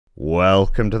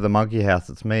Welcome to the Monkey House.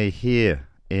 It's me here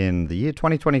in the year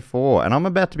 2024, and I'm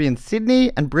about to be in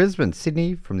Sydney and Brisbane.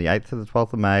 Sydney from the 8th to the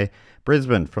 12th of May,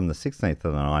 Brisbane from the 16th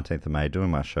to the 19th of May, doing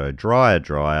my show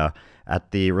Dryer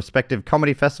at the respective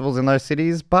comedy festivals in those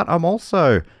cities. But I'm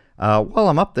also, while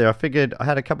I'm up there, I figured I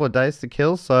had a couple of days to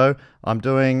kill, so I'm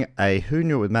doing a Who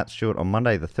Knew It with Matt Stewart on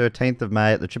Monday, the 13th of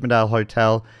May at the Chippendale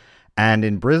Hotel, and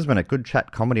in Brisbane at Good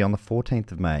Chat Comedy on the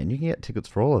 14th of May. And you can get tickets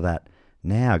for all of that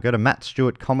now. Go to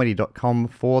mattstewartcomedy.com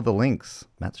for the links.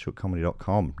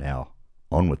 mattstewartcomedy.com. Now,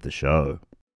 on with the show.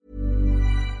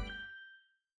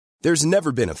 There's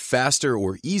never been a faster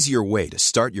or easier way to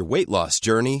start your weight loss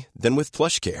journey than with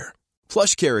PlushCare.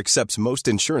 PlushCare accepts most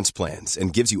insurance plans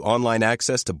and gives you online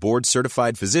access to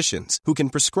board-certified physicians who can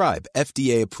prescribe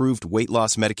FDA-approved weight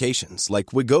loss medications like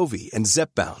Wegovy and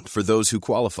Zepbound for those who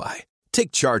qualify.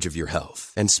 Take charge of your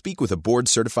health and speak with a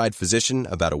board-certified physician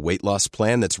about a weight loss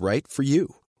plan that's right for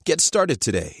you. Get started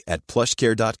today at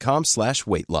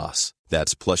plushcare.com/weight loss.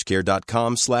 That's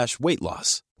plushcare.com/weight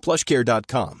loss.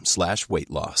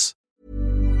 plushcare.com/weight loss.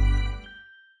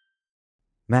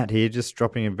 Matt here, just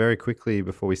dropping in very quickly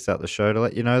before we start the show to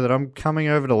let you know that I'm coming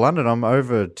over to London. I'm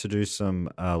over to do some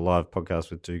live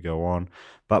podcasts with Do Go On.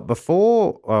 But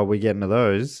before we get into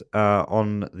those,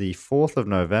 on the 4th of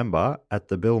November at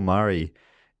the Bill Murray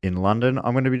in London,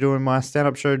 I'm going to be doing my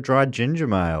stand-up show, Dry Ginger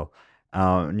Mail.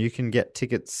 And you can get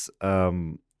tickets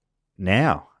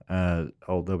now.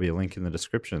 There'll be a link in the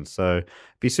description. So it'd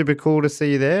be super cool to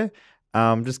see you there.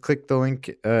 Just click the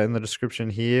link in the description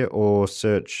here or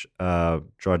search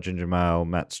Dry Ginger Mail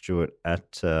Matt Stewart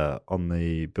at on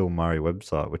the Bill Murray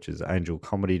website, which is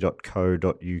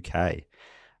angelcomedy.co.uk.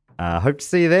 Hope to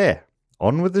see you there.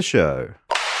 On with the show.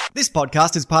 This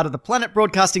podcast is part of the Planet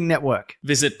Broadcasting Network.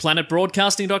 Visit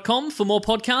planetbroadcasting.com for more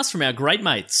podcasts from our great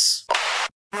mates.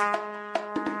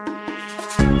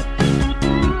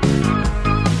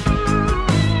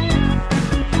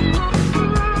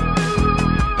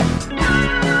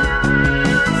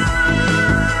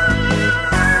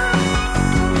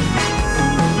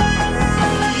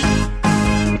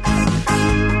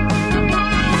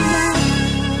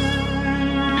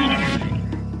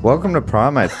 Welcome to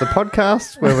Primates, the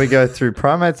podcast where we go through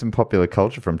primates and popular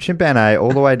culture from Chimpan A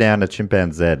all the way down to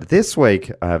Chimpan Z. This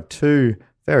week, I have two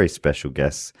very special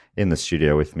guests in the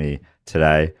studio with me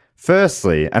today.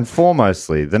 Firstly and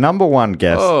foremostly, the number one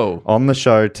guest on the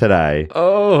show today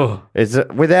is,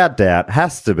 without doubt,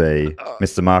 has to be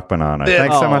Mr. Mark Bonanno.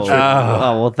 Thanks so much.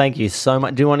 Well, thank you so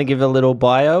much. Do you want to give a little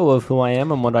bio of who I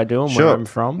am and what I do and where I'm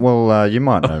from? Well, you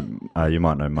might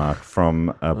know Mark from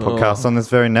a podcast on this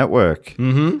very network.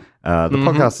 Mm-hmm. The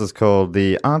podcast is called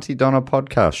the Auntie Donna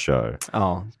Podcast Show.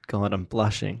 Oh, God, I'm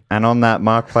blushing. And on that,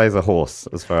 Mark plays a horse,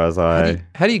 as far as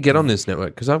How do you get on this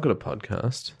network? Because I've got a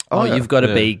podcast. You've got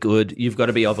to be good. You've got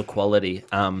to be of a quality.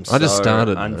 I just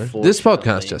started. This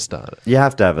podcast just started. You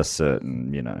have to have a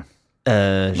certain, je ne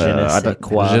sais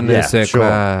quoi. Je ne sais sure.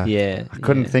 quoi. Yeah. I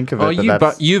couldn't think of it.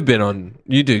 But you've been on.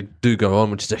 You do go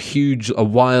on, which is a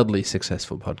wildly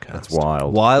successful podcast. That's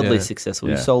wild. Wildly successful.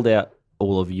 Yeah. You sold out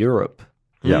all of Europe.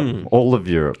 Yeah, all of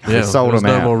Europe. Yeah, they sold there's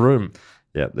them out. no more room.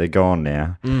 Yeah, they're gone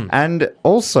now. And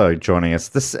also joining us,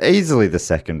 this easily the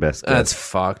second best guest. That's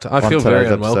fucked. I on feel very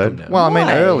today's unwelcome episode. now. Well, I mean,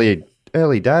 Why?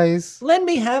 early days. Let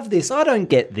me have this. I don't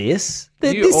get this.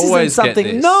 You This isn't always get something.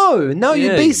 this. No, Yeah,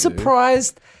 you'd be you do.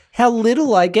 surprised how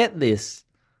little I get this.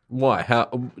 Why?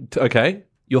 How? Okay.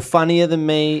 You're funnier than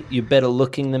me. You're better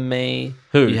looking than me.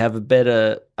 Who? You have a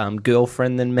better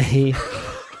girlfriend than me.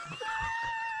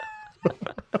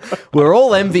 We're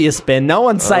all envious, Ben. No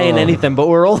one's saying anything, but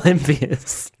we're all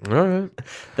envious. All right.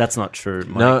 That's not true.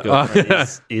 My No.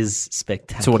 girlfriend is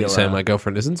spectacular. So what are you saying? My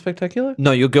girlfriend isn't spectacular?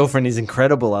 No, your girlfriend is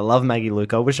incredible. I love Maggie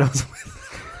Luke. I wish I was with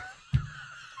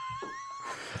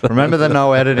her. Remember the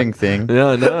no editing thing? Yeah,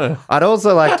 I know. I'd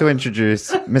also like to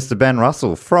introduce Mr. Ben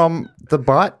Russell from the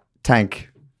Bite Tank.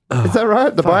 Is that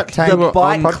right? The Bite Tank The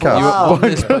Bite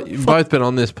podcast. Club. You've both been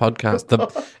on this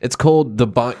podcast. It's called The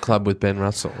Bite Club with Ben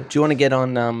Russell. Do you want to get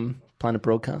on Planet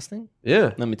Broadcasting?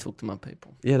 Yeah. Let me talk to my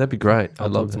people. Yeah, that'd be great. I'll I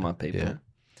love talk to that. my people. Yeah.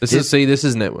 This is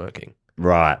networking.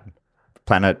 Right.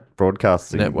 Planet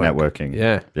Broadcasting Networking.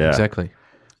 Yeah, exactly.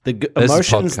 The This is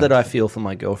emotions podcast. that I feel for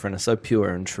my girlfriend are so pure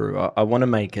and true. I want to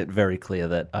make it very clear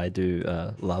that I do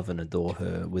love and adore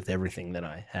her with everything that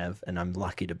I have, and I'm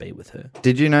lucky to be with her.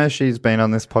 Did you know she's been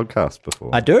on this podcast before?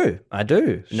 I do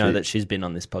know that she's been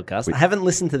on this podcast. I haven't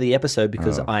listened to the episode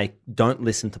because I don't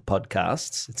listen to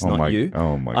podcasts. It's not you.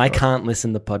 Oh my I God. can't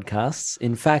listen to podcasts.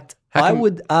 In fact, I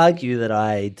would argue that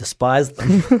I despise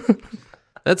them.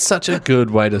 That's such a good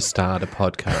way to start a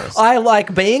podcast. I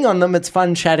like being on them. It's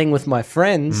fun chatting with my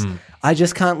friends. I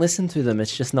just can't listen to them.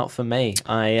 It's just not for me.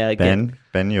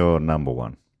 Ben, you're number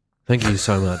one. Thank you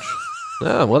so much.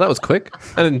 Oh, well, that was quick.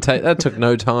 That took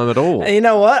no time at all. And you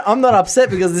know what? I'm not upset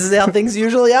because this is how things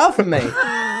usually are for me.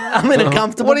 I'm in a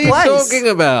comfortable What are you place. talking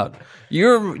about?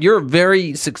 You're a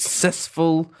very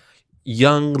successful,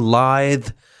 young, lithe,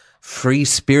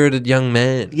 free-spirited young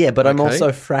man. Yeah, but I'm Okay? also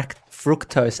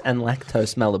fructose and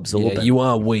lactose malabsorbent. Yeah, you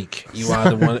are weak. You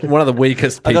are one of the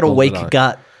weakest people. I got a weak that I-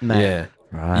 gut, man. Yeah.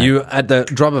 Right. You, at the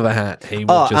drop of a hat, he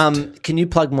would just... Can you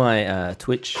plug my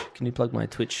Twitch? Can you plug my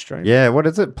Twitch stream? Yeah, what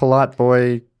is it? Polite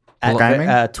Boy At Gaming?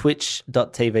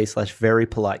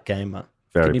 twitch.tv/verypolitegamer.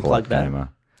 Very Can you plug polite that? gamer.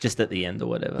 Just at the end or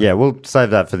whatever. Yeah, we'll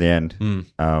save that for the end.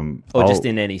 Or just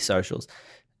in any socials.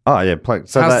 Oh, yeah. Plug.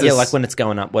 So, How's that, Yeah, like when it's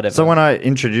going up, whatever. so when I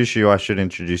introduce you, I should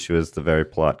introduce you as the very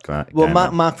polite guy. Well,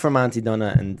 gamer. Mark from Auntie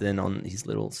Donna, and then on his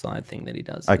little side thing that he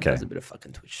does. He Okay. does a bit of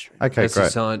fucking Twitch stream. Okay,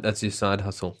 great. That's your side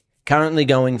hustle. Currently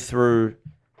going through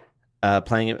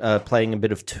playing a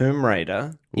bit of Tomb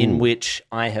Raider, in which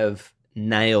I have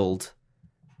nailed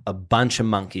a bunch of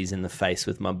monkeys in the face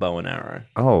with my bow and arrow.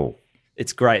 Oh,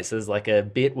 It's great. So there's like a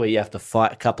bit where you have to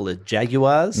fight a couple of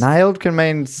jaguars. nailed can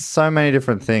mean so many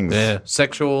different things. Yeah.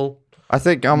 Sexual. I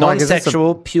think I'm like, is this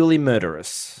Non-sexual, purely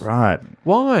murderous. right.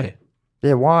 Why?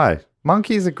 Yeah, why?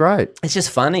 Monkeys are great. It's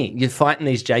just funny. You're fighting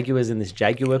these jaguars in this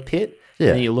jaguar pit, Yeah.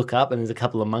 and then you look up and there's a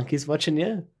couple of monkeys watching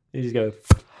you. You just go,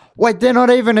 Wait, they're not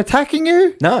even attacking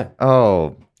you? no.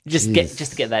 Oh, Just jeez.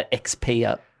 to get that XP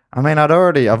up. I mean, I've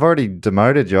already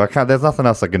demoted you. I can't. There's nothing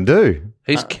else I can do.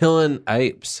 He's killing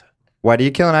apes. Wait, are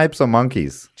you killing apes or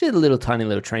monkeys? Just a little tiny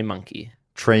little tree monkey.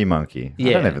 Tree monkey. I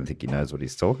Yeah. don't even think he knows what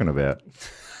he's talking about.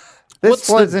 This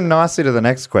flows in nicely to the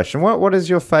next question. What is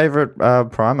your favorite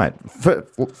primate?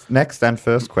 Next and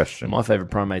first question. My favorite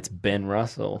primate's Ben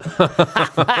Russell.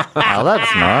 Oh,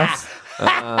 that's nice.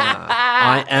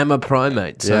 I am a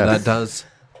primate, so Yes. that does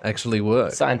actually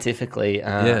work. Scientifically,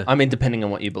 Yeah. I mean, depending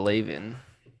on what you believe in.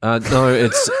 No,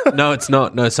 it's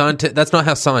not. No, that's not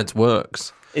how science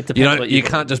works. It You depends don't. what You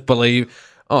can't just believe.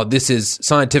 Oh, this is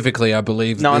scientifically. I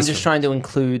believe. No, I'm this just trying to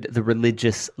include the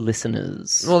religious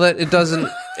listeners. Well, that it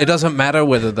doesn't matter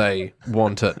whether they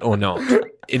want it or not.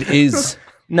 It is.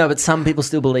 No, but some people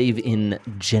still believe in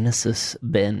Genesis,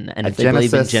 Ben. And if they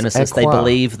believe in Genesis Genesis, they equa.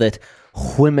 believe that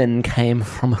women came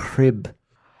from a rib.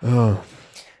 Oh.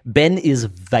 Ben is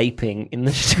vaping in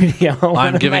the studio. I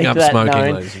wanna giving make up that smoking,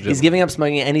 known. ladies and He's gentlemen. giving up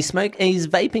smoking, and he's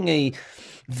vaping a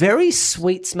very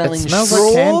sweet smelling It smells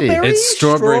like candy. strawberry. It's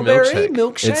strawberry milkshake.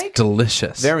 milkshake. It's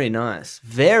delicious. Very nice.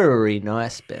 Very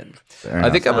nice, Ben. Very I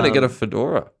think nice. I'm going to get a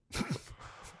fedora.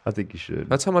 I think you should.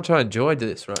 That's how much I enjoyed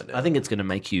this right now. I think it's going to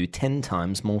make you 10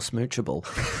 times more smoochable.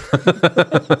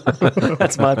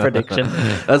 That's my prediction.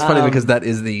 That's funny because that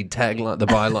is the tagline, the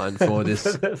byline for this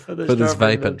For the for this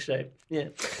strawberry vaping. milkshake. Yeah.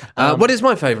 What is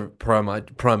my favorite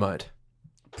primate? Promite.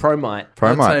 Promite.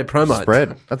 I'd say Promite.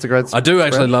 Spread. That's a great I do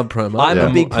actually spread. love Promite. I'm Yeah.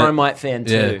 a big I- Promite fan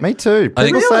too. Yeah. Me too. I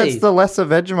think- People say Really? it's the lesser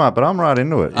Vegemite, but I'm right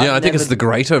into it. Yeah, I think never- it's the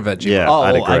greater Vegemite. Yeah. Oh,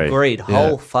 I'd agree. agreed. Yeah.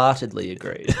 Wholeheartedly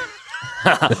agreed.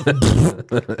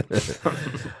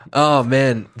 Oh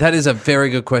man, that is a very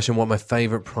good question. What my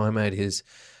favorite primate is?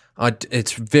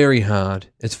 It's very hard.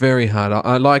 It's very hard.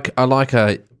 I like I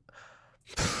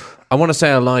want to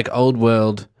say I like old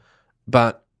world,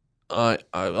 but I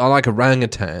like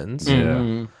orangutans.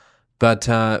 Mm. But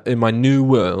in my new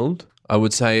world, I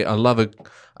would say I love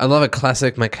a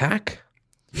classic macaque.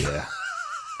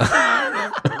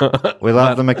 We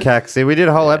love the macaque. See, we did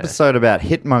a whole episode about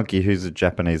Hit Monkey, who's a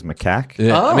Japanese macaque.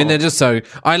 Yeah, I mean Oh. they're just so.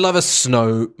 I love a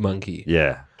snow monkey.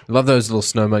 Yeah. I love those little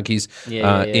snow monkeys.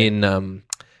 Yeah. In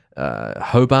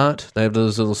Hobart, they have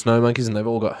those little snow monkeys, and they've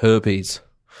all got herpes.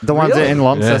 The ones Really? in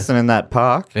Launceston in that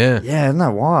park. Yeah, Yeah, isn't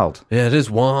that wild? yeah, it is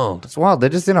wild. It's wild. They're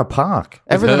just in a park.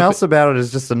 Everything herpes. else about it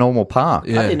is just a normal park.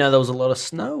 Yeah, I didn't know there was a lot of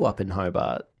snow up in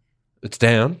Hobart. it's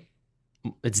down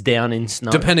It's down in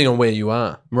snow. depending on where you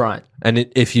are, Right. and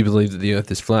if you believe that the Earth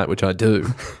is flat, which I do.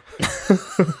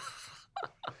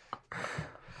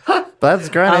 That's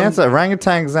a great answer.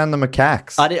 Orangutans and the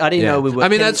macaques. I didn't Yeah. know we were. I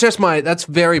mean, that's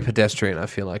very pedestrian. I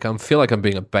feel like I'm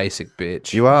being a basic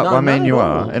bitch. You are. No, I mean, not you at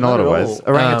are all. in a Not lot of at ways.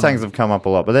 all. Orangutans have come up a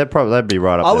lot, but they'd be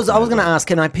right up. I there was for me going to as well. ask.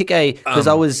 Can I pick a? Because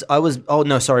I was. Oh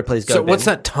no, sorry. Please go. So what's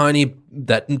Ben.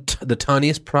 the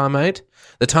tiniest primate?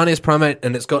 The tiniest primate,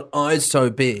 and it's got eyes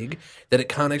so big that it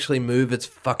can't actually move its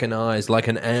fucking eyes like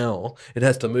an owl. It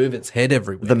has to move its head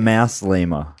everywhere. The mouse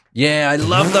lemur. Yeah, I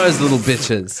love those little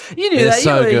bitches. You knew They're that.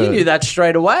 so you good. knew that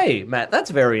straight away, Matt. That's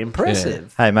very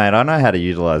impressive. Hey, mate, I know how to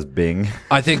utilize Bing.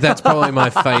 I think that's probably my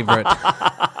favorite.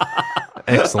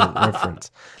 Excellent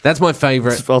reference. That's my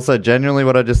favorite. It's also genuinely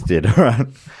what I just did. All right.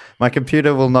 My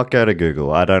computer will not go to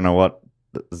Google. I don't know what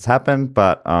has happened,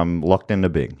 but I'm locked into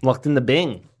Bing. Locked in the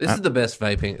Bing. This is the best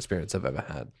vaping experience I've ever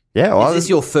had. Yeah, well, Is this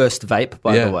your first vape,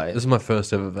 by the way? This is my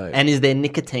first ever vape. And is there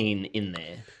nicotine in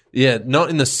there? Yeah, not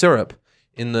in the syrup,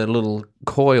 in the little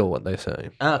coil, what they say.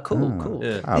 Ah, cool, cool. Yeah.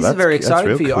 Oh, This is that's- very that's exciting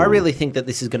real for you. I cool. really think that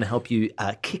this is going to help you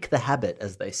kick the habit,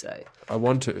 as they say. I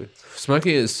want to.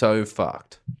 Smoking is so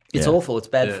fucked. It's Yeah. awful. It's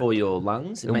bad for your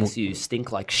lungs. It makes you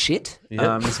stink like shit.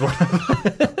 Yep. Is what-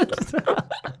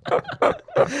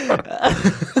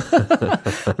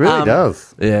 It really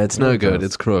does. Yeah, it's no good.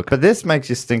 It's crook. But this makes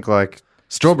you stink like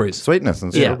Strawberries. sweetness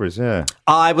and Yeah. strawberries. Yeah.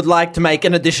 I would like to make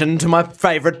an addition to my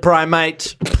favourite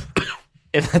primate.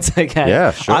 If that's okay.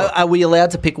 Yeah, sure. Are we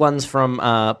allowed to pick ones from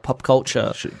pop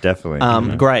culture?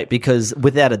 Definitely. Great, because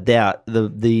without a doubt,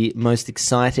 the most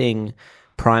exciting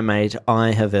primate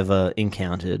I have ever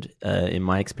encountered in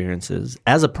my experiences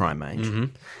as a primate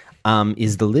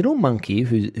is the little monkey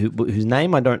whose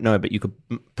name I don't know, but you could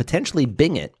potentially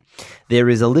Bing it. There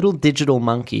is a little digital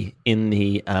monkey in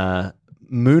the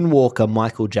Moonwalker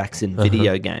Michael Jackson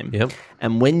video game. Yep.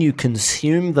 And when you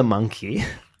consume the monkey...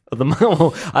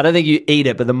 well, I don't think you eat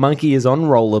it, but the monkey is on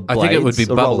rollerblades. I think it would be or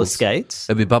roller Bubbles. skates.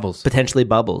 It'd be Bubbles. Potentially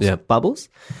Bubbles. Yeah. Bubbles.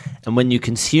 And when you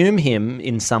consume him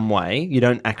in some way, you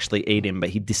don't actually eat him, but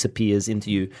he disappears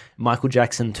into you. Michael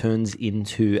Jackson turns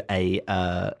into a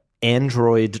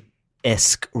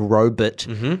android-esque robot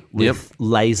with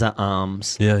laser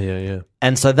arms. Yeah.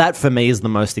 And so that, for me, is the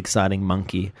most exciting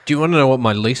monkey. Do you want to know what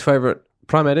my least favorite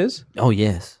primate is? Oh,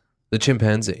 yes. The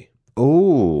chimpanzee.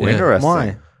 Ooh, Yeah. interesting.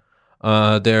 Why?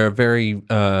 They're very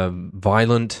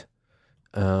violent.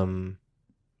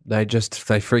 They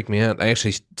freak me out. They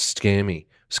actually scare me.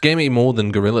 Scare me more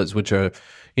than gorillas, which are,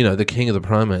 the king of the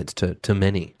primates to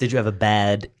many. Did you have a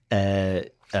bad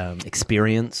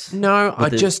experience? No,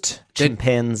 with the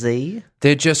chimpanzee?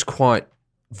 they're just quite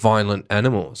violent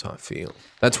animals, I feel.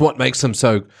 That's what makes them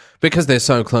because they're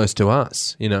so close to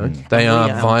us, They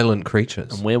are violent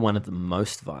creatures. And we're one of the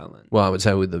most violent. Well, I would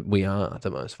say we are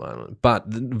the most violent. But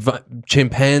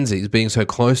chimpanzees, being so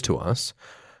close to us,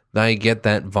 they get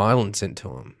that violence into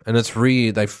them. And it's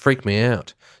they freak me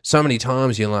out. So many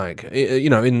times you're like,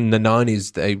 in the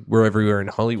 90s, they were everywhere in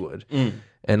Hollywood.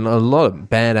 And a lot of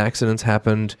bad accidents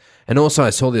happened. And also I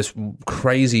saw this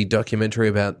crazy documentary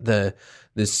about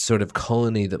this sort of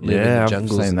colony that live in the Yeah, I've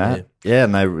jungles. seen and that. Yeah,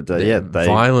 and they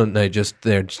violent.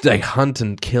 They hunt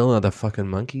and kill other fucking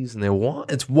monkeys, and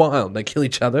it's wild. They kill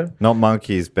each other. not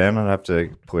monkeys, Ben. I'd have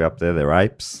to pull you up there. They're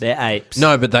apes. They're apes.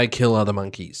 No, but they kill other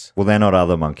monkeys. Well, they're not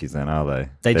other monkeys then, are they?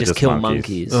 They They're just kill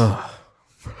monkeys.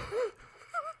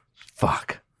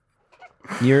 Fuck.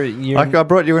 You're Like I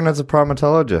brought you in as a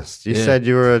primatologist. You Yeah. said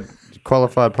you were a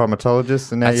qualified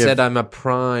primatologist, and now I you're... said I'm a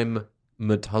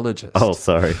primatologist. Oh,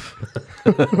 sorry.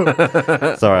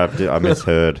 Sorry, I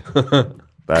misheard.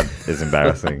 That is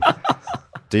embarrassing.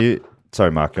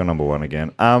 Sorry, Mark, you're number one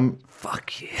again.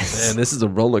 fuck yes. Man, this is a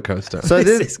roller coaster. So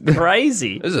This is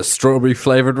crazy. This is a strawberry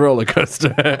flavored roller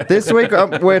coaster. this week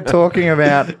we're talking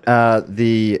about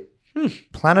the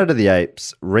Planet of the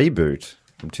Apes reboot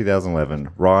from 2011,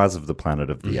 Rise of the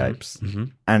Planet of the Apes.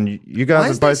 And you guys Why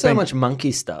have is there both so been... much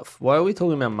monkey stuff? Why are we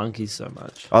talking about monkeys so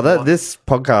much? This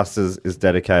podcast is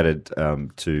dedicated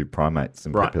to primates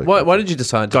in particular. Why did you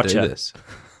decide to do Gotcha. this?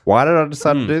 Why did I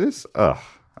decide to do this? Oh,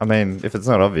 I mean, if it's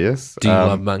not obvious. Do you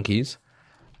love monkeys?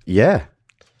 Yeah.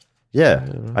 Yeah,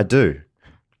 I do.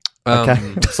 Okay,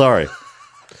 sorry.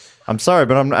 I'm sorry,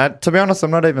 but to be honest, I'm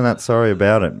not even that sorry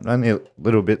about it. Only a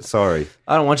little bit sorry.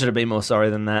 I don't want you to be more sorry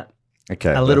than that.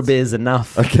 Okay. A little bit is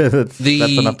enough. Okay, that's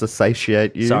enough to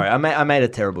satiate you. Sorry, I made a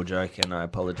terrible joke and I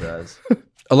apologize.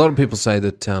 A lot of people say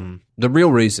that the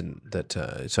real reason that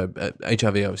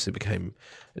HIV obviously became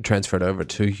transferred over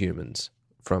to humans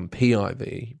from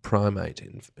PIV, primate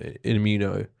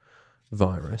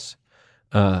immunovirus.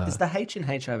 Is the H in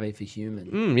HIV for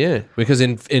human? Yeah, because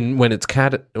in when it's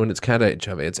cat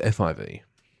HIV, it's FIV.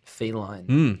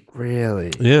 Feline.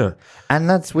 Really? Yeah, And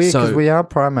that's weird because So- we are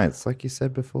primates, like you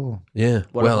said before. yeah.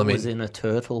 What well, if I it mean, was in a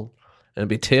turtle it'd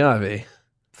be TIV,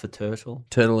 for turtle?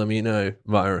 turtle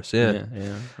immunovirus. Yeah.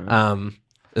 Yeah.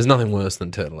 There's nothing worse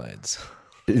than turtle AIDS.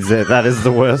 That is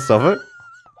the worst of it?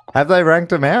 Have they ranked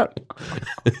them out?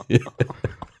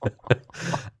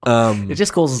 It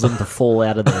just causes them to fall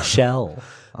out of their shell.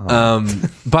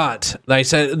 But they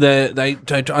said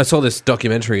I saw this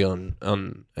documentary on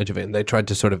HIV, and they tried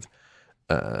to sort of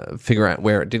figure out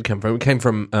where it did come from. It came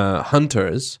from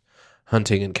hunters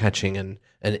hunting and catching and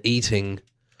eating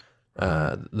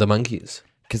the monkeys.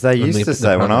 Because they used the- to the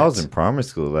say, when I was primates. in primary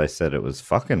school, they said it was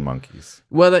fucking monkeys.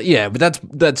 Well, but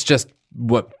that's just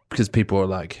because people are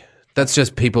like That's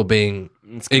just people being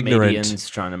It's ignorant comedians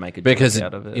trying to make a because joke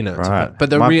out of it. you know. Right. But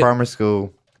the my primary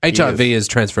school HIV years. is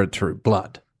transferred through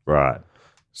blood, Right.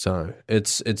 so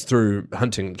it's through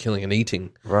hunting, killing, and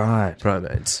eating Right.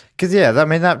 primates. Because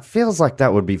that feels like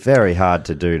that would be very hard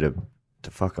to do to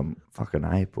fuck an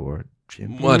ape or a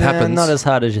chimp. What Nah, happens? Not as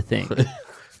hard as you think.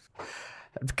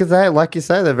 Because they, like you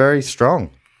say, they're very strong.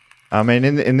 I mean,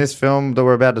 in this film that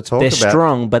we're about to talk They're about,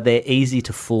 strong, but they're easy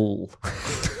to fool.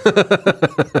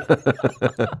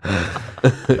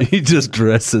 He just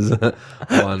dresses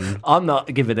one. I'm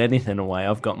not giving anything away.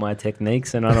 I've got my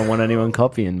techniques, and I don't want anyone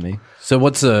copying me. So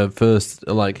what's the first?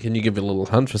 Like, can you give a little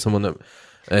hint for someone that?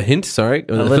 A hint, sorry,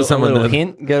 A little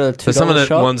hint. Go to for $2 someone that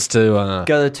shop. wants to.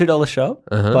 Go to the $2 shop.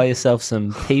 Buy yourself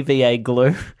some PVA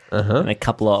glue and a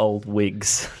couple of old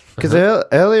wigs. because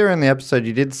earlier in the episode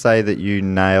you did say that you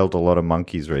nailed a lot of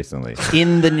monkeys recently.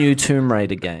 In the new Tomb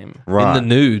Raider game. Right. In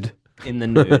the nude. In the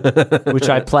nude. Which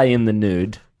I play in the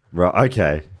nude. Right.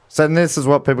 Okay. So then this is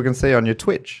what people can see on your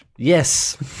Twitch.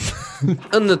 Yes.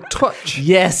 And the twitch.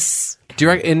 Yes. Do you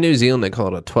reckon in New Zealand they call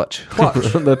it a twitch?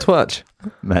 The twitch.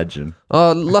 Imagine.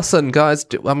 Oh, listen, guys,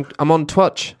 I'm on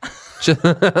Twitch.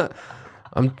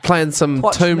 I'm playing some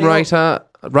Twitch Tomb me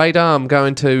Raider. I'm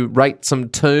going to rate some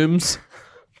tombs.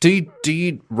 Do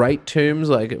you rate tombs?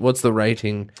 Like, what's the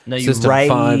rating No, you system? 5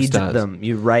 raid stars. them.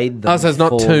 You raid them. Oh, so it's not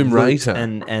for Tomb loot Raider.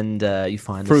 And you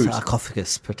find Fruit. a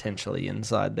sarcophagus potentially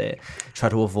inside there. Try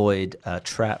to avoid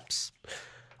traps.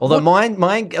 Although my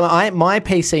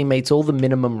PC meets all the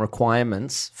minimum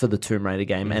requirements for the Tomb Raider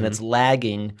game, and it's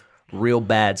lagging real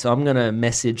bad. So I'm gonna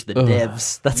message the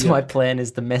devs. That's my plan: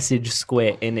 is to message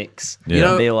Square Enix. You know,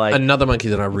 and be like, another monkey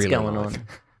that I what's really going like. on?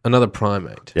 Another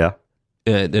primate. Yeah.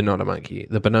 They're not a monkey.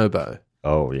 The bonobo.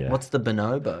 Oh yeah. What's the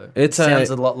bonobo? It's sounds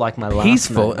a lot like my last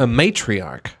peaceful, name. a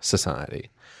matriarch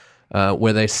society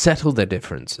where they settle their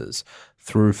differences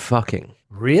through fucking.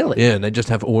 Really? Yeah, and they just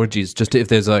have orgies. Just if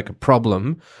there's like a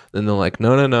problem, then they're like,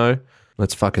 no,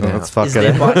 let's fuck it out. Let's fuck Is it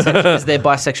there, out. is there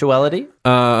bisexuality?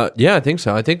 Yeah, I think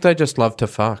so. I think they just love to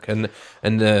fuck, and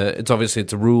it's obviously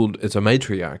it's a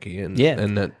matriarchy, and Yeah.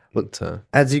 and that.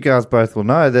 As you guys both will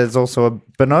know, there's also a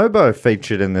bonobo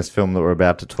featured in this film that we're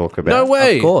about to talk about. No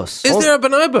way. Of course. Is there a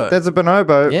bonobo? There's a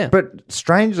bonobo, Yeah. but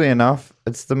strangely enough,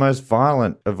 it's the most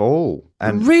violent of all,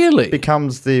 and Really?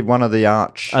 becomes one of the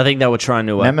arch I think they were trying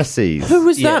to. nemesis. Who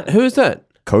is Yeah. that? Who is that?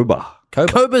 Cobra.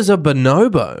 Cobra's a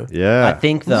bonobo. Yeah. I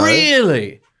think though.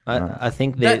 Really? I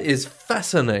think That is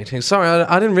fascinating. Sorry,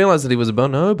 I didn't realize that he was a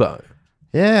bonobo.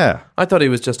 Yeah. I thought he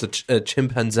was just a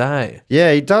chimpanzee.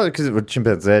 Yeah, he does because with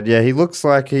chimpanzee. Yeah, he looks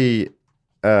like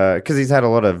because he's had a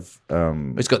lot of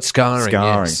He's got scarring.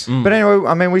 Yes. But anyway,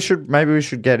 I mean, we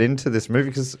should get into this movie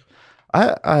because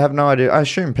I have no idea. I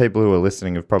assume people who are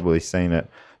listening have probably seen it,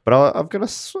 but I've got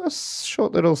a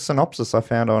short little synopsis I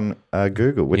found on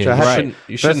Google, which Yeah, I had.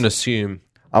 you shouldn't assume.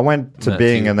 I went to Matthew.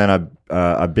 Bing and then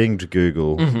I binged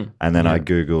Google and then I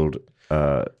Googled.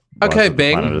 Okay, Rise of the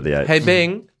Bing. Planet of the Apes. Hey,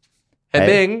 Bing. Hey,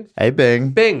 Bing. Hey, Bing.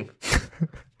 Bing.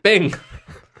 Bing.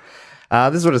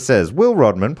 This is what it says. Will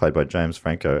Rodman, played by James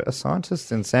Franco, a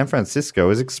scientist in San Francisco,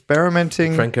 is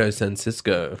experimenting Franco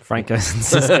Francisco. Franco and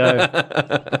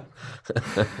Cisco.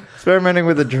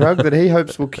 with a drug that he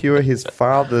hopes will cure his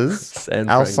father's San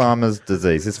Franco. Alzheimer's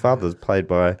disease. His father's played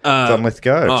by John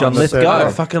Lithgow. John the Lithgow. third I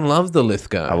one. fucking love the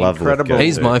Lithgow. I love Incredible. Lithgow.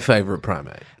 He's too. my favourite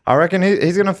primate. I reckon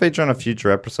he's going to feature on a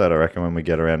future episode, I reckon, when we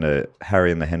get around to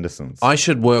Harry and the Hendersons. I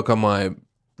should work on my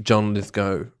John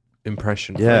Lithgow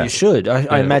impression. Yeah. You should.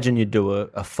 I imagine you'd do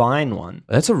a fine one.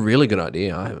 That's a really good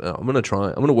idea. I'm going to try.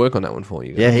 I'm going to work on that one for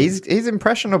you. Yeah, he's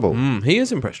impressionable. He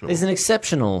is impressionable. He's an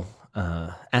exceptional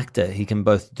actor. He can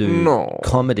both do No.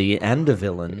 comedy and a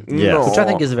villain, Yes. which I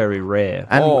think is very rare.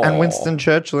 And Winston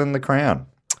Churchill in The Crown,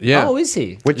 Yeah. Oh, is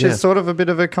he? which is sort of a bit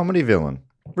of a comedy villain.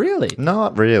 Really?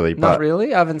 Not really, but Not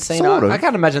really. I haven't seen Sort it. of. I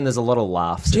can't imagine there's a lot of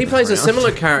laughs. He in The plays a Crown.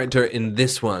 similar character in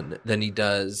this one than he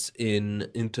does in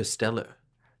Interstellar.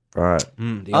 right.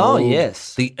 The Oh,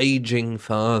 yes. The aging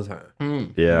father.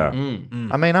 Yeah.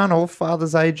 I mean, aren't all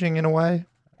fathers aging in a way?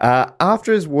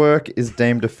 After his work is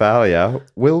deemed a failure,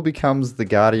 Will becomes the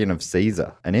guardian of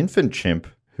Caesar, an infant chimp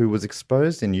who was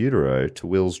exposed in utero to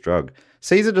Will's drug.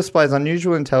 Caesar displays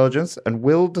unusual intelligence, and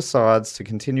Will decides to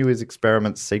continue his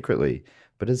experiments secretly.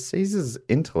 But as Caesar's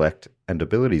intellect and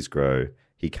abilities grow,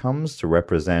 he comes to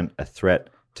represent a threat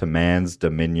to man's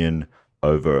dominion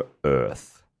over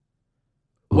Earth.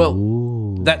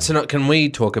 Well, that's not. Can we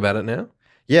talk about it now?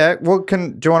 Yeah, well, do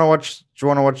you want to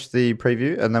watch the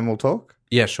preview and then we'll talk?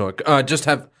 Yeah, sure. Just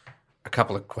have a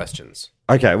couple of questions.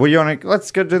 Okay, well,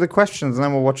 let's go do the questions and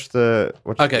then we'll watch the.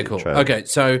 Okay, cool. Okay,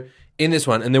 so in this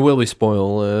one, and there will be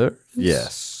spoilers.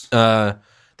 Yes.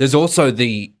 There's There's also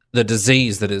the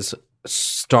disease that is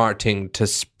starting to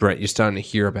spread. You're starting to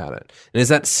hear about it. And is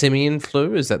that simian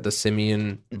flu? Is that the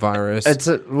simian virus?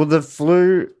 The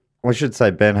flu. We should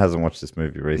say Ben hasn't watched this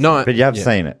movie recently, No, but you have yeah.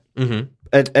 seen it. Mhm.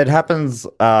 It happens.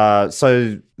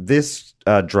 So this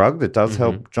drug that does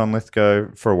help John Lithgow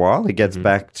for a while, he gets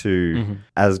back to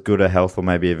as good a health or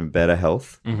maybe even better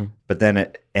health. But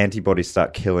then antibodies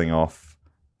start killing off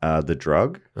the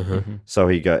drug, so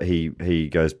he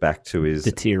goes back to his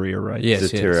Deteriorate.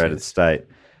 deteriorated state.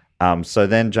 So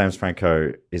then James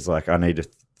Franco is like, I need to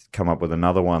come up with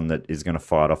another one that is going to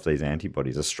fight off these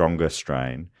antibodies, a stronger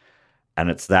strain. And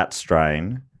it's that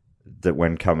strain that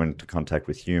when come into contact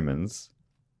with humans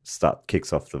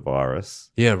kicks off the virus.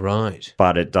 Yeah, right.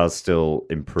 But it does still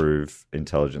improve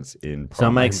intelligence in So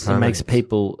it primates. makes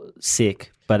people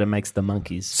sick, but it makes the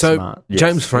monkeys So smart.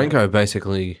 James Franco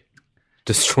basically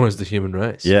destroys the human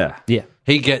race. Yeah. Yeah.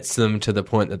 He gets them to the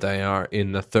point that they are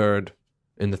in the third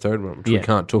one, which we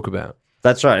can't talk about.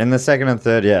 That's right. In the second and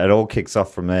third, it all kicks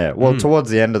off from there. Well, towards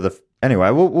the end of the...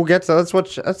 Anyway, we'll get to... Let's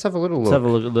have a little look. Let's have a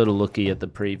little looky at the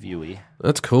previewy.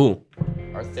 That's cool.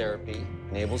 Our therapy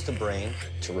enables the brain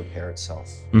to repair itself.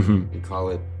 Mm-hmm. We call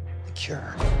it the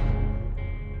cure.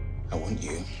 I want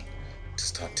you to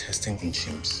start testing on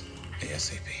chimps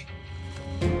ASAP.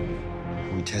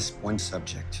 We test one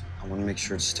subject. I want to make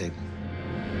sure it's stable.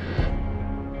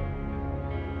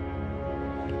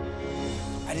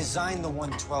 I designed the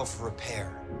 112 for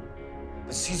repair,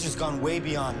 but Caesar's gone way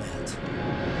beyond that.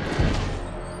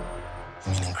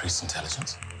 You mean increased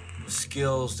intelligence?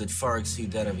 Skills that far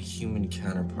exceed that of a human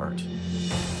counterpart.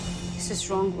 This is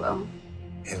wrong, Will.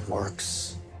 It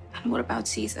works. And what about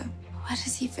Caesar? Where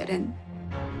does he fit in?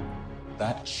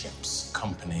 That chip's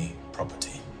company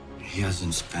property. He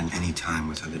hasn't spent any time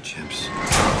with other chimps.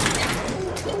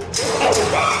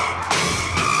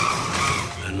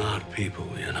 They're not people,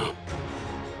 you know.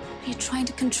 You're trying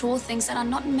to control things that are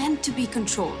not meant to be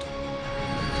controlled.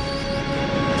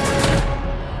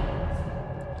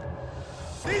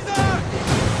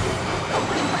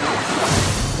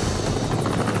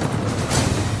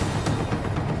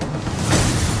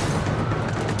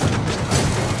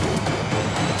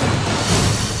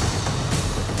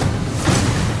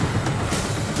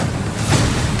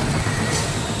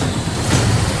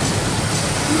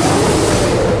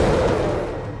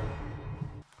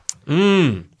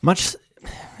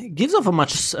 It gives off a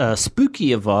much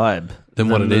spookier vibe Than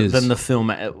what it is. than the film.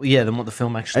 Than what the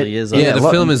film actually is. Yeah, the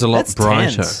film is a lot That's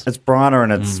brighter. tense. It's brighter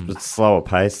and it's slower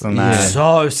paced than that.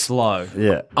 So slow.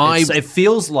 Yeah. It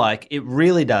feels like it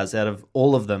really does. Out of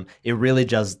all of them, it really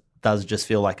does just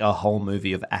feel like a whole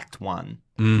movie of Act One.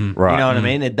 Right. You know what I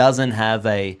mean? It doesn't have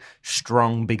a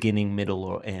strong beginning, middle,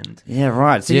 or end. Yeah,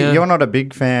 right. So Yeah. you're not a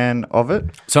big fan of it?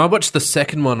 So I watched the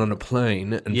second one on a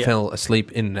plane and Yeah. fell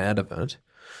asleep in and out of it.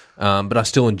 But I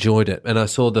still enjoyed it. And I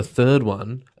saw the third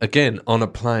one, again, on a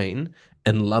plane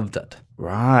and loved it.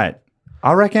 Right.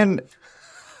 I reckon,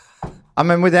 I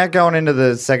mean, without going into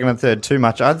the second and third too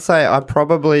much, I'd say I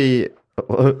probably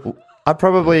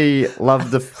loved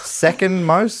the second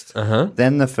most,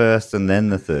 then the first, and then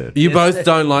the third. You both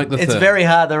don't like the It's third. very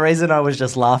hard. The reason I was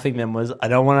just laughing then was I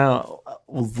don't want to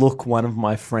look one of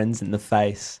my friends in the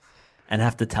face and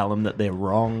have to tell them that they're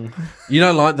wrong. You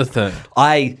don't like the third.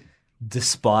 I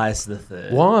despise the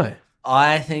third. Why?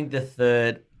 I think the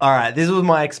third. All right, this was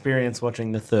my experience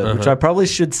watching the third, which I probably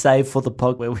should save for the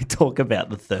pod where we talk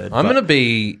about the third. I'm but- going to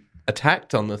be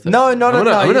attacked on the third. No, I'm you're gonna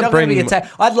not going to bring be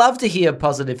attacked. I'd love to hear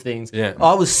positive things. Yeah.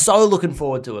 I was so looking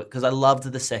forward to it because I loved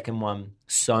the second one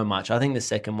so much. I think the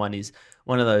second one is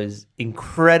one of those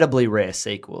incredibly rare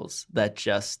sequels that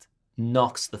just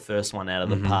knocks the first one out of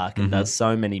the park and does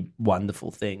so many wonderful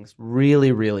things.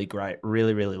 Really, really great.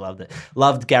 Really, really loved it.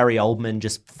 Loved Gary Oldman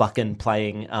just fucking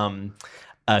playing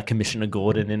Commissioner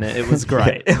Gordon in it. It was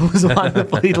great. It was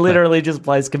wonderful. He literally just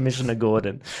plays Commissioner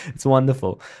Gordon. It's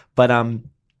wonderful. But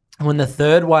when the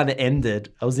third one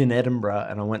ended, I was in Edinburgh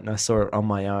and I went and I saw it on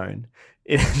my own.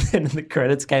 And then the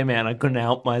credits came out and I couldn't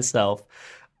help myself.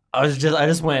 I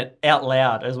just went out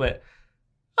loud. I just went,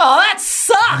 "Oh, that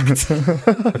sucked!"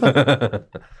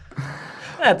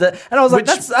 And I was like,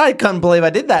 I can't believe I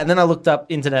did that. And then I looked up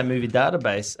Internet Movie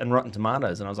Database and Rotten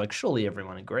Tomatoes, and I was like, surely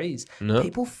everyone agrees. No.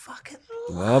 People fucking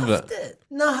Loved loved it.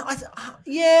 No,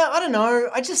 I don't know.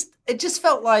 It just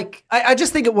felt like I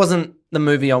just think it wasn't the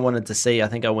movie I wanted to see. I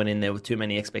think I went in there with too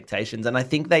many expectations, and I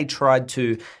think they tried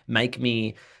to make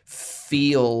me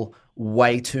feel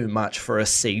way too much for a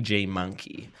CG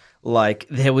monkey. Like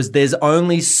there's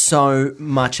only so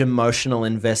much emotional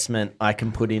investment I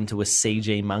can put into a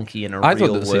CG monkey in a I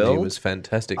real thought the world. CG was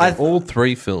fantastic. I- In all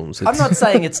three films. I'm not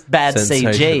saying it's bad CG.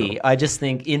 sensational. I just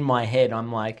think in my head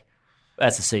I'm like,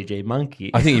 that's a CG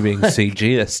monkey. I think you're being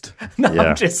CGist. No,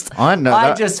 Yeah. I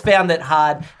just found it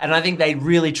hard, and I think they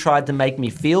really tried to make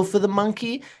me feel for the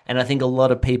monkey, and I think a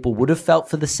lot of people would have felt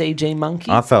for the CG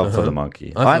monkey. I felt for the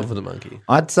monkey. I feel for the monkey.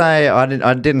 I'd say I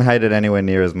didn't hate it anywhere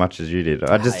near as much as you did.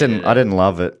 I didn't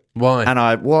love it. Why? And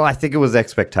I think it was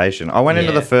expectation. I went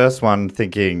into the first one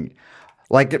thinking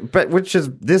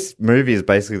this movie is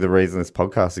basically the reason this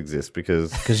podcast exists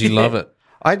because You love it.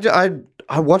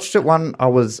 I watched it I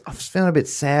was feeling a bit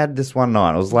sad this one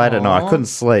night. It was late at night. I couldn't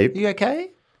sleep. You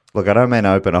okay? Look, I don't mean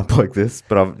to open up like this,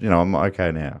 but I'm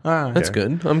okay now. That's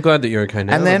good. I'm glad that you're okay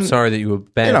now. And then- I'm sorry that you were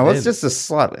bad. You know, then. it's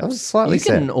just I was slightly You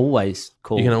can sad. always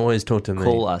call. You can always talk to me.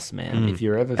 call us, man, if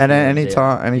you're ever. At feeling any down.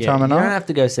 time of You night? don't have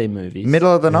to go see movies.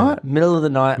 Middle of the night? Middle of the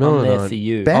night. Middle I'm of the there night. for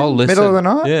you. Ben? I'll listen. Middle of the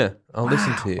night? Yeah, I'll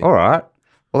listen to you. All right.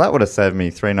 Well, that would have saved me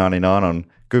 $3.99 on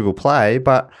Google Play,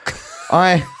 but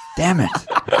damn it,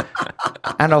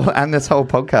 and this whole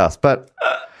podcast. But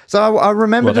so I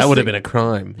remember. Well, that just would have been a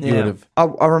crime. You would have.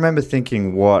 I remember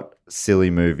thinking, what silly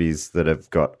movies that have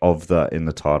got in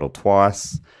the title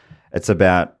twice. It's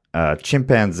about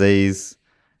chimpanzees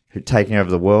who taking over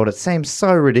the world. It seems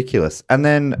so ridiculous. And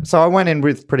then, so I went in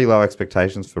with pretty low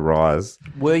expectations for Rise.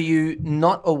 Were you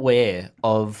not aware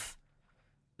of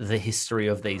the history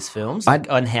of these films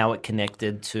and how it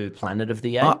connected to Planet of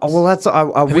the Apes? Well, that's I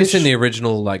Have you wish. seen the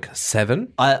original, like,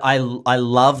 7? I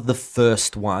love the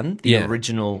first one, the Yeah.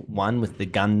 original one with the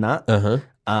gun nut.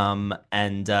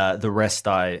 And the rest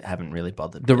I haven't really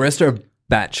bothered. The rest are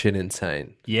batshit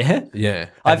insane. Yeah, Yeah.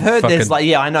 I've And heard there's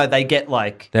fucking- I know they get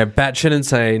like They're batshit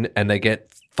insane and they get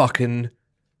fucking,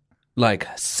 like,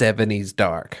 70s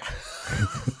dark.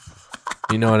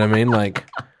 You know what I mean? Like,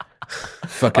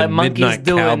 fucking monkeys Midnight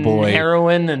doing Cowboy.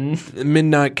 heroin and.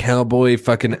 Midnight Cowboy,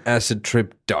 fucking acid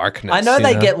trip darkness. I know you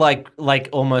they get like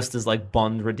almost as like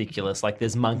Bond ridiculous. Like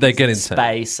there's monkeys They get in insane.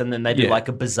 space, and then they do Yeah. like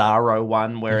a Bizarro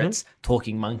one where it's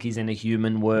talking monkeys in a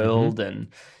human world, and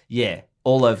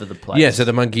all over the place. Yeah, so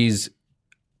the monkeys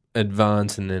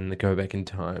advance and then they go back in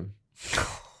time.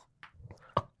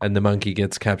 And the monkey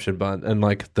gets captured and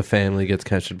like the family gets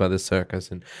captured by the circus,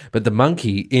 but the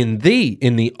monkey in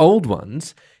the old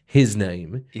ones, his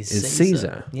name is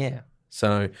Caesar. Yeah.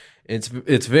 So it's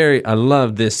very. I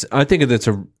love this. I think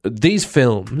that these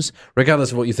films,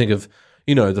 regardless of what you think of,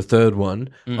 the third one.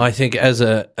 I think as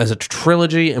a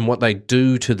trilogy and what they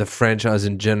do to the franchise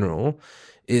in general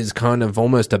is kind of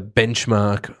almost a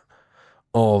benchmark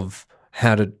of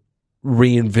how to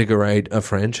reinvigorate a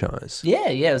franchise. Yeah,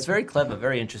 it was very clever,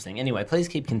 very interesting. Anyway, please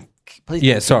please. Yeah,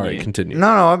 continue. sorry, continue.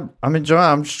 No, I'm enjoying.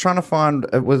 I'm just trying to find.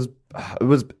 It was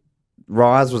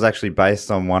Rise was actually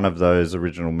based on one of those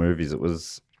original movies. It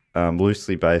was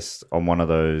loosely based on one of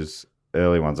those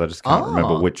early ones. I just can't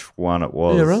remember which one it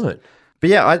was. Yeah, right. But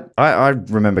yeah, I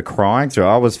remember crying through it.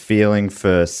 I was feeling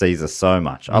for Caesar so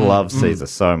much. I love Caesar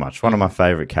so much. One of my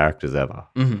favorite characters ever.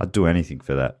 I'd do anything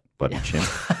for that bloody chimp.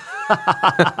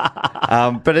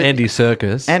 But Andy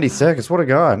Serkis. Andy Serkis, what a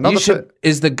guy! Not You the should,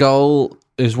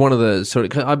 is one of the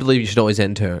sort of. I believe you should always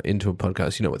enter into a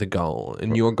podcast, with a goal.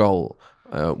 And your goal,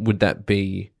 would that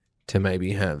be to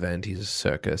maybe have Andy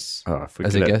Serkis if we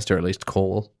as a could guest, or at least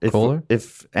caller?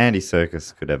 If Andy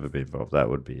Serkis could ever be involved, that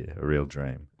would be a real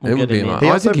dream. It would be. him in. He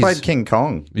I also think played King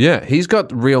Kong. Yeah, he's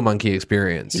got real monkey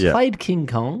experience. He Yeah. played King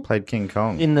Kong Played King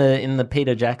Kong. in the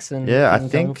Peter Jackson. Yeah, I King Kong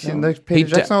think film? in the Peter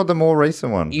Jackson or the more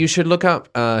recent one. You should look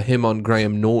up him on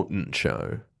Graham Norton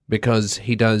show because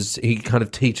he does a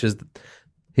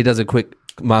quick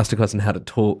masterclass on how to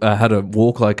talk, how to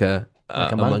walk like a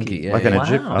monkey. Yeah, Like an yeah.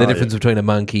 Egyptian. The difference between a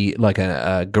monkey, like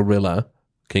a gorilla,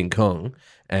 King Kong,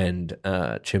 and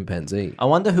chimpanzee. I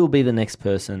wonder who will be the next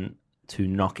person to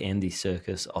knock Andy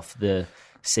Serkis off the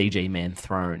CG man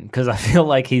throne, because I feel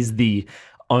like he's the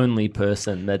only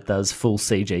person that does full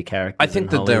CG characters. I think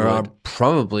in that there are Hollywood.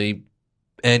 probably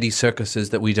Andy Serkises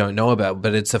that we don't know about,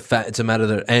 but it's a matter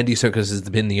that Andy Serkis has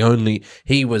been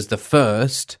he was the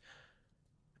first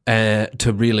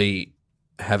to really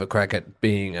have a crack at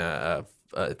being a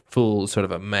full sort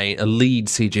of a lead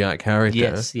CGI character.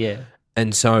 Yes, yeah.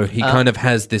 And so he kind of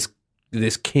has this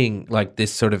king, like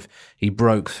this sort of, he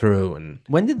broke through and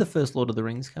When did the first Lord of the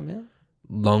Rings come out?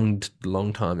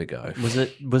 long time ago. Was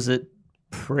it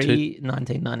pre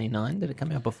 1999? Did it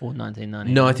come out before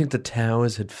 1999? No, I think the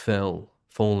towers had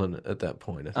fallen at that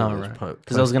point. I think Oh, it was right.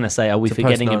 Because I was going to say, are we it's a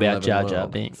forgetting post-9/11 about Jar Jar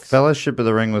world. Binks? Fellowship of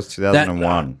the Ring was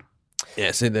 2001.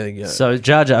 Yeah, see, there you go. So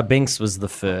Jar Jar Binks was the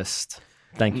first.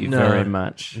 Thank you No. very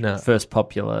much. No. First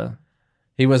popular,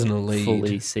 He wasn't a lead.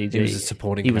 fully CG. He was a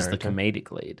supporting He was the character.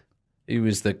 comedic lead. He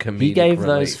was the comedic He gave those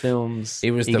relief. films.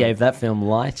 He was he the- gave that film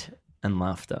light and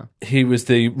laughter. He was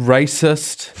the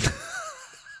racist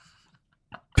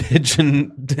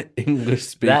pigeon English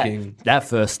speaking. That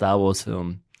first Star Wars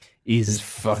film is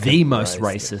fucking the most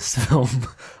racist. racist film.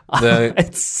 The-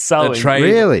 It's so The trade,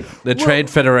 Really? The Trade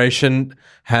Federation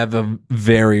have a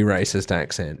very racist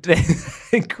accent.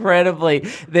 incredibly.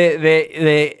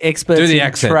 They're experts Do the in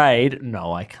accent. trade.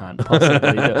 No, I can't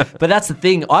possibly do it. But that's the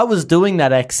thing. I was doing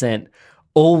that accent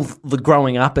all the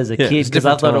growing up as a Yeah, kid it's because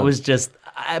I different thought it times. was just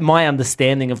my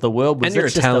understanding of the world was And you're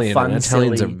it's just Italian, a fun, and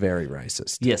Italians silly. are very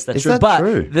racist. Yes, that's Is true. that But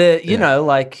true? you know,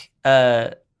 like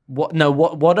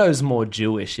Watto's more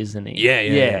Jewish, isn't he?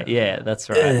 Yeah. That's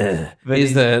right. But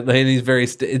He's very.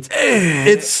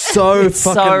 It's so it's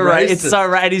fucking so right. racist. It's so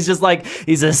right. He's just like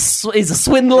he's a swindler.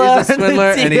 He's a swindler,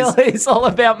 and he's all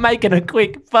about making a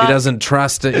quick buck. He doesn't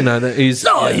trust it. You know that he's.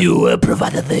 So you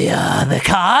provided the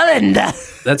car, and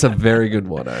That's a very good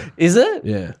Watto. is it?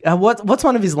 Yeah. What's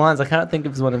one of his lines? I can't think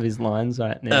of one of his lines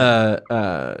right now.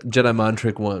 Jedi mind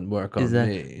trick won't work on Is that-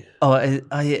 me.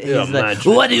 He's like,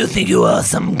 what do you think you are,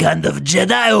 some kind of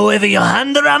Jedi waving your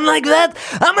hand around like that?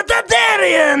 I'm a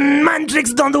Tartarian. Mind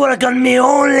tricks don't work on me,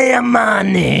 only on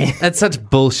money. That's such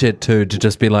bullshit too. To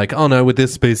just be like, oh no, with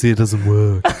this species it doesn't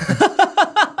work.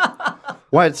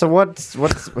 Wait, so what's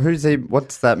who's he?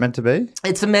 What's that meant to be?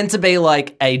 It's meant to be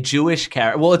like a Jewish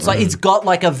character. Well, it's like it's got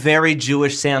like a very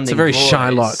Jewish sounding. It's a very voice.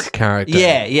 Shylock character.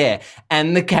 Yeah.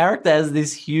 And the character has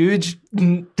this huge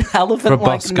elephant-like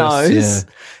Proboscis, nose. yeah.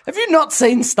 Have you not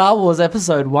seen Star Wars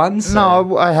Episode 1? sir?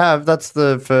 No, I have. That's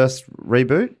the first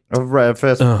reboot of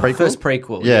first prequel. First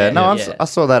prequel. Yeah, no, yeah. I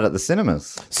saw that at the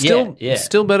cinemas.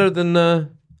 Still better than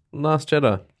Last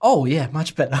Jedi. Oh, yeah,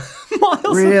 much better.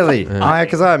 Miles Really?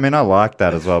 Because I mean, I like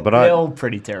that as well, but They're all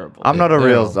pretty terrible. I'm not a They're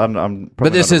real. all- I'm probably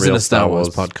But this not isn't real a Star Wars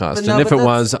podcast, But no, and if but it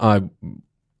was,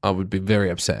 I would be very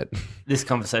upset. This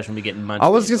conversation will be getting much I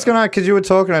was deeper. just gonna, because you were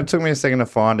talking, it took me a second to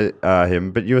find it,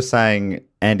 him, but you were saying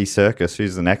Andy Serkis,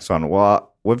 who's the next one.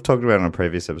 Well, we've talked about it on a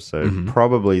previous episode. Mm-hmm.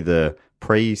 Probably the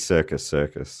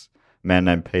pre-Circus, man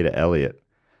named Peter Elliott,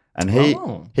 and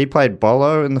he played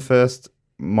Bolo in the first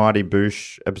Mighty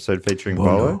Boosh episode featuring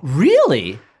Bolo.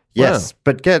 Really? Yes,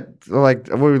 but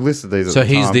we listed these. At So the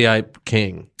he's time. the ape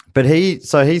king. But he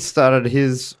started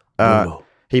his.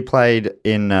 He played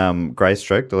in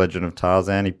Greystroke, The Legend of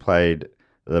Tarzan. He played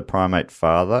the primate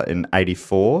father in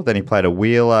 '84. Then he played a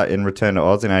Wheeler in Return to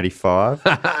Oz in '85.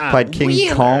 Played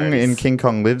King Kong in King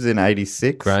Kong Lives in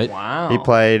 '86. Great. Wow. He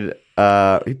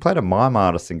played a mime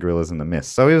artist in Gorillas in the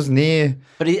Mist. So he was near.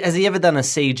 But has he ever done a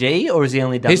CG, or has he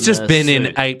only done He's just the been suit?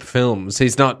 in ape films.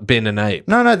 He's not been an ape.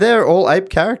 No, they're all ape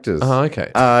characters. Oh,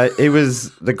 okay. He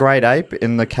was the great ape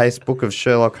in the case book of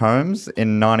Sherlock Holmes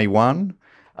in '91.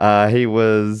 He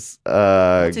was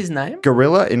What's his name?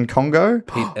 Gorilla in Congo.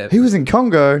 Evans. He was in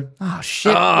Congo. Oh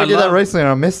shit! I we did that love- recently, and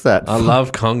I missed that. I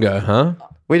love Congo, huh?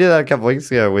 We did that a couple weeks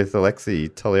ago with Alexi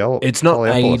Toliopoulos. It's not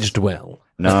aged well.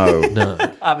 No, No.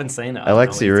 I haven't seen it. I don't know what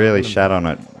Alexi you're really talking sat on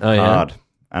it Oh, yeah? hard,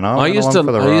 and I I went used along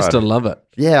to for the I used to ride. love it.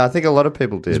 Yeah, I think a lot of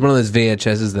people did. It's one of those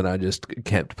VHSs that I just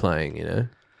kept playing, you know.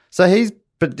 So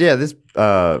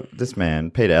this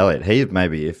man Peter Elliott. He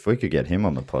maybe if we could get him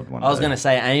on the pod one. I was day. going to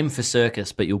say aim for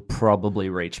circus, but you'll probably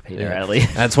reach Peter Elliott.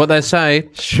 That's what they say.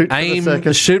 Shoot for the Aim,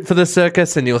 circus. shoot for the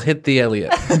circus, and you'll hit the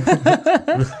Elliot.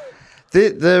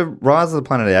 The Rise of the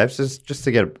Planet of the Apes is just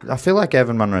to get. I feel like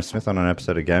Evan Munro Smith on an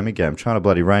episode of Gamey Game trying to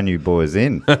bloody rein you boys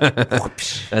in.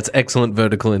 That's excellent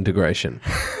vertical integration.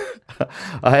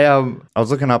 I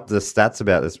was looking up the stats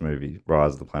about this movie,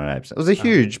 Rise of the Planet of the Apes. It was a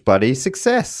huge bloody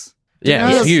success.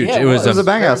 Yeah, it was huge. Yeah, it was It was a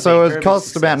banger. very So big, it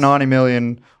cost very about success. 90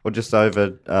 million or just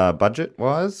over budget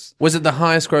wise. Was it the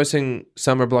highest grossing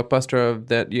summer blockbuster of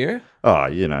that year? Oh,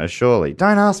 surely.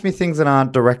 Don't ask me things that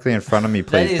aren't directly in front of me, That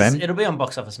please, is, Ben. it'll be on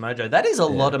Box Office Mojo. That is a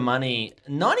lot of money.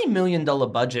 $90 million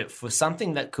budget for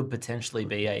something that could potentially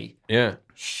be a Yeah.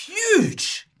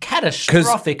 huge,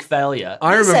 catastrophic failure.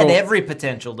 I This had remember- every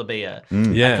potential to be a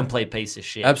Yeah. complete piece of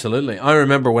shit. Absolutely. I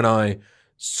remember when I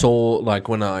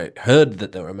when I heard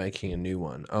that they were making a new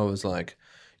one, I was like,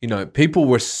 people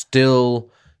were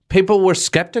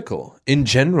skeptical in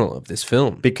general of this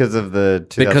film Because of the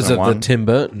 2001. because of the Tim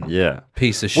Burton Yeah.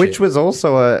 piece of shit. Which was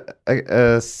also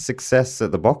a success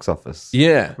at the box office.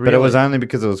 yeah. But it was only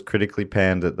because it was critically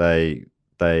panned that they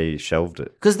shelled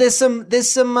it. Because there's some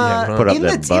right. Put up in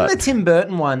their the butt. Tim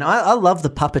Burton one. I love the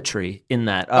puppetry in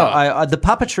that. The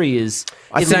puppetry is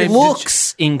say- it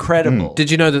looks incredible.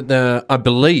 Did you know that I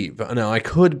believe, I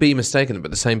could be mistaken, but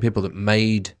the same people that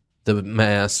made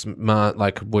the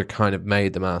like were kind of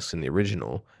made the masks in the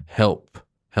original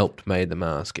helped made the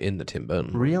mask in the Tim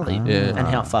Burton. Really? Yeah. And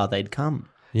how far they'd come.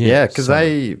 Yeah, because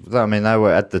they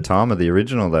were at the time of the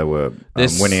original, they were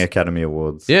winning Academy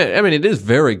Awards. Yeah, I mean, it is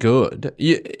very good.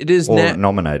 It is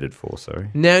nominated for. Sorry.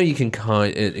 Now you can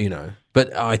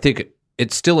but I think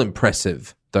it's still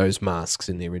impressive. Those masks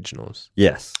in the originals.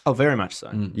 Yes. Oh, very much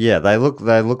so. Yeah, they look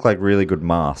like really good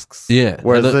masks. Yeah,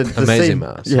 whereas they look amazing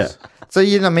masks. Yeah. So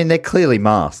they're clearly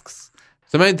masks.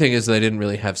 The main thing is they didn't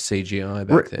really have CGI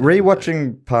back then.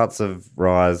 Rewatching parts of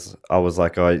Rise, I was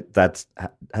like, that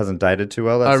hasn't dated too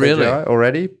well. That CGI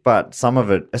already, but some of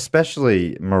it,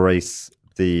 especially Maurice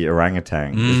the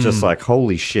orangutan, is just like,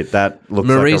 holy shit, that looks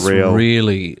Maurice like a real.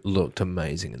 Really looked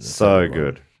amazing in the so third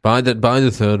good. One. By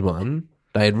the third one,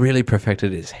 they had really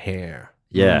perfected his hair.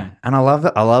 Yeah, and I love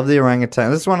it. I love the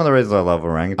orangutan. This is one of the reasons I love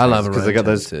orangutans. I love because they got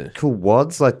those orangutans too. cool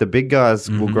wads. Like the big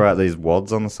guys will grow out these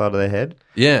wads on the side of their head.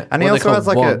 Yeah, and he also has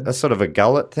like a sort of a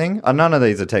gullet thing. None of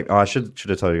these are I should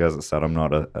have told you guys at the start. I'm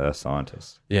not a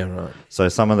scientist. Yeah, right. So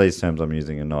some of these terms I'm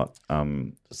using are not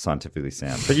scientifically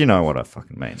sound, but you know what I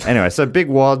fucking mean. Anyway, so big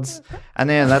wads, and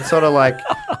then that's sort of like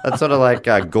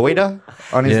goiter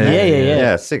on his neck.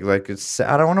 Yeah, sick. Like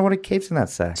I don't know what it keeps in that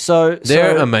sack. So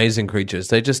they're amazing creatures.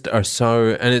 They just are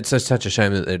so, and it's just such a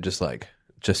shame that they're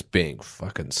just being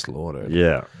fucking slaughtered.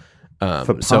 Yeah,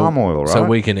 for palm oil, right? So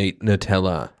we can eat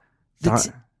Nutella.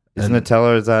 Is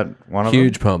Nutella, is that one of them?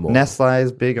 Huge palm oil. Nestle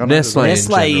is big on Nestle it.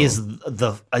 Nestle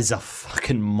is a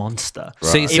fucking monster.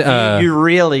 Right. See,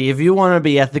 if you want to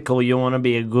be ethical, you want to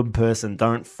be a good person,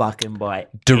 don't fucking buy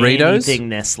Doritos? anything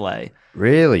Nestle.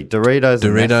 Really?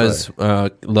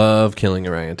 Doritos love killing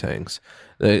orangutans.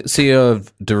 The CEO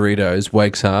of Doritos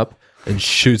wakes up and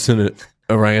shoots an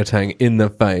orangutan in the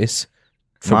face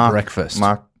for breakfast.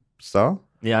 Mark Starr?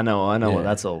 Yeah, I know what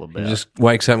that's all about. He just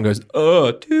wakes up and goes,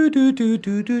 oh, do, do, do,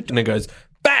 do, do, and then goes,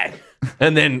 bang!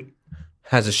 And then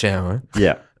has a shower.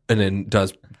 Yeah. And then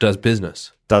does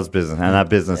business. Does business. And that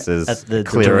business is At the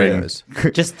clearing.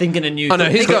 Just thinking of new. Oh,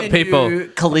 no, he's got people. New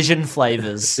collision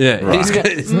flavors. Yeah. Right. He's got,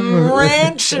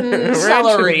 Ranch and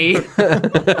celery.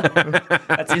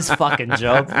 That's his fucking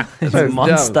job. He's a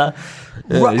monster.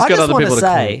 Yeah, he's I got just other want to people to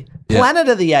say, clean. Yeah. Planet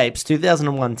of the Apes,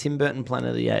 2001, Tim Burton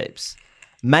Planet of the Apes,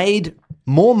 made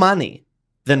more money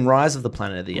than Rise of the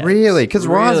Planet of the Apes. Really? Because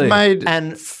Rise made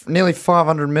And nearly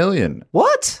 500 million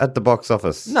what? at the box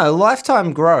office. No,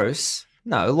 lifetime gross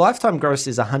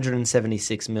is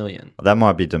 176 million. That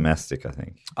might be domestic, I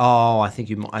think. Oh, I think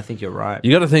you're right.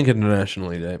 you got to think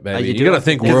internationally, baby. you You do got to have to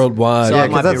think think- worldwide. So Yeah, I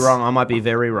 'cause might be that's- wrong. I might be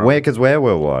very wrong. Because we're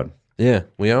worldwide. Yeah,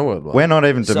 we are worldwide. We're not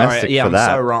even domestic Sorry, yeah, for I'm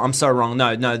that. so wrong. I'm so wrong.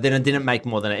 No, then it didn't make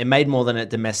more than it. It made more than it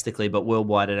domestically, but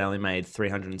worldwide it only made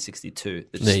 362.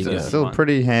 There you go. Still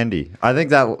pretty handy. I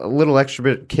think that little extra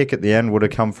bit kick at the end would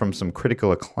have come from some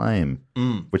critical acclaim,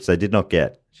 which they did not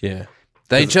get. Yeah.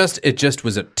 It just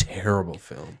was a terrible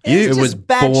film. It's It was just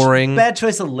bad, boring. Bad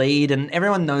choice of lead, and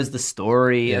everyone knows the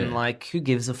story, and like, who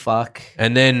gives a fuck?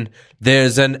 And then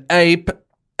there's an Abe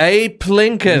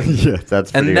Lincoln. Yeah,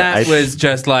 that's pretty And that good. was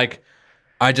just like,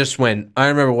 I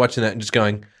remember watching that and just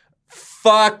going,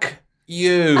 fuck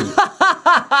you.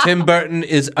 Tim Burton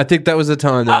I think that was the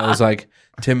time that I was like,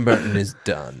 Tim Burton is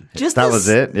done. That was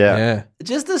it? Yeah. Yeah.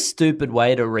 Just a stupid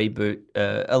way to reboot.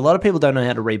 A lot of people don't know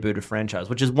how to reboot a franchise,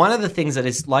 which is one of the things that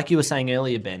is, like you were saying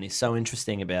earlier, Ben, is so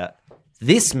interesting about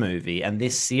this movie and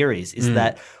this series is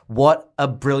that what a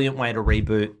brilliant way to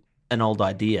reboot an old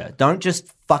idea. Don't just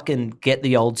fucking get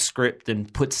the old script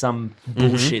and put some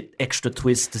bullshit extra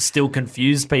twist to still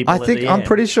confuse people. I'm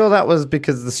pretty sure that was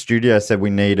because the studio said we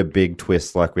need a big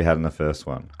twist like we had in the first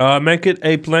one. Make it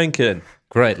Abe Lincoln.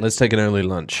 Great, let's take an early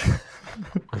lunch.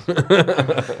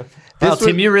 Wow,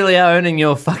 Tim, you really are earning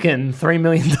your fucking $3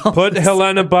 million. Put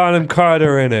Helena Bonham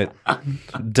Carter in it.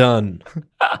 Done.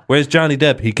 Where's Johnny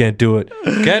Depp? He can't do it.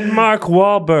 Get Mark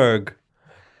Wahlberg.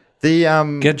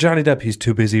 Get Johnny Depp. He's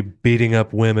too busy beating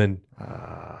up women.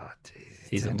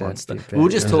 He's a monster. We were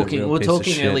just talking. We were piece of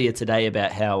talking shit. earlier today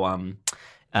about how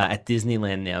at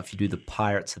Disneyland now, if you do the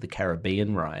Pirates of the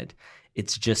Caribbean ride,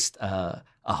 it's just a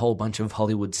whole bunch of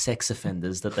Hollywood sex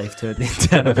offenders that they've turned into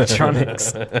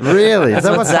animatronics. Really? Is that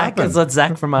That's what's happened? what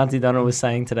Zach from Auntie Donna was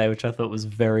saying today, which I thought was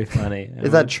very funny.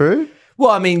 Is that true?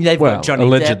 Well, I mean, they've got Johnny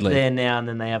allegedly. Depp there now, and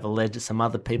then they have some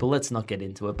other people. Let's not get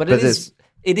into it, but But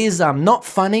it is not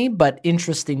funny, but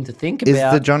interesting to think Is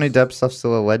about. the Johnny Depp stuff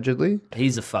still allegedly?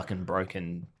 He's a fucking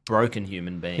broken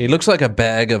human being. He looks like a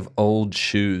bag of old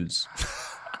shoes.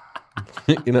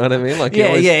 You know what I mean? Like you Yeah,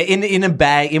 always- yeah. In a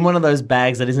bag, in one of those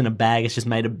bags that isn't a bag, it's just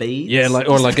made of beads. Yeah,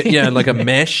 like a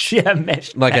mesh. Yeah,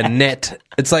 mesh. Like a bag. net.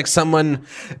 It's like someone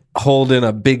holding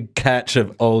a big catch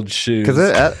of old shoes. Because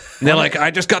And they're like,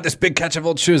 I just got this big catch of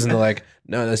old shoes. And they're like,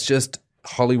 no, that's just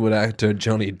Hollywood actor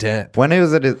Johnny Depp. when he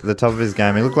was at the top of his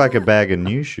game, he looked like a bag of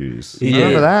new shoes. He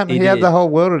Remember did. that? He He had did. the whole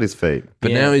world at his feet.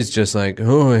 But Yeah. now he's just like,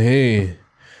 oh, hey.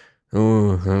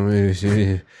 Oh,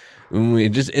 he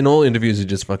just in all interviews, he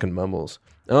just fucking mumbles.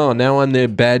 Oh, now I'm the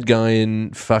bad guy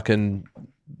in fucking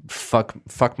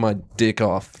fuck my dick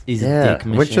off. He's a Yeah, dick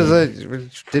which machine.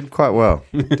 which did quite well.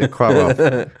 Did quite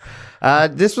well.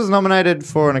 This was nominated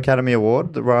for an Academy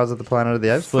Award, The Rise of the Planet of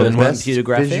the Apes, For the best computer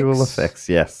graphics? visual effects.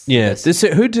 Yes. Yeah, Yes. this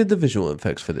who did the visual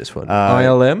effects for this one?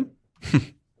 ILM.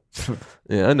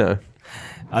 Yeah, I know.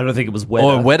 I don't think it was Weta.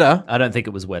 Or Weta. I don't think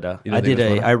it was Weta. You don't think it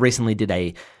was Weta? I recently did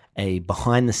a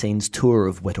behind the scenes tour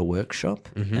of Weta Workshop,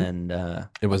 and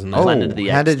It wasn't. Oh, Planet of the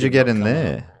how Apes did you did get not in come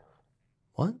there?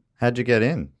 what? How'd you get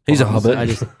in? He's a I hobbit.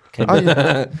 just came Oh,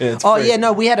 yeah. Oh yeah,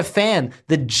 no, we had a fan.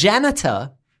 The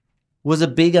janitor was a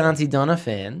big Auntie Donna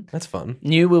fan. That's fun.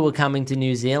 Knew we were coming to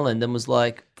New Zealand and was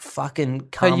like, "Fucking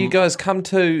come!" Hey, you guys come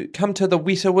to the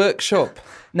Weta workshop.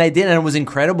 And they did, and it was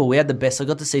incredible. We had the best. I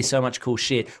got to see so much cool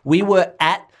shit. We were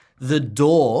at the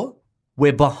door.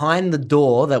 We're behind the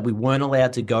door that we weren't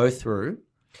allowed to go through.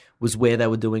 Was where they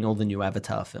were doing all the new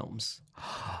Avatar films.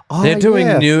 Oh, They're doing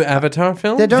yeah. new Avatar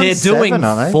films. They're doing They're seven, doing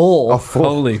aren't they? 4. Oh, 4.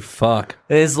 Holy fuck!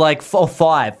 There's like five.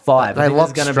 I They think there's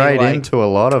locked gonna straight be like, into a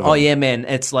lot of them. Oh yeah, man,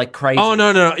 it's like crazy. Oh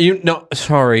no! You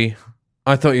sorry.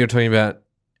 I thought you were talking about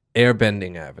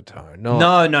airbending Avatar. No,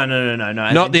 no.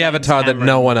 not the Avatar that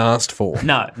no one asked for.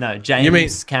 No, James You mean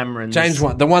Cameron. James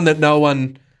one, the one that no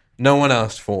one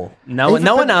asked for. No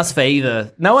one asked for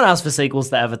either. No one asked for sequels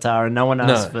to Avatar, and no one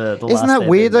asked for the last. Isn't that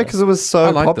weird though? Airbender. Because it was I so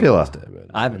like popular.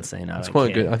 I haven't seen it. It's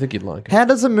quite good. I think you'd like it. How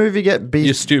does a movie get You're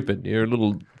beat? stupid. You're a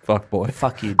little fuck boy.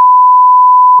 Fuck you.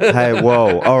 Hey,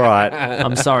 whoa! All right.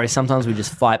 I'm sorry. Sometimes we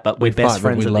just fight, but we're fight, best but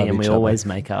friends we with love me, and we each other. always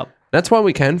make up. That's why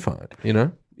we can fight. You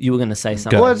know. You were going to say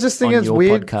something. Well, I just think on it's your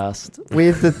weird. Podcast.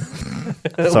 Weird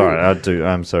that. Sorry,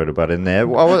 I'm sorry to butt in there.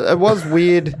 Well, it was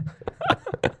weird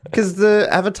because the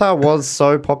Avatar was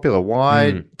so popular.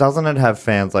 Why doesn't it have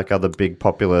fans like other big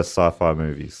popular sci-fi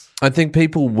movies? I think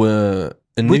people were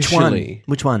Which one? initially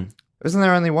Which one? Isn't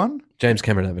there only one? James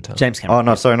Cameron Avatar. James Oh Cameron.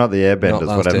 no, sorry, not the Airbenders,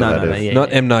 Last whatever Airbender. that No, is. yeah.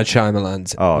 Not M Night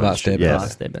Shyamalan's Oh, Last Airbender. yes.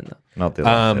 Last Airbender. Not the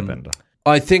last Um, Airbender.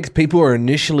 I think people were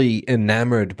initially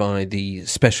enamored by the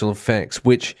special effects,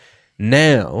 which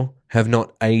now have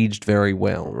not aged very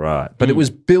well. Right. But it was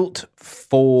built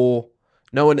for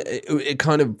no one. It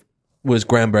kind of was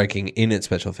groundbreaking in its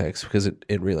special effects because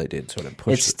it really did sort of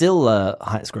push. It's still the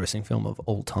highest grossing film of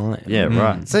all time. Yeah,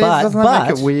 right. See, But- doesn't that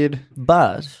make but- it weird?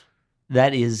 But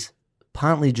that is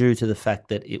partly due to the fact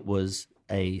that it was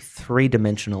a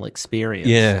 3-dimensional experience.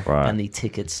 Yeah. Right. And the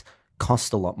tickets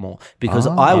cost a lot more. Because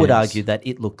Ah, I would yes. argue that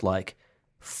it looked like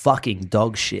fucking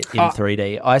dog shit in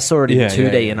 3D. I saw it in Yeah,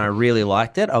 2D yeah. and I really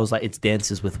liked it. I was like, it's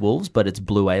Dances with Wolves, but it's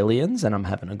blue aliens and I'm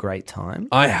having a great time.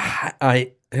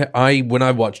 I when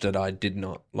I watched it, I did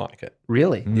not like it.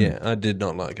 Really? Yeah, I did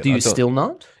not like it. Do I you thought- still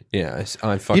not? Yeah,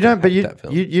 I fucking You don't, but hate that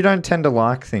film. you don't tend to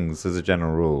like things as a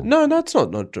general rule. No, that's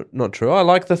not true. I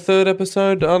like the third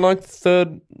episode. I like the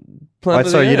third Planet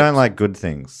of so the you don't Apes. like good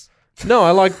things. No,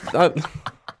 I like.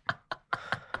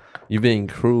 You're being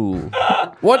cruel.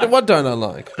 What don't I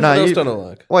like? No, what else you- don't I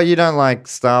like? Well, you don't like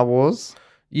Star Wars.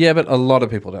 Yeah, but a lot of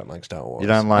people don't like Star Wars. You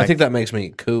don't I like- think that makes me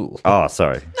cool. Oh,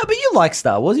 sorry. No, but you like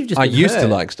Star Wars. You've just I been used to hurt.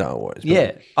 like Star Wars. but-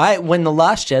 Yeah, when The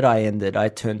Last Jedi ended, I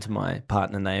turned to my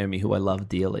partner Naomi, who I love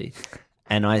dearly,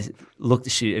 and I looked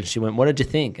at she and she went, "What did you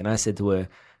think?" And I said to her,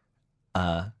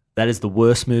 "That is the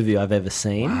worst movie I've ever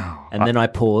seen." And then I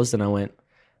paused and I went,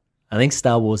 "I think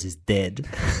Star Wars is dead."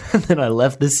 And then I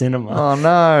left the cinema. Oh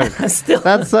no, Still,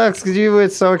 that sucks because you were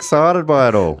so excited by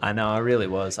it all. I know, I really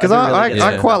was. Because didn't really I get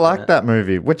Yeah. quite swept up in like it. that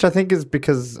movie, which I think is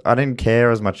because I didn't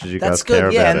care as much as you That's guys care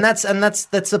good, yeah, about and it.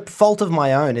 that's a fault of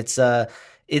my own.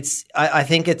 I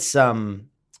think it's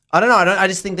I don't know. I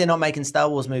just think they're not making Star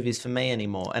Wars movies for me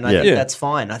anymore, and I Yeah. think Yeah. that's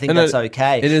fine. I think And that's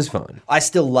okay. It is fine. I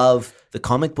still love the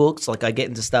comic books. Like I get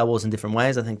into Star Wars in different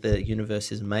ways. I think the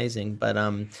universe is amazing, but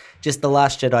just The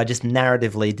Last Jedi just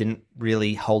narratively didn't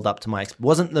really hold up to my.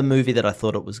 Wasn't the movie that I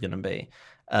thought it was going to be.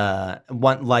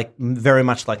 Very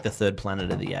much like the third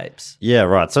Planet of the Apes. Yeah,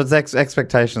 right. So it's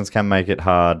expectations can make it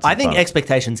hard. I think sometimes.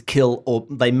 expectations kill or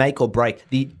they make or break.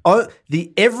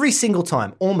 Every single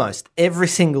time, almost every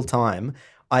single time,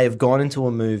 I have gone into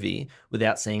a movie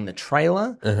without seeing the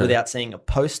trailer, without seeing a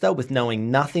poster, with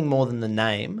knowing nothing more than the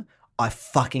name. I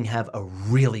fucking have a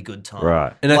really good time.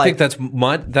 Right. And I Like- think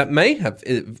that may have.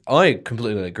 I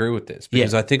completely agree with this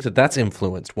because Yeah. I think that's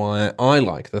influenced why I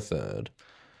like the third,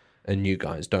 and you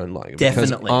guys don't like it. Because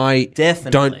Definitely. I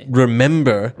Definitely. don't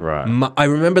remember. Right. I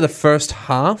remember the first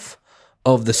half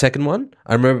of the second one.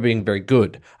 I remember being very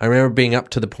good. I remember being up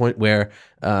to the point where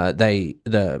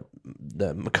the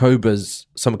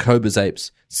some Makoba's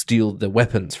apes steal the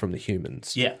weapons from the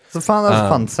humans. Yeah. It's a fun. That was a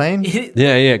fun scene.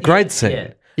 Yeah, great scene.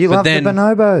 Yeah. You But love then- the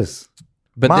bonobos.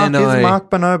 But Mark then is Mark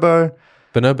Bonobo.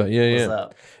 Bonobo, yeah. What's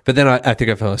up? But then I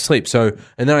think I fell asleep. So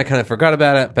and then I kind of forgot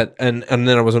about it. But and then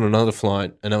I was on another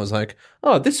flight, and I was like,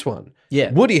 oh, this one,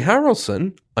 Yeah. Woody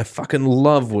Harrelson. I fucking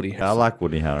love Woody Harrelson. I like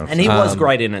Woody Harrelson. And he was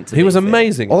great in it. He was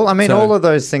amazing. All So- of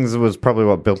those things was probably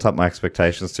what built up my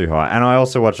expectations too high. And I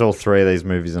also watched all three of these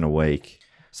movies in a week.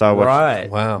 So I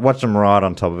watched, Right. watched them right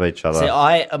on top of each other.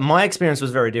 See, my experience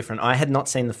was very different. I had not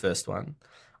seen the first one.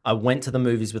 I went to the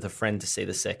movies with a friend to see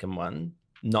the second one,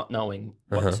 not knowing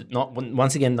what to,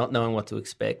 not knowing what to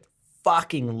expect.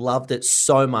 Fucking loved it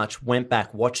so much. Went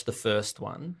back, watched the first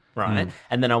one, right,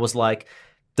 and then I was like,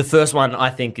 the first one I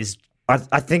think is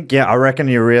I think, I reckon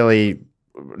you really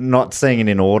not seeing it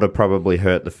in order probably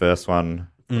hurt the first one.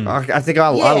 I think I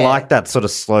like that sort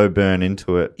of slow burn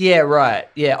into it. yeah, right,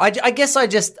 yeah. I guess I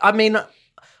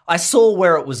saw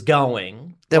where it was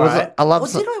going. There was right? I love Or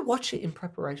some- did I watch it in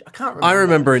preparation? I can't remember. I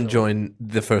remember actually. enjoying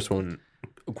the first one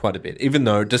quite a bit, even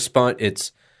though despite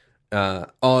its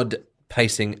odd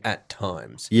pacing at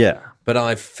times. Yeah. But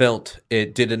I felt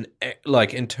it did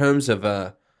in terms of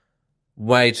a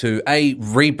way to A,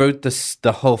 reboot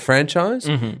the whole franchise,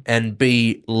 and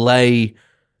B, lay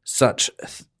such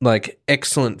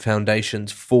excellent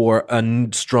foundations for a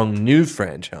strong new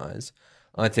franchise.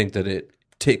 I think that it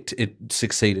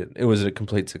succeeded. It was a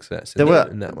complete success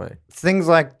in that way. Things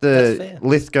like That's the fair.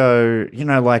 Lithgow,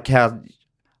 like how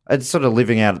it's sort of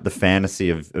living out the fantasy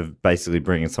of basically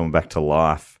bringing someone back to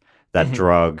life, that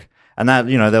drug. And that,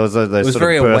 there was those It was sort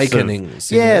very of bursts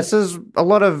awakenings. Yeah, so there's a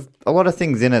lot of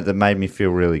things in it that made me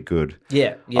feel really good.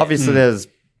 Yeah, yeah. Obviously, there's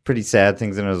pretty sad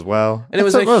things in it as well. And it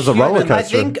was a a human- roller I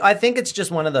coaster. think it's just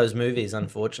one of those movies,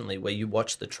 unfortunately, where you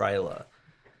watch the trailer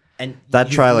and That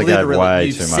you've trailer gave literally- way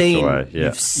you've too much seen- away, yeah.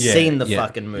 You've seen the yeah,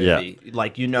 fucking movie.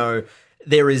 Like,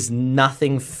 there is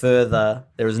nothing further.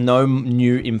 There is no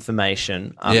new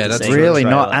information. After Yeah, that's seeing the really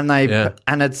not, trailer.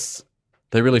 and it's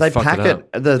They really they fucked pack it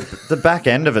up. the back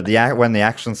end of it. When the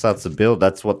action starts to build,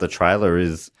 that's what the trailer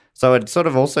is. So it sort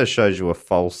of also shows you a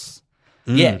false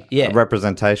yeah.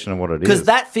 representation of what it is. Because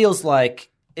that feels like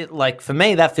for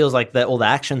me, that feels like all the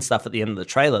action stuff at the end of the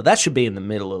trailer. That should be in the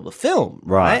middle of the film,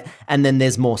 right? And then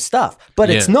there's more stuff, but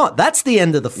it's Yeah. not. That's the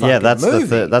end of the fucking that's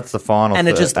movie. that's the final, and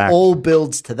it just act. all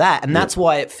builds to that, and that's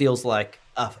why it feels like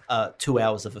 2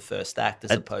 hours of a first act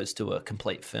as opposed to a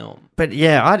complete film. But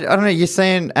I don't know.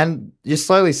 You're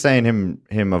slowly seeing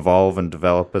him evolve and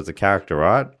develop as a character,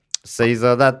 right?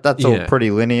 Caesar, that's all Yeah.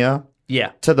 pretty linear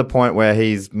Yeah, to the point where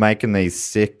he's making these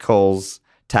sick calls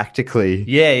tactically.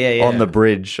 yeah. On the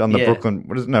bridge, on the Yeah. Brooklyn.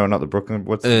 What is no, not the Brooklyn.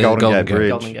 What's the Golden Golden Gate Gate. Bridge?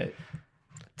 Golden Gate.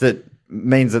 That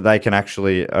means that they can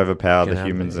actually overpower the happen,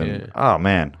 humans. And yeah. oh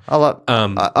man,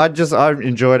 I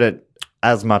enjoyed it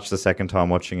as much the second time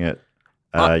watching it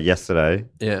yesterday.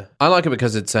 Yeah, I like it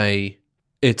because it's a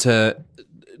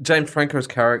James Franco's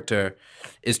character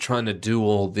is trying to do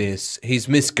all this. He's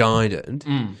misguided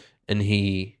and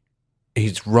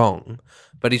he's wrong,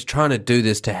 but he's trying to do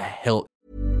this to help.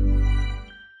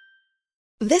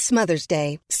 This Mother's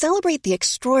Day, celebrate the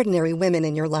extraordinary women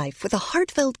in your life with a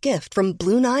heartfelt gift from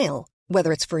Blue Nile.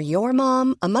 Whether it's for your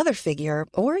mom, a mother figure,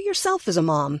 or yourself as a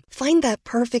mom, find that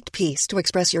perfect piece to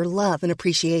express your love and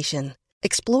appreciation.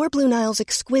 Explore Blue Nile's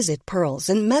exquisite pearls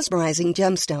and mesmerizing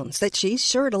gemstones that she's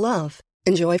sure to love.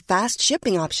 Enjoy fast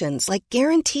shipping options like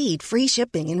guaranteed free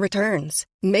shipping and returns.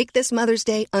 Make this Mother's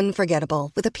Day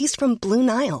unforgettable with a piece from Blue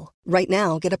Nile. Right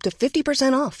now, get up to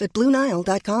 50% off at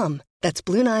BlueNile.com. That's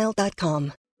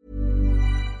BlueNile.com.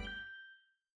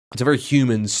 It's a very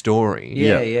human story.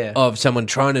 Yeah. Of someone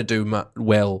trying to do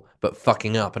well but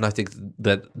fucking up, and I think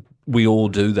that we all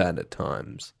do that at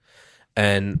times.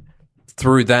 And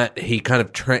through that, he kind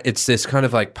of it's this kind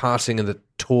of like passing of the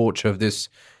torch of this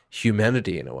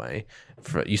humanity in a way.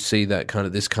 You see that kind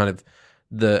of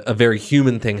a very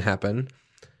human thing happen,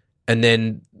 and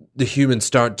then the humans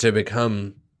start to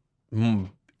become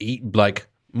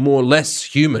more less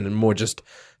human and more just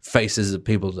faces of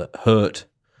people that hurt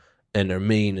and are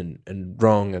mean and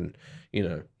wrong and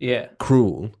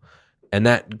cruel. And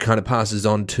that kind of passes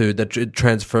on to it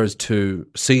transfers to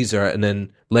Caesar, and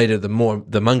then later the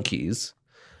monkeys,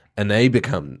 and they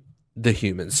become the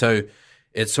humans. So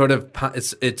It's sort of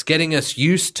it's getting us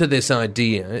used to this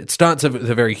idea. It starts with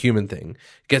a very human thing.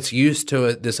 Gets used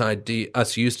to this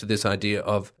idea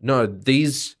of no,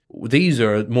 these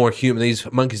are more human. These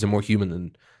monkeys are more human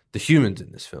than the humans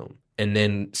in this film, and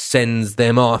then sends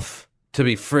them off to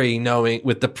be free, knowing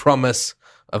with the promise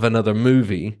of another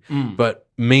movie. But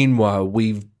meanwhile,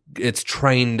 it's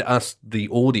trained us, the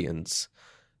audience,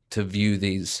 to view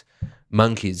these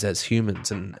monkeys as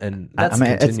humans, and I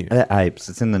mean, they're apes.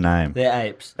 It's in the name. They're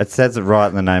apes. It says it right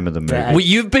in the name of the movie. They're Well,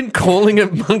 you've been calling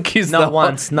it monkeys. Not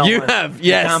once. Not you once. have. You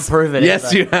Yes. can't prove it Yes,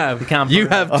 either. you have. You can't You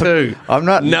prove have too. I'm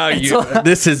not. No,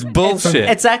 this is bullshit.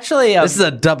 It's actually This is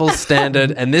a double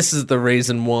standard, and this is the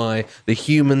reason why the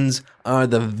humans are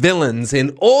the villains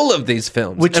in all of these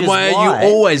films. Which and is why why- you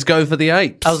always go for the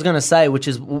apes. I was going to say, which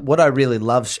is what I really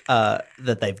love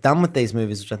that they've done with these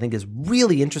movies, which I think is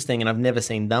really interesting and I've never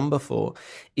seen done before,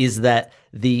 is that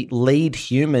the lead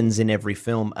humans in every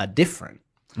film are different.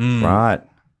 Right.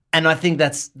 And I think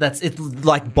that's it's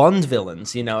like Bond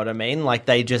villains, you know what I mean? Like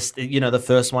they just, the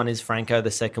first one is Franco,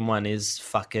 the second one is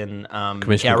fucking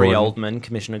Gary Oldman,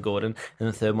 Commissioner Gordon, and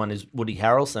the third one is Woody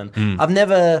Harrelson. I've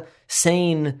never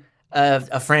seen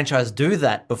a franchise do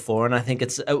that before, and I think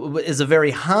it's a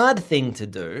very hard thing to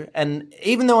do. And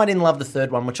even though I didn't love the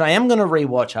third one, which I am going to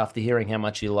rewatch after hearing how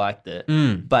much you liked it,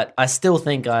 but I still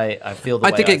think I feel the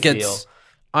way I feel.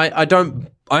 I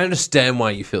understand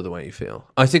why you feel the way you feel.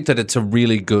 I think that it's a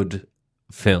really good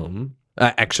film,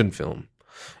 action film,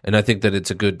 and I think that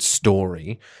it's a good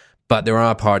story. But there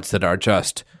are parts that are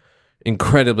just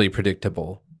incredibly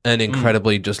predictable and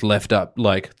incredibly just left up.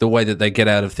 Like the way that they get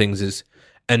out of things is,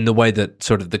 and the way that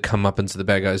sort of the comeuppance of the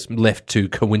bad guys left to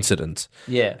coincidence.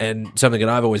 Yeah. And something that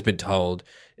I've always been told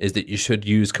is that you should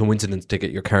use coincidence to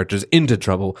get your characters into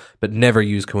trouble, but never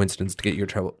use coincidence to get your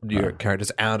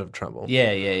characters out of trouble. Yeah.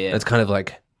 It's kind of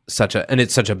like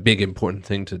it's such a big important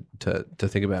thing to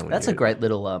think about. That's a great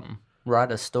little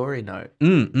write a story note. I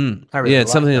really it's like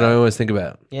something that that. I always think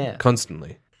about. Yeah.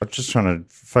 Constantly. I'm just trying to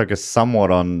focus somewhat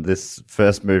on this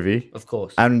first movie. Of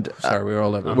course. And Sorry, we're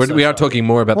all over. I'm We so are sorry. talking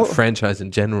more about the franchise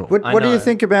in general. what do know. you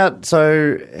think about?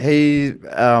 So he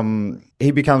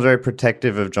becomes very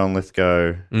protective of John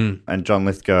Lithgow, and John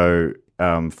Lithgow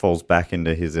falls back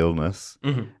into his illness,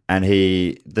 and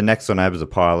the next door neighbor's a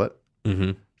pilot,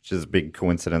 which is a big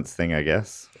coincidence thing, I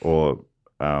guess, or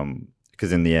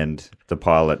because in the end, the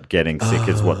pilot getting sick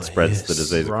is what spreads the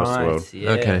disease across the world. Yeah.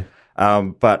 Okay.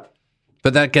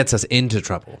 But that gets us into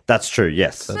trouble. that's true.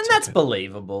 Yes, And that's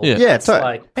believable. Yeah. Yeah, It's so-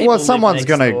 like, well, people live someone's next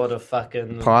gonna- door to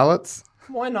fucking pilots.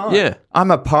 Why not? Yeah. I'm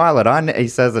a pilot. He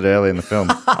says it early in the film.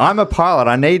 I'm a pilot.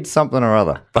 I need something or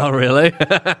other. Oh, really?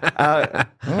 I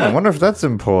wonder if that's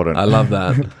important. I love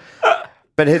that.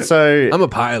 But so I'm a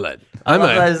pilot.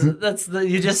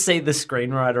 You just see the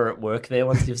screenwriter at work there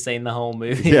once you've seen the whole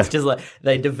movie. Yeah. It's just like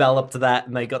they developed that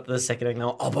and they got to the second and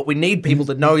go, but we need people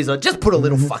to know. He's like, just put a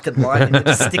little fucking line in and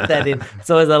just stick that in. It's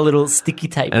always a little sticky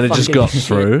tape. And it just fucking got shit.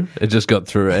 through. It just got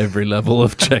through every level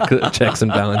of checks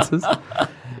and balances.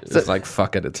 It's like,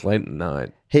 fuck it, it's late at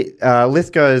night.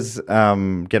 Lithgow's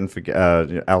getting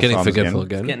Alzheimer's Getting forgetful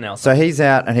again. Getting else. So he's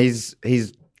out and he's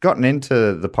gotten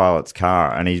into the pilot's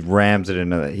car and he rams it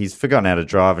into. He's forgotten how to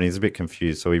drive and he's a bit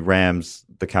confused. So he rams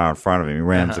the car in front of him. He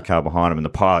rams the car behind him, and the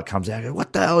pilot comes out and goes,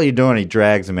 "What the hell are you doing?" He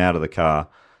drags him out of the car.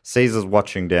 Caesar's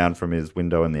watching down from his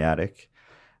window in the attic,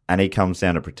 and he comes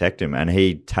down to protect him. And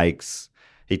he takes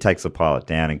the pilot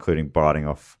down, including biting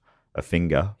off a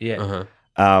finger. Yeah.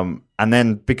 And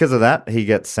then because of that, he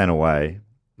gets sent away.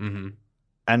 Mm-hmm.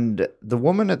 And the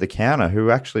woman at the counter, who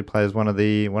actually plays one of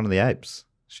the apes,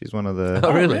 she's one of the.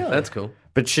 Oh, really? That's cool.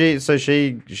 But he's Those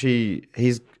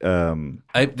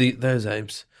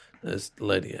apes, those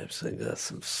lady apes, they got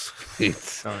some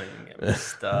sweet. Don't even get me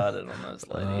started on those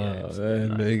lady apes.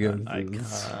 I can't even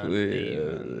start on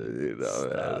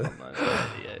those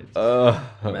lady apes.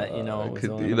 Matt, you know what we're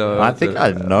talking about. I think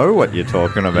I know what you're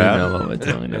talking about. You know what we're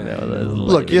talking about. Those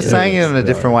Look, lady you're saying it in a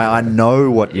different way. I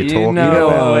know what you're talking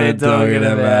about. we're talking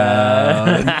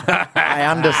about. I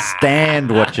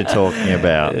understand what you're talking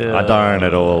about. I don't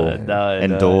at all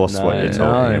endorse what you're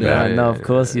talking about. No, of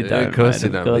course you don't. Of course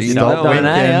mate. you Of don't. course you Stop don't. winking.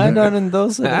 I don't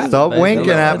endorse it. Stop winking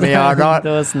at me. I'm not.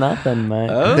 endorse nothing, mate.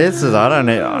 I'm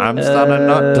starting to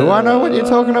not. Do I know what you're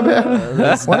talking about?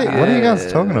 What are you guys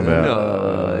talking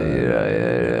about?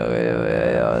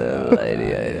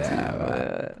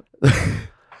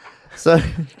 So,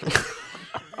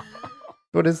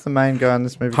 what is the main guy in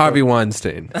this movie? Harvey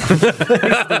Weinstein. No,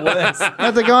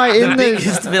 the guy in this.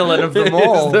 Biggest villain of them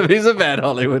all. He's a bad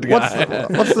Hollywood guy.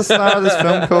 What's the star of this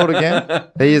film called again?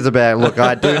 He is a bad. Look,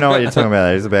 I do know what you're talking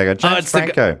about. He's a bad guy. James it's the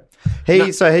Franco.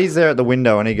 He's there at the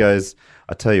window and he goes,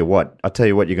 I tell you what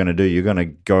you're going to do. You're going to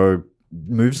go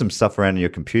move some stuff around in your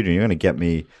computer. And you're going to get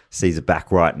me Caesar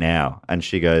back right now. And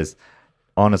she goes,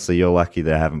 honestly, you're lucky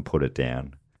they haven't put it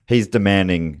down. He's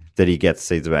demanding that he gets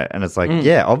Caesar back. And it's like,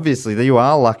 yeah, obviously you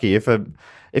are lucky.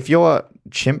 If your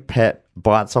chimp pet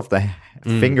bites off the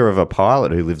finger of a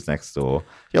pilot who lives next door,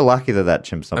 you're lucky that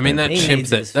chimp's not. I mean, gonna-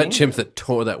 that chimp that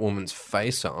tore that woman's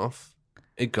face off,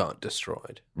 it got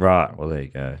destroyed. Right. Well, there you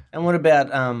go. And what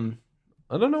about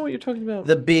I don't know what you're talking about.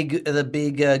 the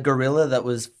big gorilla that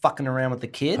was fucking around with the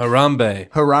kid? Harambe.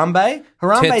 Harambe?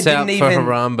 Tits out for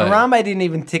Harambe. Harambe didn't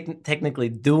even technically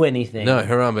do anything. No,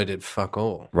 Harambe did fuck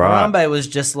all. Right. Harambe was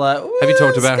just like, Have you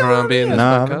talked about Harambe in this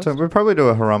No, I podcast? haven't we'll probably do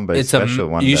a Harambe It's special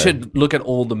one You day. should look at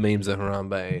all the memes of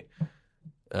Harambe.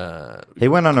 He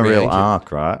went on a real created.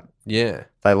 arc, right? Yeah.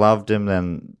 They loved him,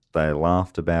 then they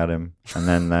laughed about him, and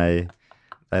then they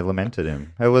lamented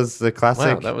him. It was the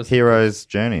classic that was- hero's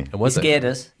journey. It he was scared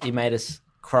us. He made us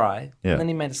cry. Yeah. And then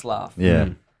he made us laugh. Yeah.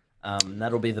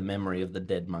 That'll be the memory of the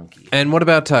dead monkey. And what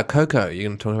about Coco? You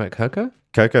going to talk about Coco?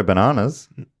 Cocoa bananas.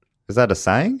 Is that a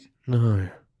saying? No.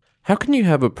 How can you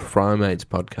have a Primates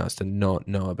podcast and not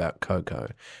know about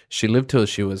Coco? She lived till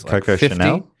she was like Coco 50.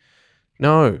 Chanel?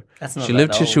 No. That's not She that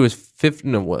lived till she old. was 50.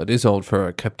 No, well, it is old for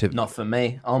a captivity. Not for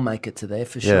me. I'll make it to there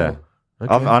for Yeah. sure.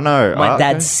 I know. My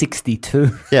dad's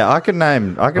 62. Yeah, I could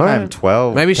name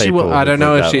 12. Maybe she people will. I don't who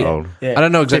know lived if that she. old. Yeah. I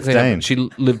don't know exactly. How, 15. she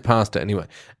lived past it anyway.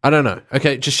 I don't know.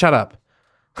 Okay, just shut up.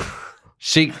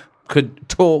 She could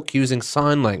talk using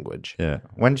sign language, Yeah.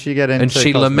 When she get into and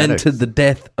she cosmetics? lamented the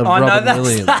death of I know Robin that's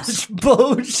Williams. such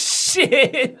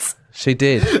bullshit. She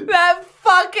did. That's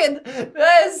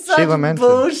such lamented.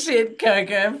 bullshit,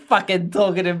 Coco. Fucking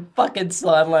talking in fucking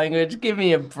sign language. Give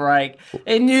me a break.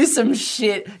 He knew some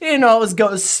shit. You know, it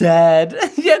was sad.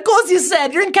 Yeah, of course you're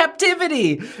sad. You're in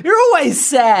captivity. You're always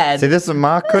sad. See, this is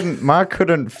Mark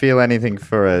couldn't feel anything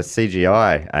for a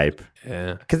CGI ape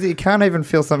Yeah. because he can't even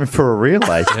feel something for a real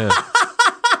ape.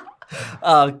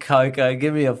 Oh, Coco,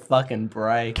 give me a fucking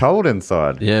break. Cold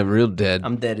inside. Yeah, real dead.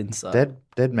 I'm dead inside.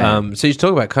 Dead man. So you should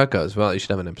talk about Coco as well. You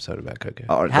should have an episode about Coco.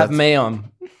 Oh, Have that's- me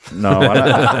on. No,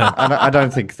 I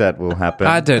don't think that will happen.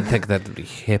 I don't think that would be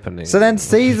happening. So then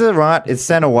Caesar, right, is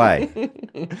sent away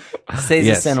Caesar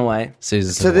Yes. sent away.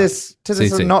 Caesar to this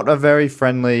CC. not a very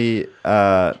friendly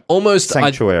almost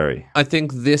sanctuary. I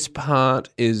think this part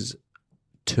is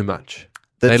too much.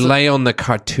 That's- They lay on the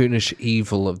cartoonish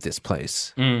evil of this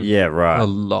place Yeah, right. a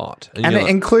lot, and you're like,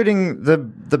 including the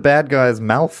bad guy's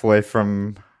Malfoy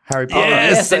from Harry Potter.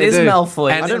 Yes, it they is do.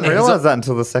 Malfoy. And I didn't he's realize that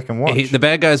until the second watch. the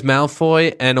bad guy's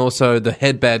Malfoy, and also the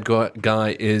head bad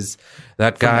guy is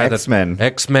that guy X-Men.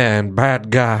 X-Men, bad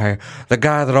guy, the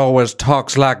guy that always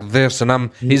talks like this,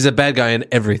 and he's a bad guy in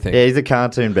everything. Yeah, he's a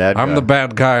cartoon bad guy. I'm the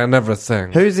bad guy in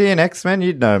everything. Who's he in X-Men?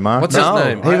 You'd know, Mark. What's his No.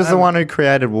 name? He was the one who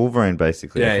created Wolverine,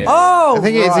 basically. Yeah, yeah. Oh, I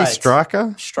think is he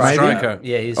Striker? Striker.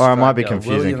 Yeah, he's Or I might be Striker.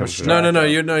 confusing William him. No,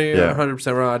 you're Yeah.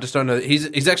 100% right. I just don't know.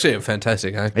 He's actually a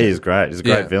fantastic actor. He is great. He's a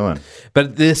great Yeah. villain.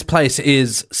 But this place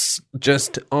is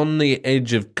just on the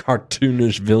edge of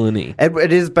cartoonish villainy.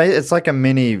 It is. It's like a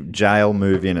mini jail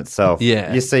movie in itself.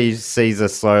 Yeah. You see Caesar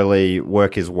slowly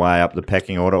work his way up the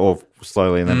pecking order, or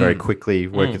slowly and then very quickly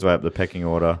work his way up the pecking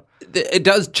order. It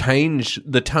does change.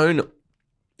 The tone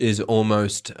is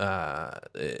almost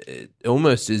it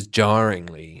almost is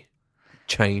jarringly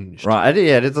changed. Right.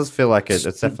 It does feel like it's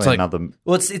definitely like- another.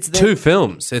 Well, it's the, Two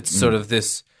films. It's sort of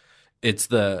this. It's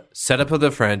the setup of the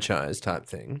franchise type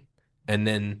thing, and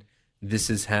then this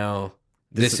is how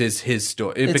this is his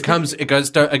story. It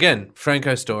goes again.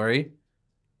 Franco's story.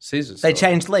 Caesar's story. They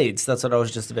changed leads. That's what I was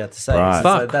just about to say. Right. So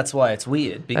Fuck. that's why it's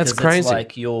weird. Because That's crazy. it's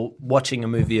like you're watching a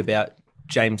movie about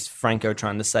James Franco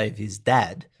trying to save his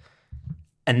dad,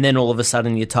 and then all of a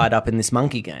sudden you're tied up in this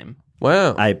monkey game.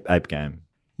 Wow. Ape game.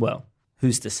 Well,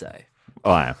 who's to say? Oh,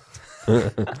 I am.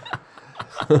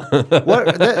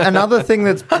 Another thing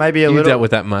that's maybe a You little. dealt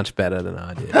with that much better than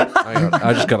I did.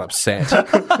 I just got upset.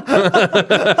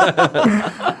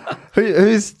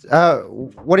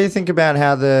 What do you think about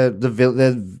how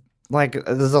the like?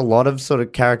 There's a lot of sort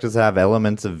of characters that have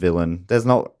elements of villain. There's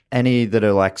not any that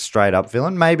are like straight up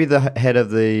villain. Maybe the head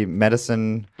of the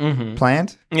medicine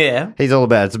plant. Yeah, He's all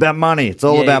about. It's about money. It's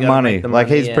all Yeah, you about gotta money. make the Like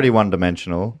money, he's yeah. pretty one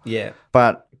dimensional. yeah.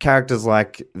 But characters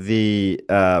like the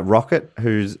Rocket,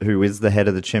 who is the head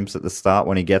of the chimps at the start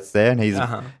when he gets there, and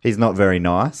he's not very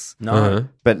nice. No,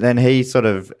 But then he sort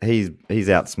of he's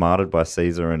outsmarted by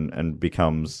Caesar and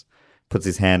puts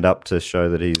his hand up to show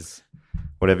that he's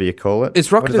whatever you call it.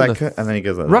 Is Rocket What in does that the and then he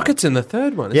goes like that. Rocket's in the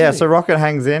third one. Isn't Yeah, he? so Rocket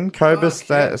hangs in. Cobra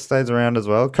stays around as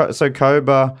well. So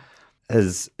Cobra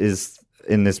is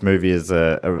in this movie is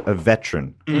a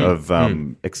veteran of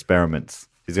experiments.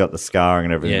 He's got the scarring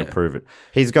and everything to prove it.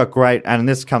 He's got great, and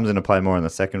this comes into play more in the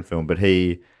second film, but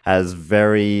he has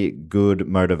very good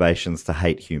motivations to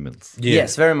hate humans. Yeah.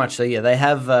 Yes, very much so. Yeah, they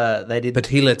have. They did. But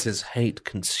he lets his hate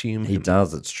consume He him.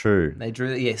 does, it's true. They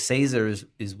drew. Yeah, Caesar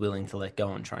is willing to let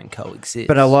go and try and coexist.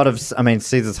 But a lot of,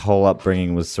 Caesar's whole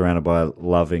upbringing was surrounded by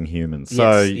loving humans.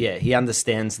 So yes, he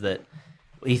understands that.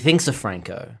 He thinks of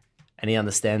Franco, and he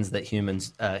understands that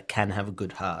humans can have a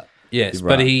good heart. Yes,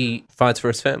 Right. but he fights for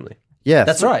his family. yeah,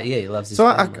 That's right. Yeah, he loves his So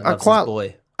family, loves his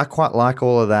boy. I quite like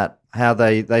all of that. How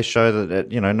they show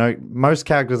that most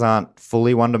characters aren't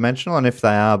fully one dimensional, and if they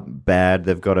are bad,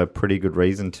 they've got a pretty good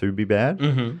reason to be bad.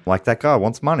 Mm-hmm. Like that guy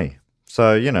wants money,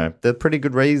 so they're pretty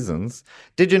good reasons.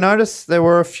 Did you notice there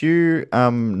were a few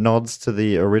nods to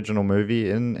the original movie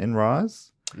in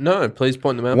Rise? No, please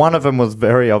point them out. One of them was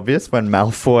very obvious when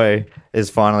Malfoy is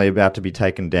finally about to be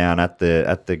taken down at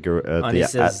the he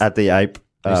says- at the ape.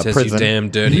 He says, prison. "You damn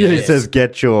dirty He ape." says,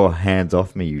 "Get your hands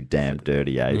off me, you damn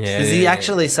dirty apes." Yeah. Does he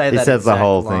actually say He that? says the exact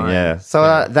whole line? thing, yeah. So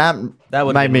that That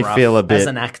would made me feel a bit. As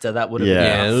an actor, that would have Yeah. been.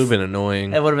 Yeah, it would have been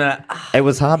annoying. It would have been. It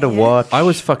was hard to watch. I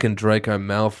was fucking Draco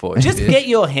Malfoy. Just dude. get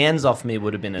your hands off me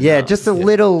would have been enough. yeah, just a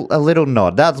little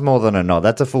nod. That's more than a nod.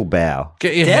 That's a full bow.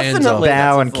 Get your hands off. Definitely Bow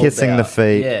that's a and full kissing bow. the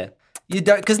feet. Yeah. You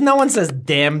don't, because no one says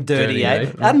damn dirty, Dirty ape.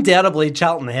 ape. Undoubtedly,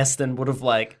 Charlton Heston would have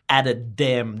added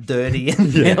damn dirty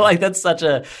in there. That's such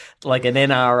a an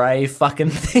NRA fucking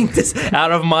thing. This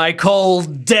out of my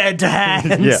cold dead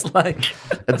hands. Yeah.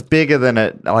 It's bigger than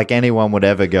anyone would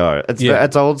ever go.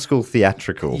 It's old school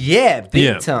theatrical. Yeah, big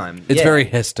Yeah. time. It's Yeah. very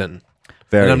Heston.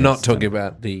 Very and I'm not Heston. talking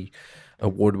about the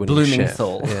award-winning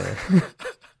Blumenthal. chef. Yeah.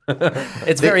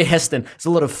 It's very Heston. It's a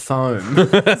lot of foam.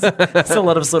 It's a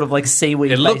lot of sort of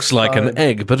seaweed. It looks like an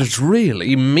egg, but it's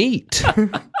really meat.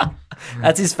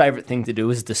 That's his favourite thing to do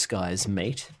is disguise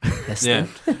meat. Heston.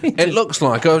 Yeah. It looks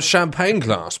like a champagne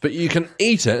glass, but you can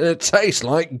eat it and it tastes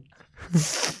like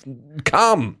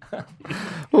cum.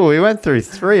 Oh, we went through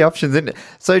 3 options, didn't it?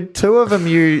 So 2 of them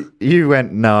you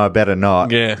went, no, I better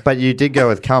not. Yeah. But you did go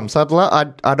with cum. So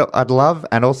I'd love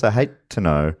and also hate to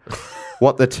know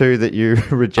what the 2 that you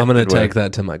rejected I'm going to were. take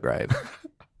that to my grave.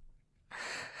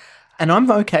 And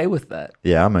I'm okay with that.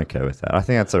 Yeah, I'm okay with that. I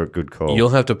think that's a good call. You'll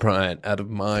have to pry it out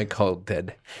of my cold,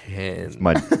 dead hand.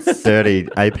 My dirty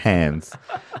ape hands.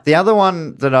 The other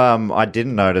one that I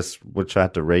didn't notice, which I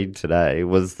had to read today,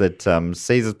 was that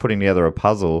Caesar's putting together a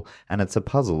puzzle, and it's a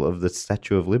puzzle of the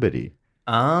Statue of Liberty.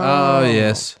 Oh,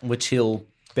 yes. Which he'll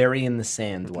bury in the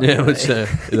sand one Yeah, day. which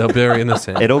they'll bury in the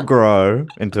sand. It'll grow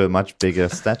into a much bigger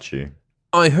statue.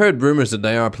 I heard rumors that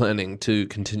they are planning to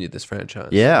continue this franchise.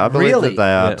 Yeah, I believe Really? that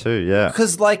they are Yeah. too, yeah.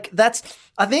 Because that's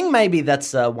I think maybe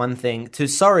that's one thing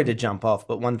sorry to jump off,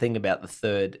 but one thing about the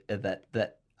third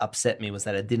that upset me was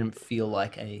that it didn't feel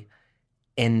like a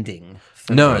ending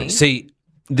for No, me. see,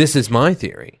 this is my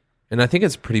theory, and I think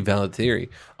it's a pretty valid theory.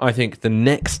 I think the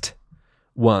next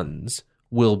ones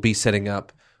will be setting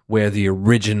up where the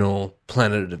original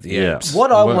Planet of the Yeah. Apes.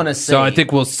 What I were. wanna see- So I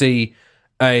think we'll see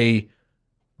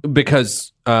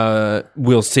because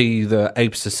we'll see the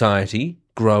ape society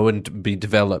grow and be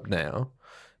developed now,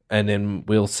 and then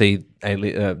we'll see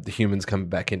the humans come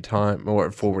back in time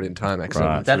or forward in time. Actually,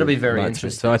 Right. That'll be very Right.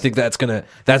 interesting. So I think that's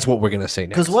what we're gonna see next.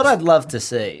 Because what I would love to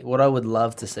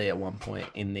see at one point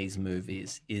in these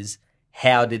movies is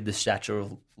how did the Statue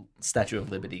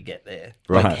of Liberty get there?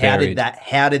 Right. How Buried.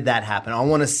 did that happen? I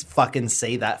want to fucking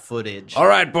see that footage. All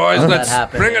right, boys, That let's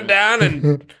happened. bring it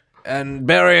down and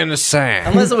bury in the sand.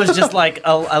 Unless it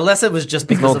was just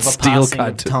because Old of a steel passing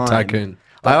of time. tycoon.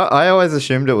 I always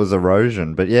assumed it was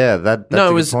erosion, but yeah, that's No, a it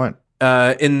good was point.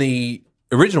 in the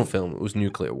original film. It was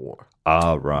nuclear war.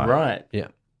 Oh, right. Right. Yeah.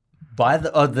 By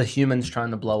the humans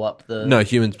trying to blow up No,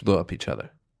 humans blew up each other.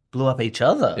 blew up each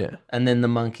other. Yeah. And then the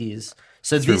monkeys.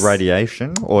 So Through this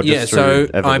radiation or just Yeah, through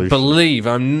so evolution? I believe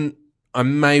I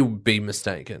may be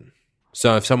mistaken.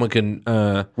 So if someone can,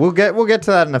 We'll get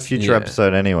to that in a future Yeah.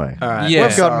 episode anyway. All right. Yeah.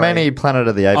 We've got Sorry. many Planet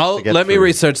of the Apes to get let me through.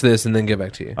 research this and then get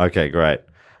back to you. Okay, great.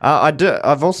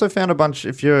 I've also found a bunch.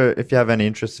 If you have any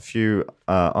interest, a few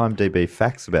IMDb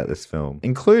facts about this film,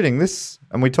 including this.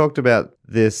 And we talked about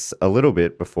this a little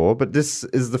bit before, but this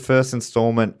is the first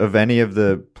installment of any of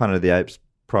the Planet of the Apes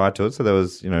prior to it. So there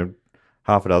was,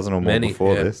 half a dozen or more Many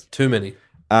before yeah. this. Too many.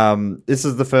 This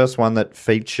is the first one that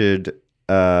featured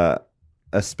a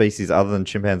species other than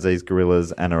chimpanzees,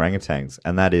 gorillas, and orangutans,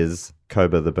 and that is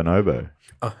Koba the bonobo.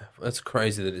 Oh, that's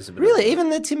crazy. That is a bit Really,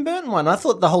 even the Tim Burton one. I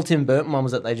thought the whole Tim Burton one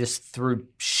was that they just threw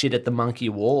shit at the monkey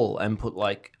wall and put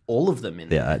all of them in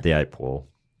there. The ape wall.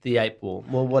 The ape wall.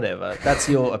 Well, whatever. That's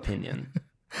your opinion.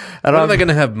 And When are I'm- they going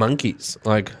to have monkeys?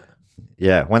 Like,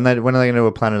 Yeah, when are they going to do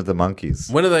a Planet of the Monkeys?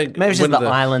 when are they? Maybe it's when just the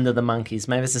are island of the monkeys.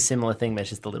 Maybe it's a similar thing, but it's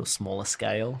just a little smaller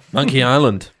scale. Monkey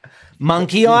Island.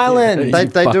 Monkey Island.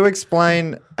 They do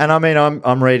explain, and I mean,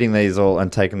 I'm reading these all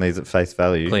and taking these at face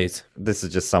value. Please. This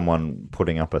is just someone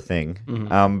putting up a thing.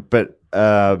 But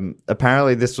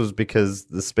apparently this was because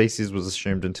the species was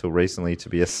assumed until recently to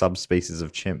be a subspecies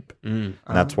of chimp, and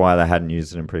that's why they hadn't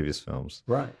used it in previous films.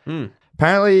 Right.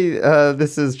 Apparently,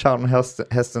 this is Charlton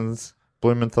Heston's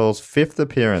Blumenthal's 5th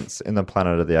appearance in the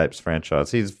Planet of the Apes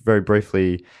franchise. He's very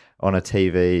briefly on a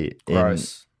TV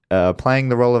Gross. playing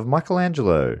the role of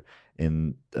Michelangelo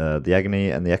in The Agony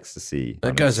and the Ecstasy. That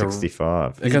on guy's a-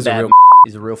 65. That guy's a real.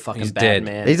 He's a real fucking He's bad dead.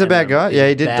 man. He's a And, bad guy. he's Yeah,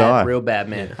 he did bad, die. Real bad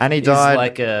man. And he He's died-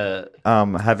 like a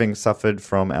having suffered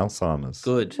from Alzheimer's.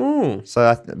 good.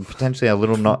 So potentially a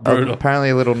little nod, apparently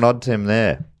a little nod to him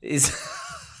there. He's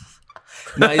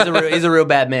no, he's a real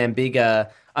bad man. Big. I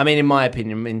mean, in my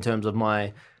opinion, in terms of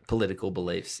my political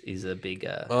beliefs, he's a big.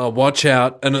 Oh, watch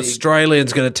out! An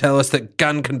Australian's going to tell us that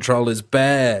gun control is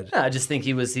bad. No, I just think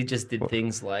he just did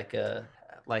things like held,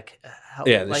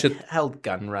 Yeah, they like should- held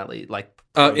gun rally in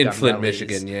In Flint,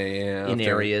 Michigan. Yeah. in after-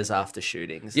 areas after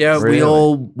shootings. Yeah, we Really?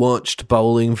 all watched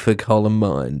Bowling for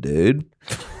Columbine, dude.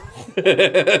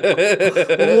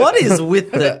 What is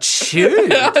with the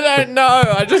tune? I don't know.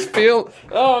 I just feel.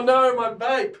 Oh no, my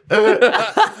vape.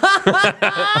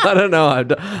 I don't know. I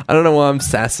don't know why I'm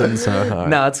sassing so hard.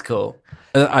 No, it's cool.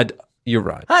 You're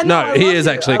right. I know, No, I he love is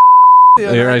you. actually. I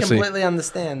You're actually. completely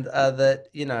understand that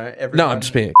everyone. No, I'm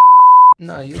just being.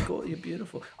 No, you're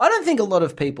beautiful. I don't think a lot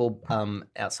of people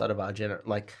outside of our we're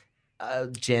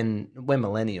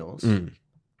millennials,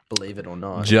 believe it or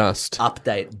not. Just.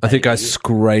 Update. I think I baby.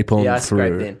 scrape on Yeah, I through.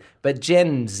 scraped in. But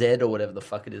Gen Z or whatever the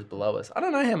fuck it is below us, I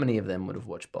don't know how many of them would have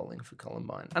watched Bowling for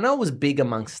Columbine. I know it was big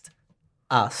amongst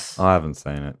us. I haven't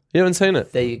seen it. You haven't seen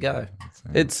it? There you go.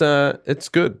 It's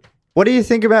good. What do you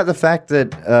think about the fact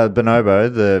that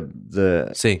Bonobo,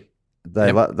 the See.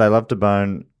 they love to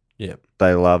bone, Yeah.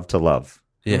 they love to love,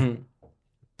 Yeah.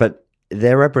 but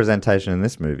their representation in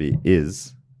this movie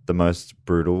is the most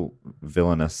brutal,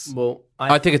 villainous. Well,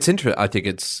 I think it's interesting. I think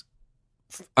it's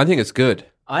good.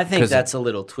 I think 'cause- that's a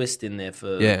little twist in there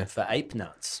for Yeah. ape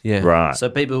nuts. Yeah. Right. So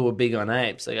people who are big on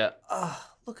apes, they go, "Oh,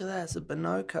 look at that! It's a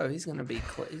bonobo. He's gonna be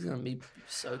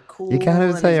so cool." You can't even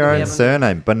and say he's your gonna own be having-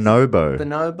 surname, Bonobo.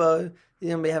 Bonobo. He's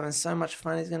gonna be having so much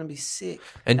fun. He's gonna be sick.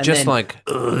 And just then, like.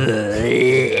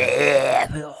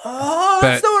 oh,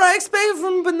 that's But- not what I expected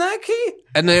from Bonoki.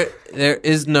 And there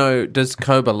is no. Does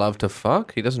Koba love to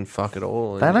fuck? He doesn't fuck at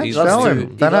all. They don't He's show just- him.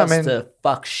 He That I loves mean- to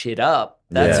fuck shit up.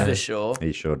 That's Yeah. for sure.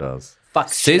 He sure does. Fuck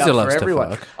shit Caesar up loves for to everyone.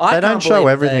 fuck. I They don't can't show believe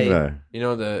everything they- though. You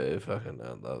know the fucking I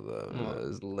love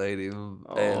those lady.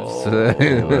 Oh,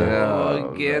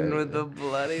 again with the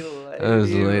bloody lady.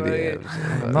 Those lady. right?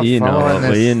 I'm not following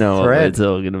this thread.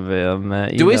 talking about,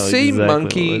 Matt. Do we see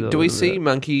monkey? Do we see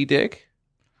monkey dick?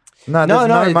 No, No,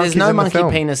 there's monkeys no in the monkey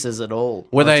film. penises at all.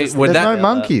 Were they? Were There's that no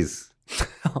monkeys.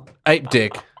 ape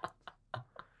dick?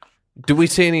 Do we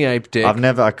see any ape dick?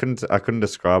 I couldn't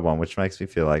describe one, which makes me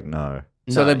feel like no.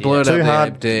 So they blurred Too up hard.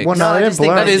 the ape dick. Well, no, I they just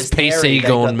didn't think blur they're it. That is just hairy. PC They've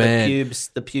gone got mad.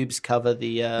 The pubes cover the.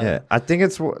 Yeah, I think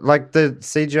it's like the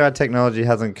CGI technology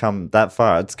hasn't come that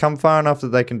far. It's come far enough that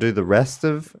they can do the rest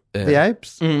of the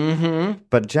apes, Mm-hmm.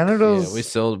 but genitals. Yeah, we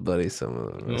sold bloody some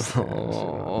of them.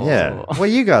 Yeah. Well,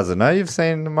 you guys know. You've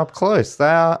seen them up close.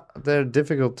 They're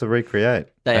difficult to recreate.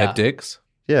 They Ape are. dicks.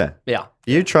 Yeah. Yeah.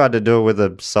 You tried to do it with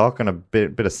a sock and a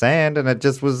bit of sand, and it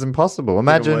just was impossible. Didn't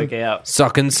Imagine. work out.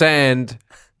 Sock and sand.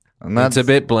 And It's a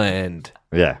bit bland.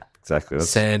 Yeah, exactly. That's,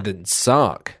 Sand and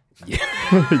sock. yeah,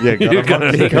 got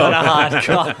Got a hard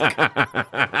cock.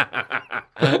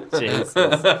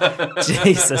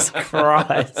 Jesus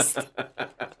Christ.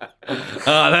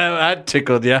 Oh, that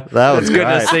tickled you. That was It's good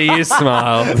to great. see you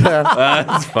smile.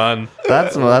 That's fun.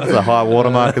 That's the high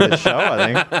watermark of the show,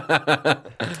 I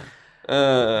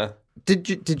think.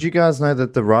 Did you guys know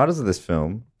that the writers of this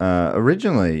film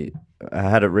originally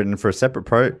had it written for a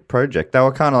separate project? They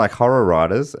were kind of like horror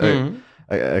writers.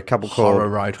 A couple called Horror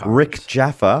writers. Rick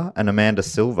Jaffa and Amanda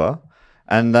Silver,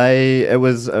 and it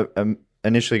was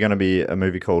initially going to be a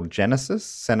movie called Genesis,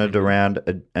 centered around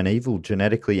an evil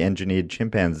genetically engineered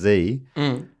chimpanzee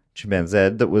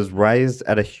that was raised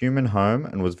at a human home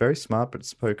and was very smart but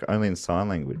spoke only in sign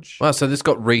language. Wow, so this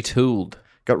got retooled.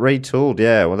 Got retooled,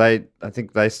 yeah. Well, I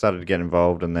think they started to get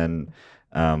involved, and then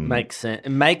Makes sense. It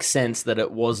makes sense that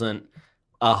it wasn't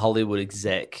a Hollywood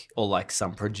exec or like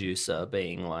some producer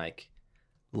being like,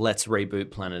 let's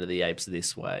reboot Planet of the Apes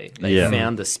this way. They Yeah.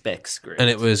 found a spec script. And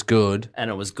it was good. and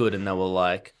it was good, and they were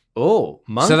like, Oh,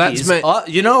 monkeys. So that's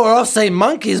you know where I've seen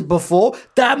monkeys before?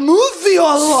 That movie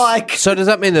I like. So does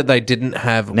that mean that they didn't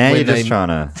have Now when you're just they trying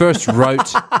to. first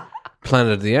wrote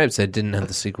Planet of the Apes? They didn't have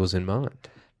the sequels in mind.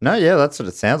 No, yeah, that's what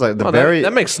it sounds like.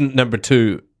 That makes number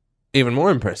 2 even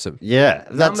more impressive. Yeah,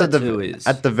 that's Number at two is-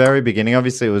 at the very beginning.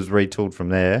 Obviously, it was retooled from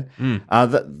there.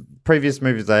 The previous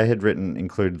movies they had written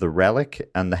include The Relic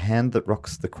and The Hand That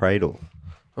Rocks the Cradle.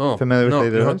 Oh, Familiar with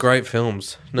either of not those? great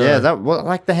films. No. Yeah,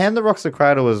 like The Hand That Rocks the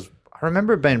Cradle was. I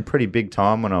remember it being a pretty big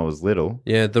time when I was little.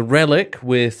 Yeah, The Relic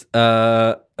with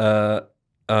Wayne's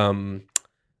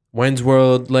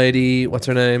World lady. What's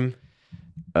her name?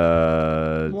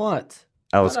 What?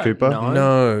 Alice I don't Cooper. know.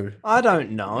 No, I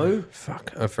don't know.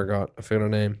 fuck, I forgot her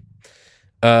name.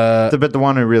 But the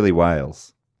one who really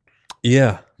wails.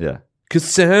 Yeah, Yeah,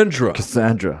 Cassandra.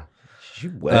 Cassandra. She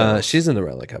wails. She's in The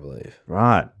Relic, I believe.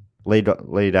 Right.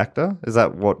 Lead actor? Is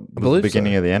that what was the believe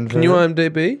beginning so. of the end? Can you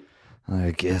IMDb?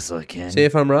 I guess I can. See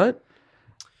if I'm right.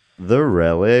 The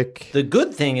Relic. The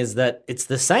good thing is that it's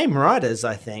the same writers,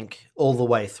 I think, all the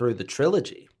way through the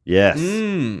trilogy. Yes.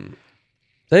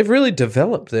 They've really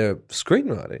developed their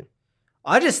screenwriting.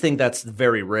 I just think that's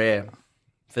very rare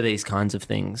for these kinds of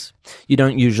things. You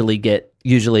don't usually get.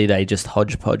 Usually, they just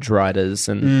hodgepodge writers,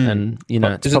 and you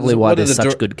know, it's Is it- probably why what are there's the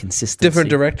such dir- good consistency. Different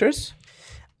directors?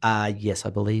 Yes, I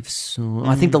believe so.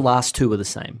 I think the last two were the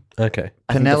same. Okay.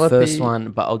 I think Penelope- the first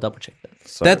one, but I'll double check that.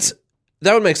 Sorry.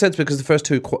 That would make sense because the first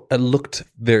two looked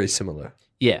very similar.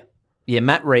 Yeah,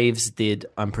 Matt Reeves did.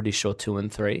 I'm pretty sure 2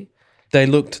 and 3. They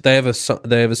have a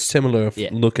similar Yeah.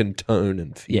 look and tone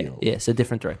and Yeah, feel. yeah. So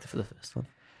different director for the first one.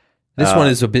 This one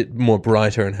is a bit more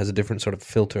brighter and has a different sort of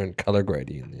filter and color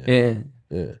gradient. Yeah,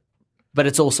 Yeah. but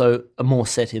it's also a more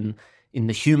set in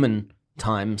the human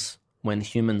times when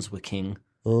humans were king.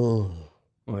 Oh,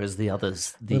 Whereas the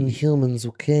others, humans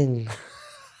were king.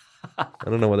 I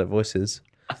don't know what that voice is.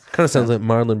 Kind of sounds like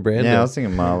Marlon Brando. Yeah, I was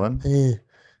thinking Marlon.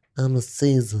 I'm a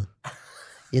Caesar.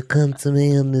 You come to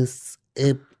me on this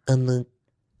ape on the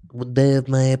day of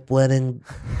my ape wedding.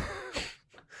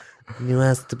 And you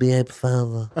ask to be ape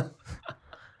father.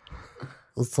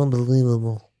 It's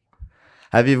unbelievable.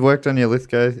 Have you worked on your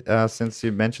Lithgow since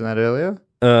you mentioned that earlier?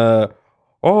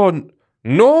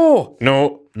 No.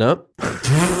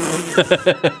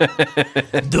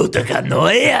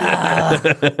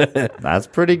 That's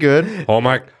pretty good. Oh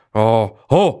my.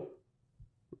 Oh.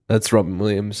 That's Robin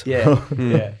Williams. yeah,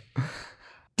 yeah.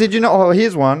 Did you know? Oh,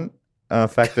 here's one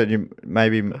fact that you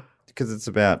maybe because it's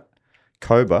about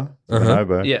Koba.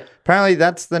 Bonobo. Yeah. Apparently,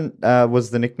 that's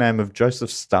was the nickname of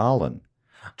Joseph Stalin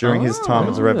during his time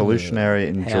as a revolutionary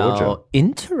in Georgia. How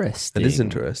interesting. That is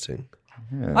interesting.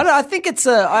 I think it's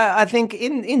I think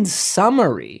in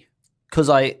summary, because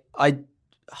I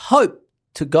hope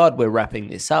to God we're wrapping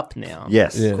this up now.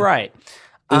 Yes. Yeah. Great.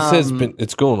 This has been.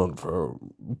 It's going on for.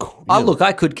 Look,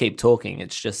 I could keep talking.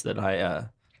 It's just that I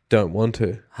Don't want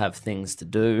to. have things to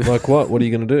do. Like what? What are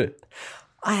you going to do?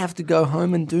 I have to go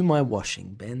home and do my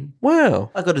washing, Ben.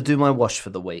 Wow. I got to do my wash for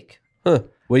the week. Huh.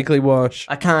 Weekly wash.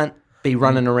 I can't be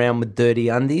running around with dirty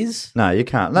undies, No, you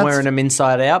can't. wearing them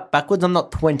inside out, backwards. I'm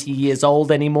not 20 years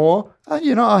old anymore.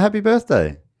 Happy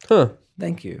birthday. Huh.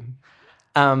 Thank you.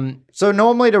 So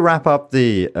normally to wrap up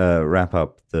the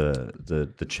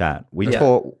chat,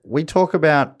 we talk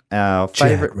about our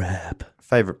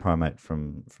favorite primate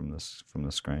from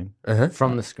the screen,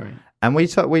 From the screen. and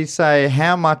we say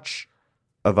how much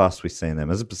of us we've seen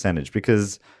them as a percentage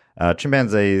because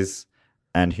chimpanzees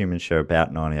and humans share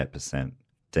about 98%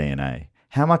 DNA.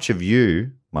 How much of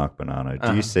you, Mark Bonanno,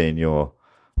 do you see in your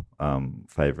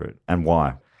favorite, and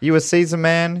why? You a Caesar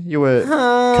man? You a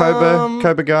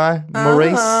Cobra guy?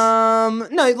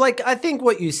 Maurice? No, like I think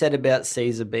what you said about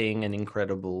Caesar being an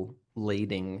incredible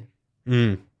leading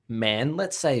man.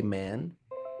 Let's say man.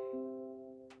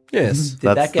 Yes. Did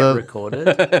That's that get the- recorded?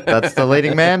 That's the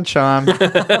leading man chime.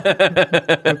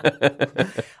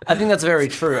 I think that's very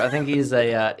true. I think he's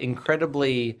a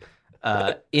incredibly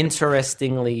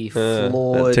interestingly That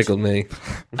flawed, tickled me.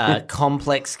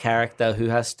 complex character who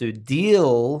has to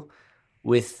deal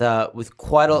with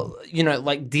quite a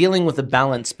like dealing with a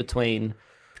balance between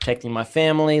protecting my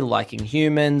family, liking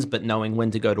humans, but knowing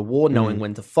when to go to war, knowing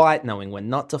when to fight, knowing when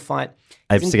not to fight.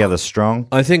 Apes together strong.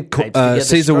 I think Apes together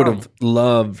Caesar would strong. have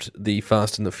loved the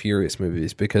Fast and the Furious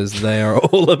movies because they are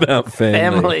all about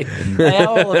family. They are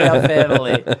all about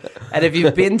family. And if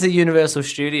you've been to Universal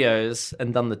Studios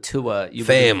and done the tour, you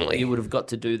would have got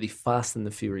to do the Fast and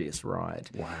the Furious ride.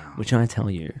 Wow. Which I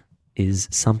tell you is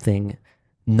something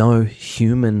no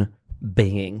human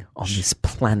being on this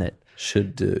planet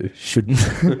shouldn't.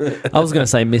 I was going to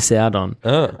say miss out on.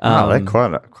 They're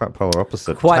quite polar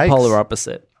opposite. Quite takes. polar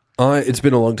opposite. It's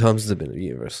been a long time since I've been at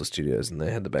Universal Studios, and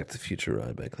they had the Back to the Future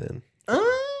ride back then.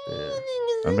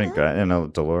 I've been great in a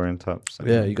DeLorean type. So.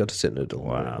 Yeah, you got to sit in a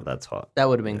DeLorean. Wow, that's hot. That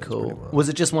would have been cool. Was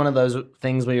it just one of those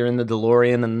things where you're in the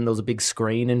DeLorean and there was a big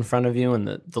screen in front of you and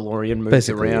the DeLorean moves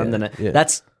Basically, around? yeah, And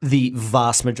that's the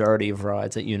vast majority of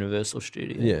rides at Universal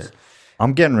Studios. Yeah.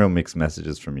 I'm getting real mixed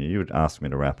messages from you. You would ask me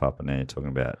to wrap up, and now you're talking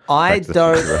about. I Back to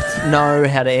the Future don't rides. know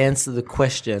how to answer the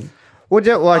question. Would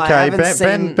you? Well, okay, haven't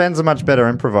seen- Ben's a much better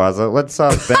improviser. Let's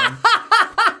ask Ben.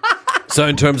 So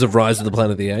in terms of Rise of the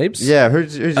Planet of the Apes, Yeah,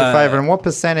 who's your favorite, and what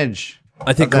percentage?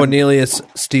 I think of them- Cornelius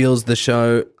steals the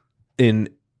show in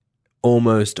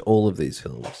almost all of these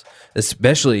films.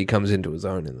 Especially he comes into his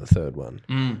own in the third one.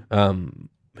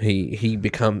 He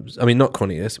becomes, I mean, not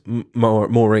Cornelius,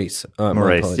 Maurice. My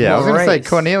Maurice. apologies. Yeah, I was going to say Maurice.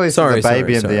 Cornelius Sorry, is a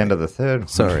baby at sorry. the end of the third one.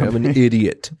 Sorry, I'm an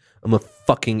idiot. I'm a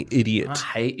fucking idiot. I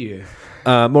hate you.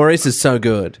 Maurice is so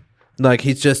good. Like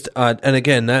he's just, and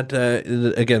again,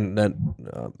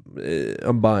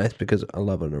 I'm biased because I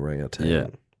love an orangutan. Yeah.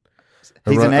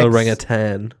 He's an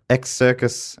orangutan.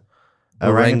 ex-circus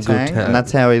orangutan, Orangutan. and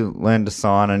that's how he learned to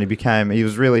sign, and he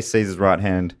was really Caesar's right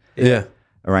hand Yeah,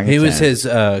 orangutan. he was his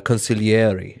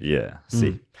consigliere. Yeah,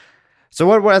 see. So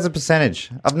what as a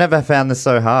percentage? I've never found this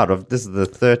so hard. This is the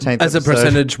 13th As a episode.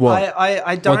 percentage, what?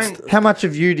 I don't. How much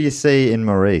of you do you see in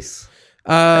Maurice?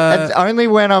 And only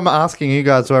when I'm asking you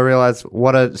guys do I realize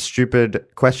what a stupid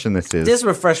question this is. Just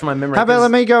refresh my memory. How about 'cause-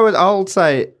 let me go with, I'll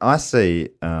say, I see,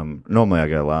 normally I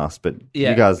go last, but Yeah.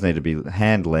 you guys need to be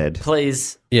hand-led.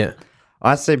 Please. Yeah,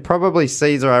 I see probably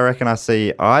Caesar, I reckon I'd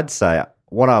say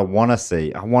what I want to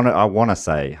see. I want to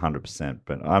say 100%,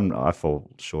 but I fall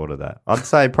short of that. I'd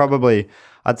say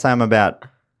I'm about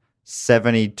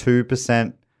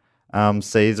 72%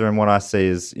 Caesar, and what I see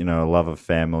is, a love of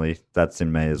family. That's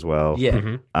in me as well.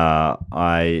 Yeah.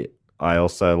 I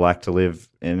also like to live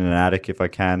in an attic if I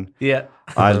can. Yeah.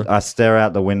 I stare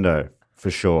out the window for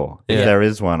sure. If Yeah. there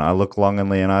is one, I look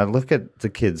longingly and I look at the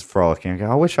kids frolicking. I go,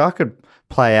 I wish I could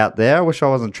play out there. I wish I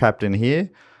wasn't trapped in here.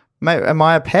 Mate, am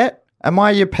I a pet? Am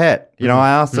I your pet? I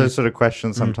ask those sort of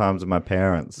questions sometimes of my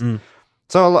parents.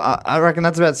 So I reckon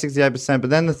that's about 68%. But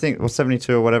then the thing, or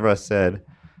 72 or whatever I said.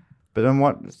 But then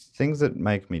what things that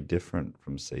make me different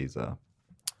from Caesar?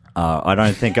 I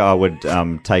don't think I would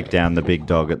take down the big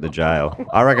dog at the jail.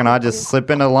 I reckon I'd just slip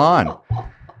in a line.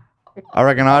 I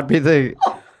reckon I'd be the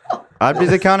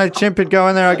kind of chimp who'd go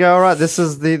in there. I go, all right, this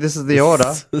is the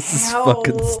order. this is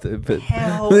fucking stupid.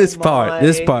 This part.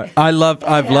 I've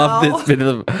loved this bit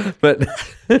of them, but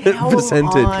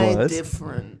percentage wise,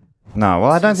 different? No,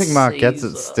 well, I don't think Mark gets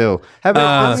it still. How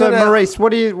about so Maurice? Where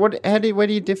do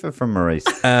you differ from Maurice?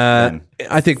 then?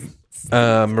 I think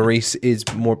Maurice is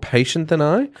more patient than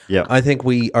I. Yeah. I think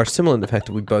we are similar in the fact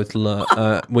that we both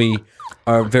we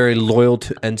are very loyal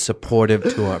to and supportive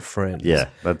to our friends. Yeah,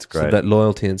 that's great. So that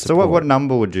loyalty and So support. what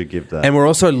number would you give that? And we're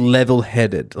also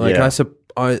level-headed. Like Yeah.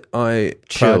 I pride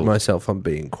Chilled. myself on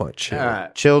being quite chill. All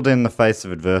right. Chilled in the face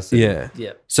of adversity. Yeah.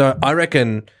 Yeah. So I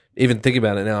reckon, even thinking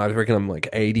about it now, I reckon I'm like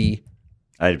 80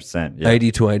 80%. Yeah.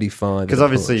 80 to 85. Because at a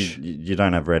obviously push. you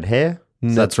don't have red hair. So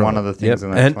That's that's one right. of the things Yep.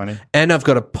 in that 20. And I've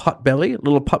got a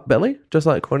little pot belly, just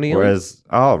like Cornelius. Whereas,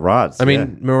 oh, right. I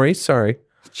mean, Maurice, sorry.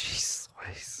 Jeez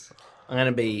Louise. I'm going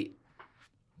to be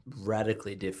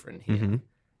radically different here.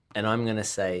 And I'm going to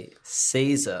say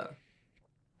Caesar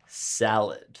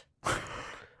salad.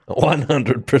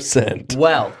 100%.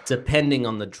 Well, depending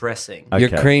on the dressing. Okay.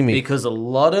 You're creamy. Because a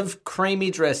lot of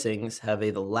creamy dressings have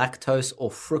either lactose or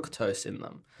fructose in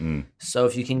them. So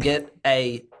if you can get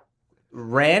a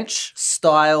ranch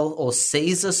style or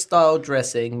Caesar style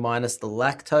dressing minus the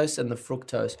lactose and the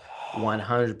fructose,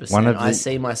 100%. One of I the-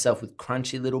 see myself with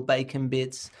crunchy little bacon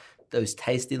bits, those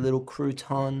tasty little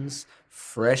croutons,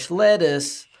 fresh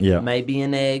lettuce, Yeah. maybe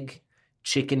an egg,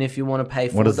 chicken if you want to pay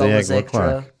 $4 What does the egg look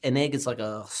extra. like? An egg is like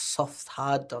a soft,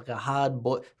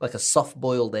 like a soft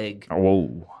boiled egg.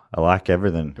 Whoa. I like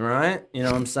everything. Right? You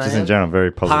know what I'm saying? Just in general, very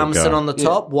positive Parmesan guy. on the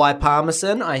top. Why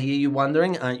parmesan? I hear you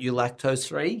wondering. Aren't you lactose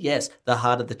free? Yes. The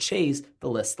harder the cheese, the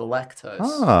less the lactose.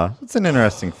 Ah, that's an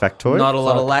interesting factoid. Not a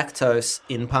lot of lactose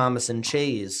in parmesan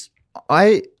cheese. Can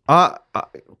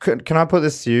I put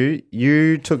this to you?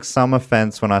 You took some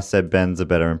offense when I said Ben's a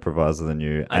better improviser than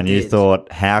you, and you did.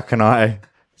 thought, how can I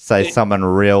say something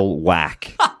real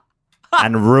whack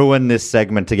and ruin this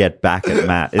segment to get back at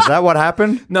Matt? Is that what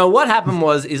happened? No, what happened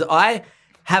is I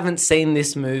haven't seen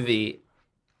this movie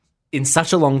in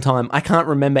such a long time. I can't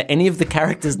remember any of the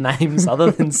characters' names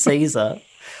other than Caesar.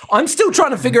 I'm still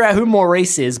trying to figure out who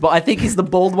Maurice is, but I think he's the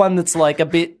bald one that's like a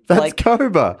bit That's like...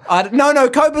 Cobra. No,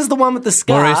 Cobra's the one with the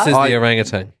scar. Maurice is the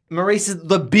orangutan. Maurice is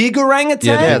the big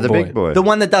orangutan? Yeah, the boy. big boy. The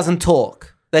one that doesn't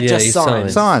talk. That Yeah, just he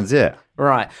signs. Signs, yeah.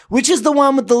 Right. Which is the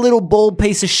one with the little bald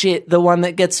piece of shit, the one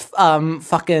that gets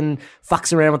fucking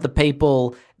fucks around with the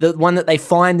people, the one that they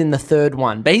find in the third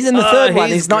one. But he's in the third one,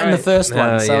 he's not in the first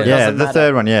one. So it Yeah, doesn't the matter.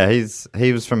 third one. Yeah,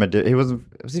 he was from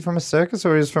was he from a circus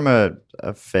or he was from a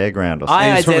fairground or something?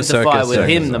 I He's from a identify circus, with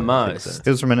circus, him I the think most. He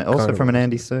was from Kind of. an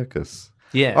Andy Circus.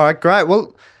 Yeah. All right, great.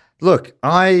 Well, look,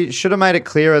 I should have made it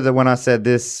clearer that when I said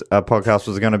this podcast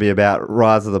was going to be about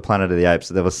Rise of the Planet of the Apes,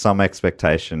 there was some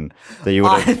expectation that you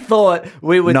would I have. thought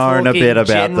we were known a talking bit about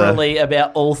generally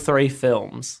about all three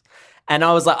films. And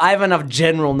I was like, I have enough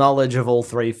general knowledge of all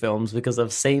three films because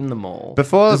I've seen them all.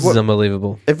 Before, This is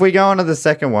unbelievable. if we go on to the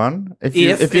second one, It's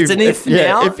an if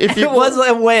now. if you it was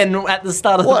a when at the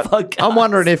start of the podcast. I'm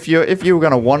wondering if you were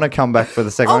going to want to come back for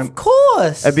the second one. Of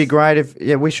course. It'd be great if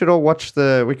we should all watch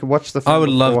we could watch the film I would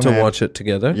love to beforehand. watch it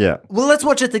together. Yeah. Well, let's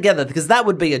watch it together because that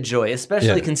would be a joy,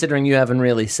 especially Yeah. considering you haven't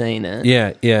really seen it.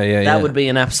 Yeah. That would be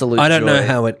an absolute I don't know joy.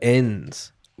 how it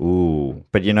ends. Ooh,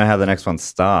 but you know how the next one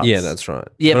starts. Yeah, that's right.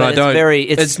 Yeah, but I it's don't. very-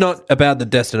 It's not about the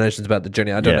destination; it's about the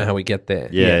journey. I don't Yeah. know how we get there.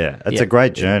 Yeah. It's Yeah. a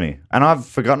great journey, and I've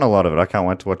forgotten a lot of it. I can't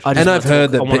wait to watch it. I just And wanna I've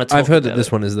heard talk- I wanna that. talk I've heard that about this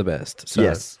it. one is the best. So,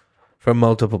 Yes. from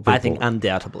multiple people. I think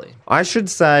undoubtedly. I should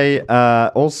say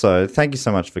also, thank you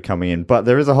so much for coming in. But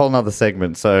there is a whole nother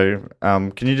segment, so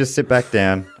can you just sit back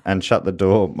down and shut the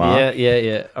door, Mark?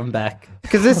 Yeah. I'm back.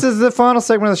 Because this is the final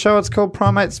segment of the show. It's called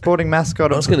Primate Sporting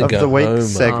Mascot I was of going to go the Week home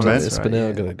segment. after this, but right, now yeah.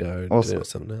 I've got to go Also- do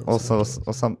something else. Also,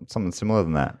 or something similar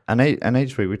than that. And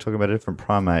each week we talk about a different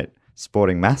primate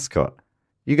sporting mascot.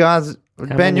 You guys,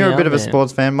 Ben, many you're a bit are of a there?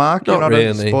 sports fan. Mark, you're Not not a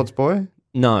really. sports boy.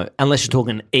 No, unless you're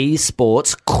talking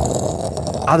esports.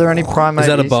 Are there any primate? Is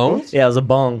that a bong? esports? Yeah, it was a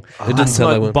bong. It didn't I sound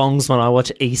like smoke one. bongs when I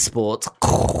watch esports.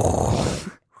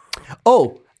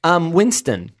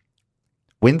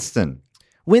 Winston.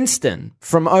 Winston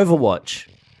from Overwatch.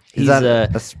 Is that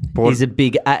a sport? He's a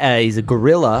big. He's a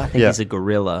gorilla. I think Yeah. he's a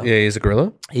gorilla. Yeah, he's a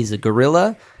gorilla. He's a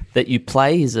gorilla that you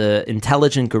play. He's an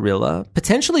intelligent gorilla,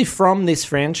 potentially from this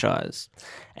franchise,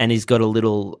 and he's got a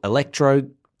little electro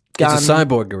gun. He's a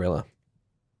cyborg gorilla.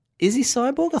 Is he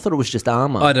cyborg? I thought it was just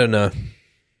armor. I don't know.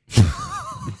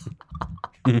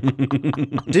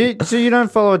 So you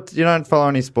don't follow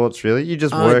any sports really? You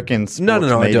just work in sports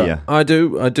No, media. I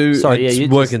do. Sorry, I yeah, you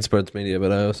work just- in sports media,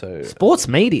 but I also Sports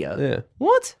media. Yeah.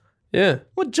 What? yeah.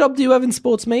 What job do you have in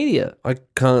sports media? I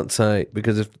can't say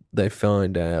because if they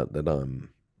find out that I'm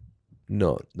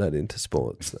not that into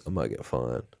sports, I might get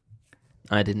fired.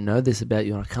 I didn't know this about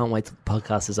you, and I can't wait till the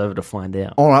podcast is over to find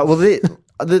out. All right. Well,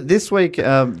 this week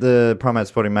the primate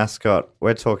sporting mascot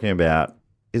we're talking about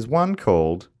is one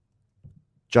called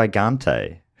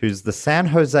Gigante, who's the San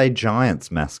Jose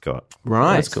Giants mascot.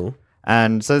 Right. That's cool.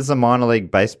 And so this is a minor league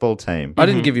baseball team. I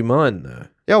didn't give you mine though.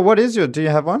 Yeah, what is your? Do you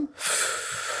have one?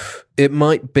 It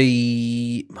might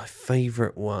be my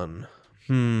favorite one.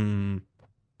 You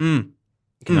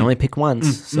can only pick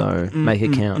once, so make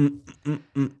it count.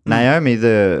 Naomi,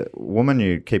 the woman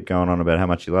you keep going on about how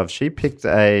much you love, she picked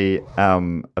a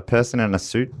person in a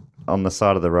suit on the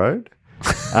side of the road,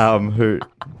 who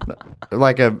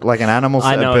like an animal.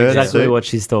 I a know bird exactly suit. what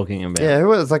she's talking about. Yeah, who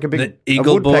was like a big The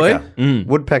eagle woodpecker,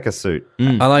 woodpecker suit.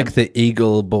 I like the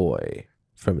Eagle Boy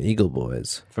from Eagle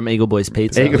Boys. From Eagle Boys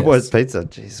Pizza. Eagle Boys Pizza.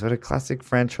 Jeez, what a classic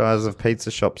franchise of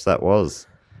pizza shops that was.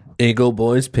 Eagle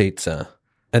Boys Pizza.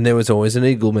 And there was always an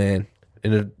Eagle Man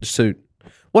in a suit.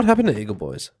 What happened to Eagle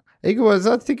Boys? Eagle Boys,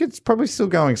 I think it's probably still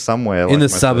going somewhere. In like the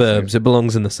most of those suburbs. It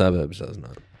belongs in the suburbs, doesn't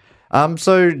it? things.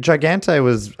 So Gigante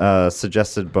was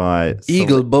suggested by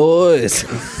Eagle Boys.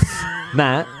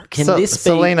 Matt, can this be...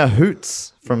 Selena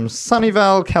Hoots from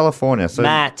Sunnyvale, California. So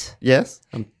Matt, yes.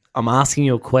 I'm asking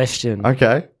you a question.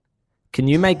 Okay. Can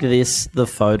you make this the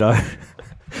photo?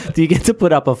 Do you get to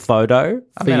put up a photo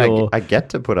I for mean, your... I get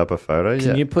to put up a photo. Can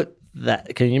yeah. you put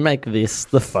that? Can you make this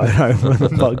the photo for the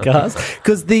podcast?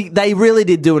 Because they really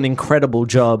did do an incredible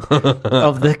job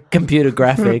of the computer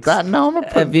graphics.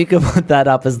 If you could put that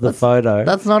up as the photo.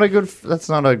 That's not a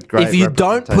great. If you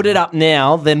don't put it up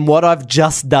now, then what I've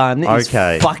just done is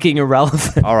Okay. fucking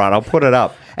irrelevant. All right, I'll put it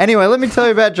up. Anyway, let me tell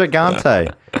you about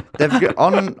Gigante.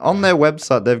 On their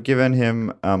website, they've given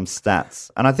him stats,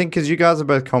 and I think because you guys are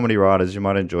both comedy writers, you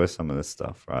might enjoy some of this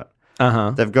stuff, right?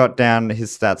 Uh-huh. They've got down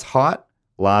his stats: height,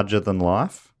 larger than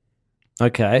life.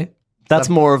 Okay. That's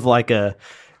more of like a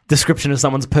description of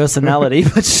someone's personality,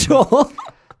 but sure.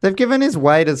 They've given his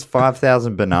weight as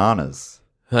 5,000 bananas.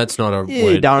 That's not a You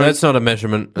word. don't- That's not a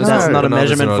measurement. That's not a bananas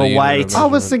measurement are not for a unit of weight. I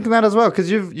was measurement. thinking that as well because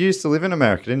you used to live in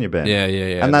America, didn't you, Ben? Yeah.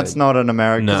 And that's not an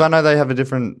American because No. I know they have a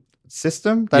different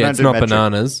system. They Yeah, don't it's do not metric.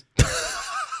 bananas.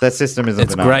 Their system isn't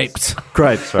It's bananas. grapes.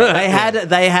 Grapes, right?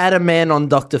 They had a man on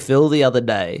Dr. Phil the other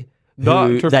day who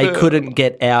Dr. they Phil. couldn't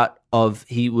get out of.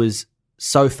 He was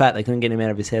so fat they couldn't get him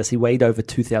out of his house. He weighed over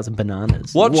 2,000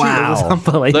 bananas. What you- It was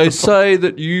unbelievable. They say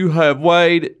that you have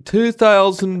weighed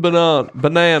 2,000 bananas.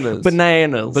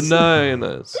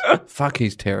 Bananas. Fuck,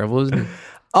 he's terrible, isn't he?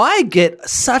 I get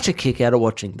such a kick out of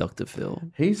watching Dr. Phil.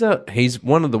 He's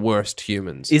one of the worst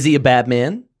humans. Is he a bad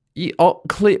man?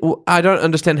 I don't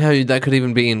understand how that could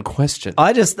even be in question.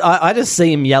 I just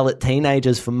see him yell at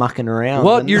teenagers for mucking around.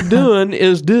 What and- you're doing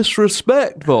is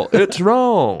disrespectful. It's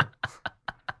wrong.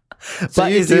 So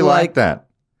But you is do he like like- that?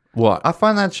 What? I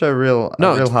find that show real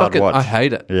No, real it's hard fucking, watch. I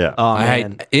hate it. Yeah. Oh, I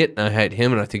man. hate it. I hate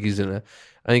him, and I think he's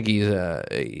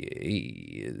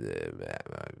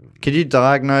Could you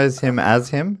diagnose him as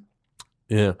him?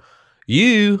 yeah.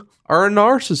 You are a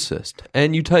narcissist,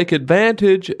 and you take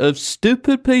advantage of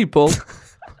stupid people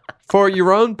for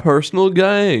your own personal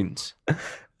gains.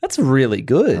 That's really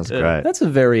good. That's great. That's a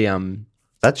very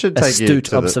That should take you astute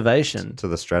to observation.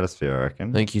 the stratosphere, I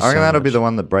reckon. Thank you I reckon so that'll be much. the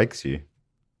one that breaks you.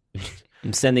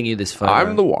 I'm sending you this photo.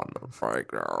 I'm the one.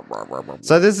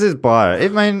 So this is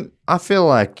bio. I feel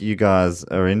like you guys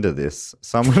are into this,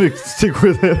 so I'm going to stick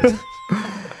with it.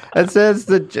 It says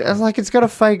that it's got a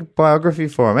fake biography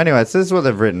for him. Anyway, so this is what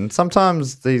they've written.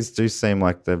 Sometimes these do seem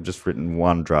like they've just written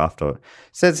one draft of it. It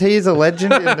says he is a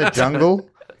legend in the jungle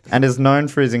and is known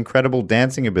for his incredible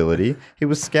dancing ability. He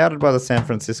was scouted by the San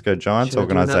Francisco Giants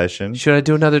organization Should I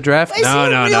do another draft? Is he a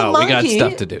real We got monkey?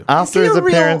 stuff to do. after Is he his a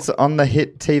real- appearance on the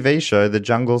hit TV show The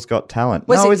Jungle's Got Talent.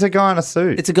 Was No, he- he's a guy in a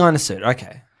suit. It's a guy in a suit.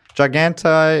 Okay.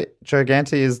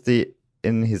 Gigante is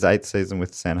in his 8th season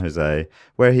with San Jose,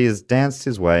 where he has danced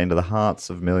his way into the hearts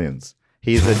of millions.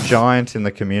 He is a giant in the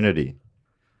community.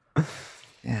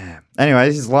 Yeah. Anyway,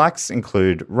 his likes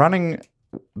include running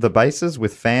the bases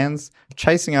with fans,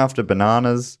 chasing after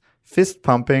bananas, fist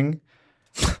pumping,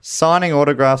 signing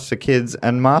autographs for kids,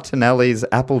 and Martinelli's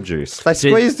apple juice. They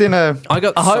squeezed in an ad. I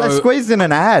got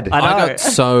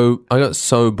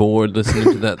so bored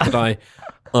listening to that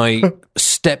I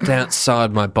stepped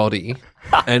outside my body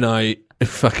and I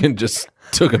fucking just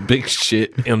took a big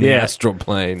shit on the Yeah. astral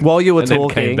plane. While you were and then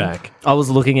talking, came back. I was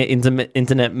looking at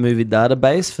Internet Movie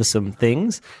Database for some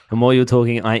things, and while you were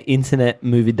talking, I Internet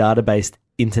Movie Database.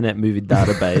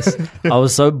 I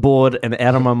was so bored and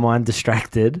out of my mind,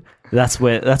 distracted. That's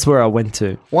where I went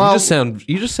to. Well,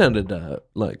 You just sounded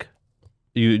like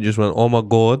you just went, oh my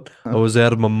god, I was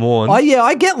out of my mind. Oh yeah,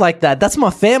 I get like that. That's my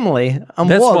family. I'm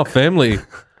That's Wog. my family.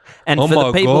 And Oh for the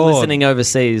my people God. listening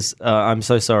overseas, I'm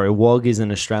so sorry. Wog is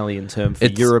an Australian term for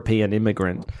It's- European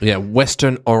immigrant. Yeah,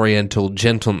 Western Oriental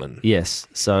gentleman. Yes.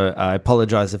 So I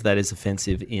apologize if that is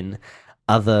offensive in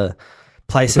other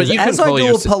places. But you can As I call do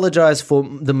yourse- apologize for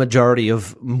the majority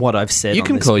of what I've said. You on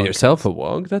can this call podcast. yourself a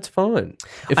wog. That's fine.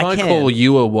 If I I can. call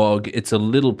you a wog, it's a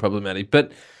little problematic,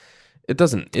 but it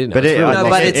doesn't. But it's it- really I No, think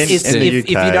but in- it's in the if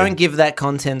you UK don't give that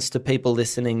content to people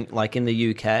listening, like in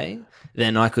the UK,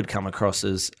 then I could come across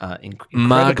as Mark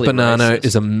incredibly Bonanno racist.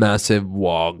 is a massive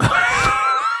wog.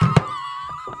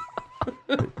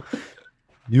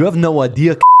 You have no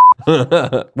idea.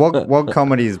 Wog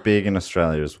comedy is big in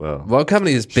Australia as well. Wog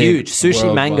company is big. Huge. Sushi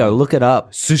worldwide. Mango. Look it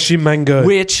up. Sushi Mango.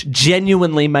 Which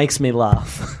genuinely makes me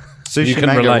laugh. Sushi You can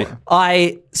Mango. relate.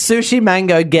 Sushi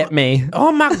Mango get me.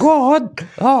 Oh my god.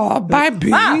 Oh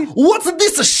baby. What's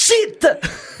this shit?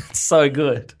 It's so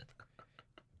good.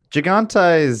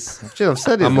 Gigante's. Gee, I've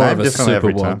said his I'm more name of a differently super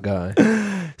every time. wog guy.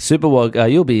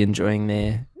 Superwog, you'll be enjoying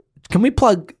there. Can we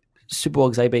plug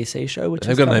Superwog's ABC show, which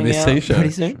They've is got an coming ABC out show. pretty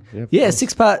soon? Yeah,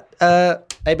 6-part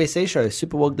ABC show,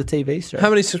 Superwog the TV show. How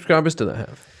many subscribers do they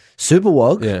have?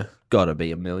 Superwog? Yeah. Gotta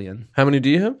be 1 million. How many do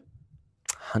you have?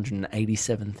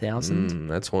 187,000.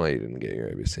 That's why you didn't get your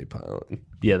ABC pilot.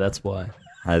 Yeah, that's why.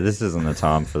 Hey, this isn't the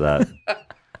time for that.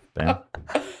 Ben.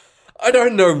 I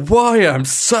don't know why I'm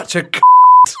such a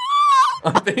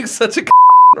I'm being such a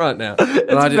right now.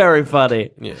 It's very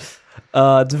funny. Yeah.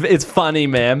 It's funny,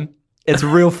 man. It's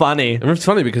real funny. And it's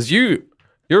funny because you're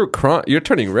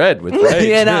turning red with rage.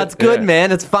 Yeah, no, it's good, Yeah.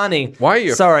 man. It's funny. Why are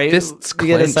your Sorry, fists you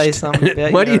gotta say clenched? something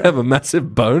about Why do you your- have a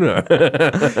massive boner?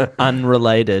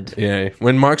 Unrelated. Yeah.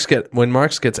 When Marx gets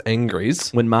angries.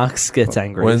 When Marx gets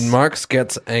angry. When Marx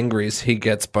gets angries, he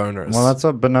gets boners. Well, that's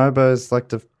what bonobos like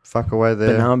to fuck away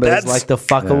there. Bonobos like to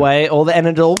fuck away and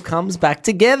it all comes back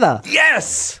together.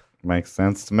 yes. Makes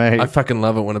sense to me. I fucking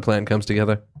love it when a plan comes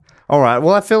together. All right.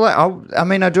 Well, I feel like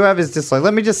I do have his dislike.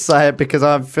 Let me just say it because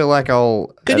I feel like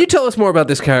I'll. Can you tell us more about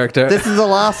this character? This is the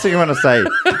last thing I want to say.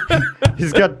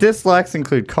 He's got dislikes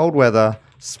include cold weather,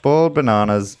 spoiled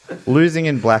bananas, losing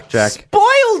in blackjack,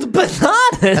 Boiled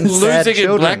bananas. and sad Losing in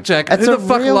children. blackjack. It's Who a the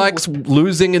fuck real- likes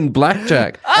losing in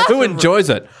blackjack? Who enjoys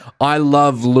it? I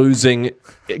love losing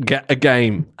a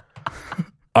game.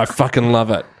 I fucking love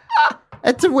it.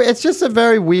 It's just a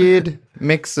very weird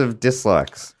mix of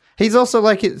dislikes. He's also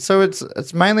like so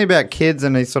it's mainly about kids,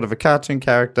 and he's sort of a cartoon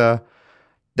character.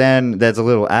 Then there's a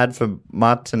little ad for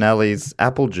Martinelli's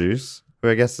apple juice, who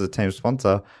I guess is a team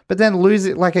sponsor. But then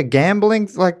losing like a gambling,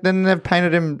 like then they've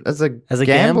painted him as a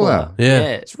gambler. Yeah.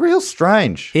 It's real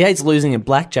strange. He hates losing at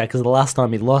blackjack because the last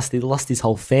time he lost his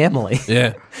whole family.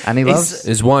 Yeah. And he loves.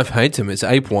 His wife hates him. His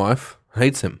ape wife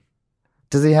hates him.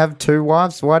 Does he have two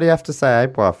wives? Why do you have to say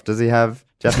ape wife? Does he have?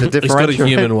 Do you have to He's got a differentiate?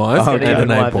 human wife Oh, and okay. an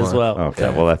ape as wife. well. Okay,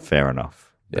 well that's fair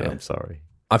enough. But Yeah. I'm sorry.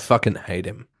 I fucking hate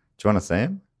him. Do you want to see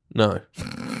him? No.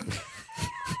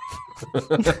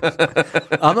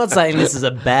 I'm not saying this is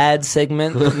a bad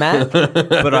segment, Matt,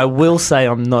 but I will say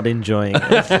I'm not enjoying it.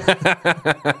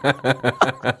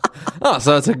 Oh,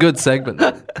 so it's a good segment.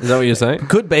 Is that what you're saying?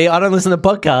 Could be. I don't listen to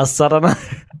podcasts. I don't know.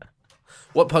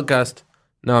 What podcast?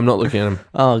 No, I'm not looking at him.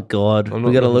 Oh God, I'm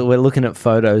we not got to looking- look. We're looking at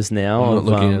photos now. I'm not of,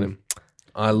 looking at him.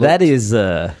 That is,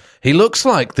 He looks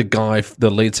like the guy, the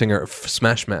lead singer of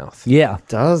Smash Mouth. yeah.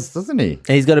 Doesn't he? And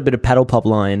he's got a bit of paddle pop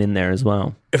line in there as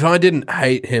well. If I didn't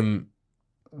hate him,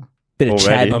 Bit of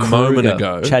Already? Chad A Kroger. moment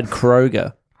ago. Chad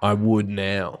Kroger. I would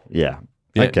now. Yeah.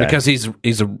 Yeah, Okay. because he's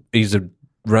a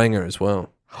ranger as well.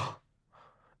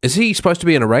 Is he supposed to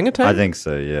be an orangutan? I think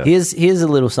so. Yeah. Here's a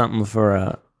little something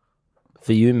for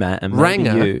you, Matt, and maybe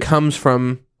Ranger you comes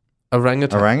from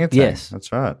orangutan. Orangutan. Yes.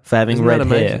 That's right. for having Isn't that red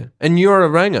amazing? hair. And you're a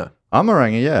ranger. I'm a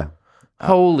ranger. Yeah.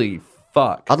 Holy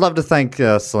fuck. I'd love to thank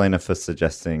Selena for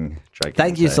suggesting Drake.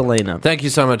 Thank you, Selena. Thank you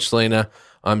so much, Selena.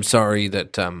 I'm sorry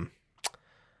that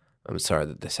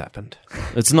this happened.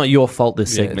 It's not your fault.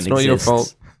 This Yeah, segment it's not your exists.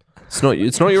 fault.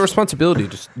 It's not your responsibility.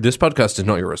 This podcast is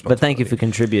not your responsibility. But thank you for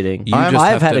contributing. You just have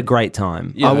I've had to- a great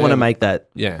time. Yeah, I want yeah. to make that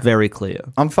Yeah. very clear.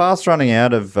 I'm fast running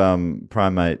out of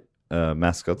primate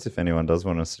mascots. If anyone does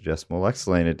want to suggest more, like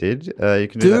Selena did, you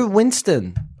can do Do that.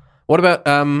 Winston. What about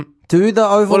Do the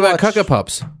Overwatch. what about Cucker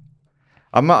Pups?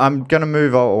 I'm going to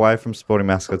move away from sporting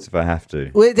mascots if I have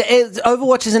to.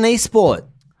 Overwatch is an esport.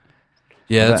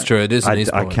 Yeah, that's true. It is an I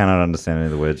esport. cannot understand any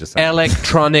of the words you're saying.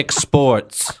 Electronic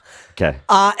sports. Okay.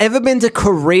 Ever been to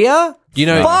Korea? You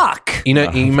know, Fuck. You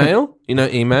know email. You know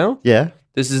email. Yeah.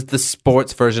 This is the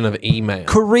sports version of email.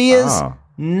 Korea's Ah.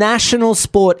 national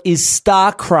sport is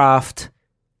StarCraft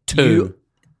 2.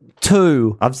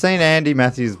 2. I've seen Andy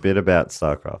Matthews' bit about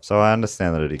StarCraft, so I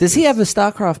understand that it exists. Does he have a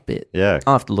StarCraft bit? Yeah.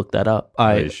 I'll have to look that up.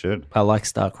 You should. I like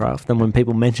StarCraft, and when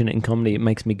people mention it in comedy, it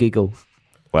makes me giggle.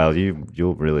 Well,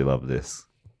 you'll really love this.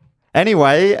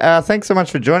 Anyway, thanks so much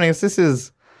for joining us. This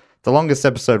is the longest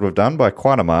episode we've done by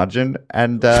quite a margin,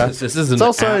 and This is it's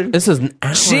also this is an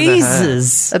hour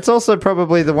Jesus. it's also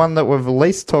probably the one that we've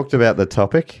least talked about the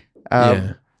topic.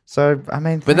 Yeah. So I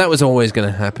mean, But that was always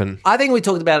going to happen. I think we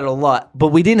talked about it a lot, but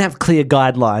we didn't have clear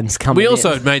guidelines coming We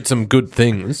also in. made some good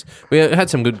things. We had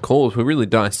some good calls. We really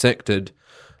dissected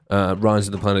Rise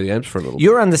of the Planet of the Apes for a little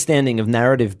Your understanding of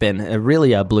narrative, Ben,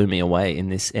 really blew me away in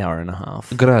this hour and a half.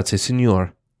 bit. Grazie,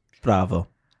 signor. Bravo.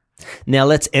 Now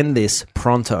let's end this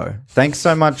pronto. thanks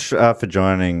so much for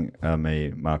joining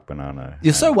me, Mark Bonanno.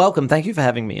 You're so welcome. Thank you for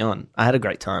having me on. I had a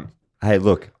great time. Hey,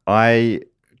 look, I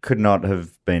could not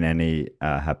have been any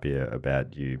happier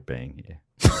about you being here.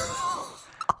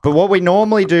 But what we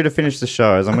normally do to finish the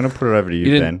show is I'm going to put it over to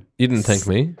you, Ben. You didn't thank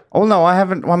me. Oh no, I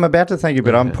haven't. I'm about to thank you,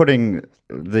 but I'm putting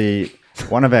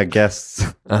one of our guests.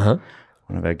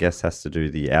 One of our guests has to do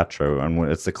the outro,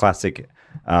 and it's the classic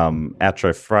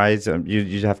outro phrase.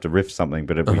 You have to riff something,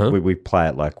 but we play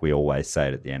it like we always say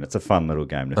it at the end. It's a fun little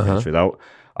game to finish with.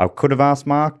 I could have asked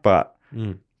Mark, but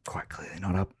quite clearly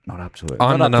not up to it.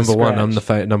 I'm the up to number one. scratch.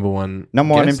 I'm the number one.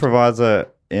 Number one guest. improviser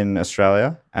in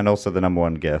Australia, and also the number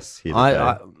one guest here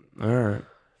today. All right.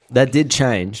 That did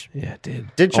change. Yeah, it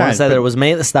did. Did I want change, to say but- that it was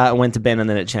me at the start and went to Ben, and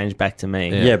then it changed back to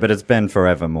me. yeah, but it's been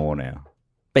forevermore now.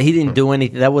 But he didn't do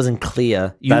anything. That wasn't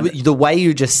clear. The way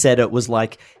you just said it was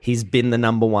like he's been the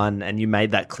number one, and you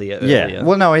made that clear earlier. Yeah.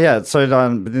 Well, no, yeah. So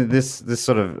this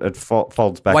sort of it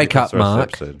folds back. Wake across up, the rest of the Mark.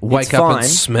 episode. Wake It's up fine. and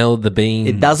smell the beans.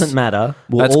 It doesn't matter.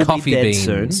 We'll That's all coffee be dead beans,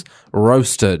 soon.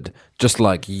 roasted, just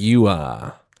like you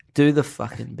are. Do the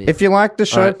fucking bit. If you like the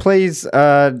show, please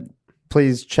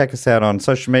check us out on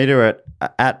social media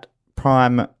at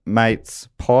Prime Mates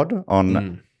Pod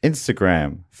on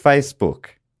Instagram, Facebook,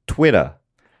 Twitter.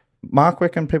 Mark, where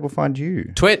can people find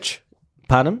you? Twitch,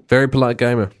 Pardon? very polite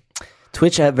gamer.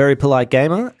 Twitch at Very Polite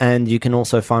Gamer, and you can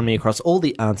also find me across all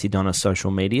the Auntie Donna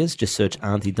social medias. Just search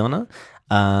Auntie Donna.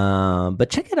 But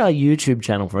check out our YouTube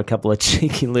channel for a couple of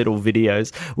cheeky little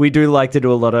videos. We do like to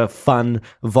do a lot of fun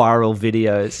viral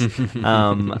videos.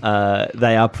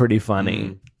 They are pretty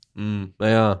funny.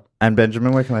 They are. And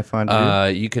Benjamin, where can I find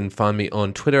you? You can find me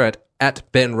on Twitter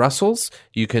at Ben Russells.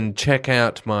 You can check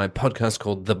out my podcast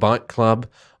called The Bike Club,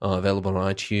 available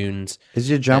on iTunes. Is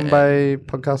your Jumbo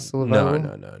podcast still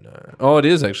available? No. Oh, it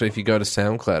is actually. If you go to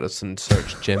SoundCloud and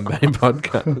search Djembe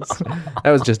Podcast.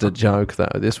 That was just a joke,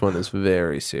 though. This one is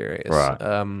very serious. Right.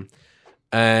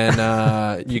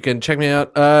 And you can check me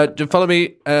out. Follow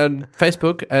me on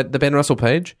Facebook at the Ben Russell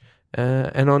page.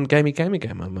 And on Gamey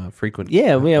Game, I'm a frequent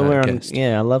Yeah, we're on. guest.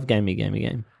 Yeah, I love Gamey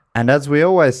Game. And as we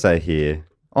always say here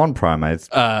on Primates,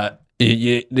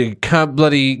 you can't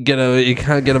bloody get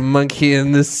a monkey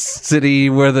in this city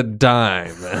worth a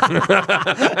dime.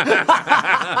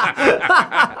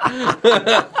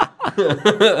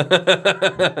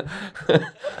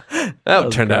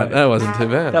 That turned out that wasn't too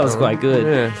bad. That was quite good.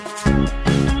 Yeah.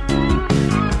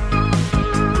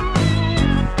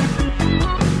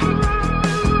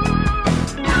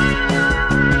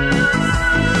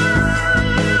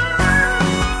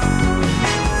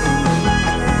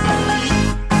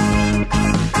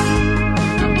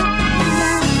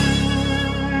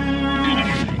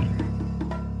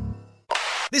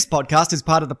 This podcast is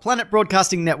part of the Planet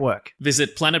Broadcasting Network.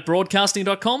 Visit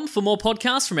planetbroadcasting.com for more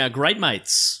podcasts from our great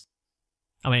mates.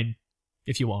 I mean,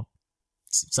 if you want.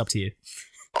 It's up to you.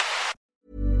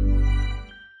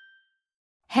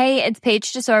 Hey, it's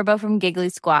Paige DeSorbo from Giggly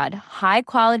Squad. High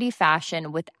quality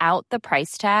fashion without the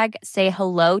price tag. Say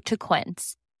hello to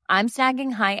Quince. I'm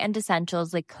snagging high-end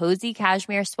essentials like cozy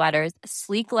cashmere sweaters,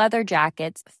 sleek leather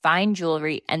jackets, fine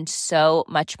jewelry, and so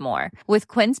much more. With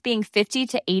Quince being 50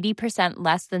 to 80%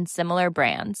 less than similar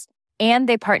brands. And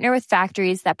they partner with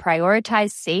factories that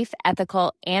prioritize safe,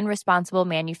 ethical, and responsible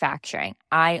manufacturing.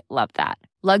 I love that.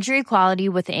 Luxury quality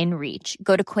within reach.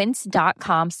 Go to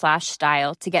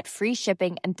quince.com/style to get free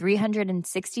shipping and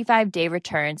 365-day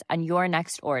returns on your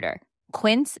next order.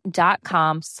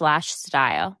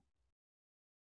 Quince.com/style.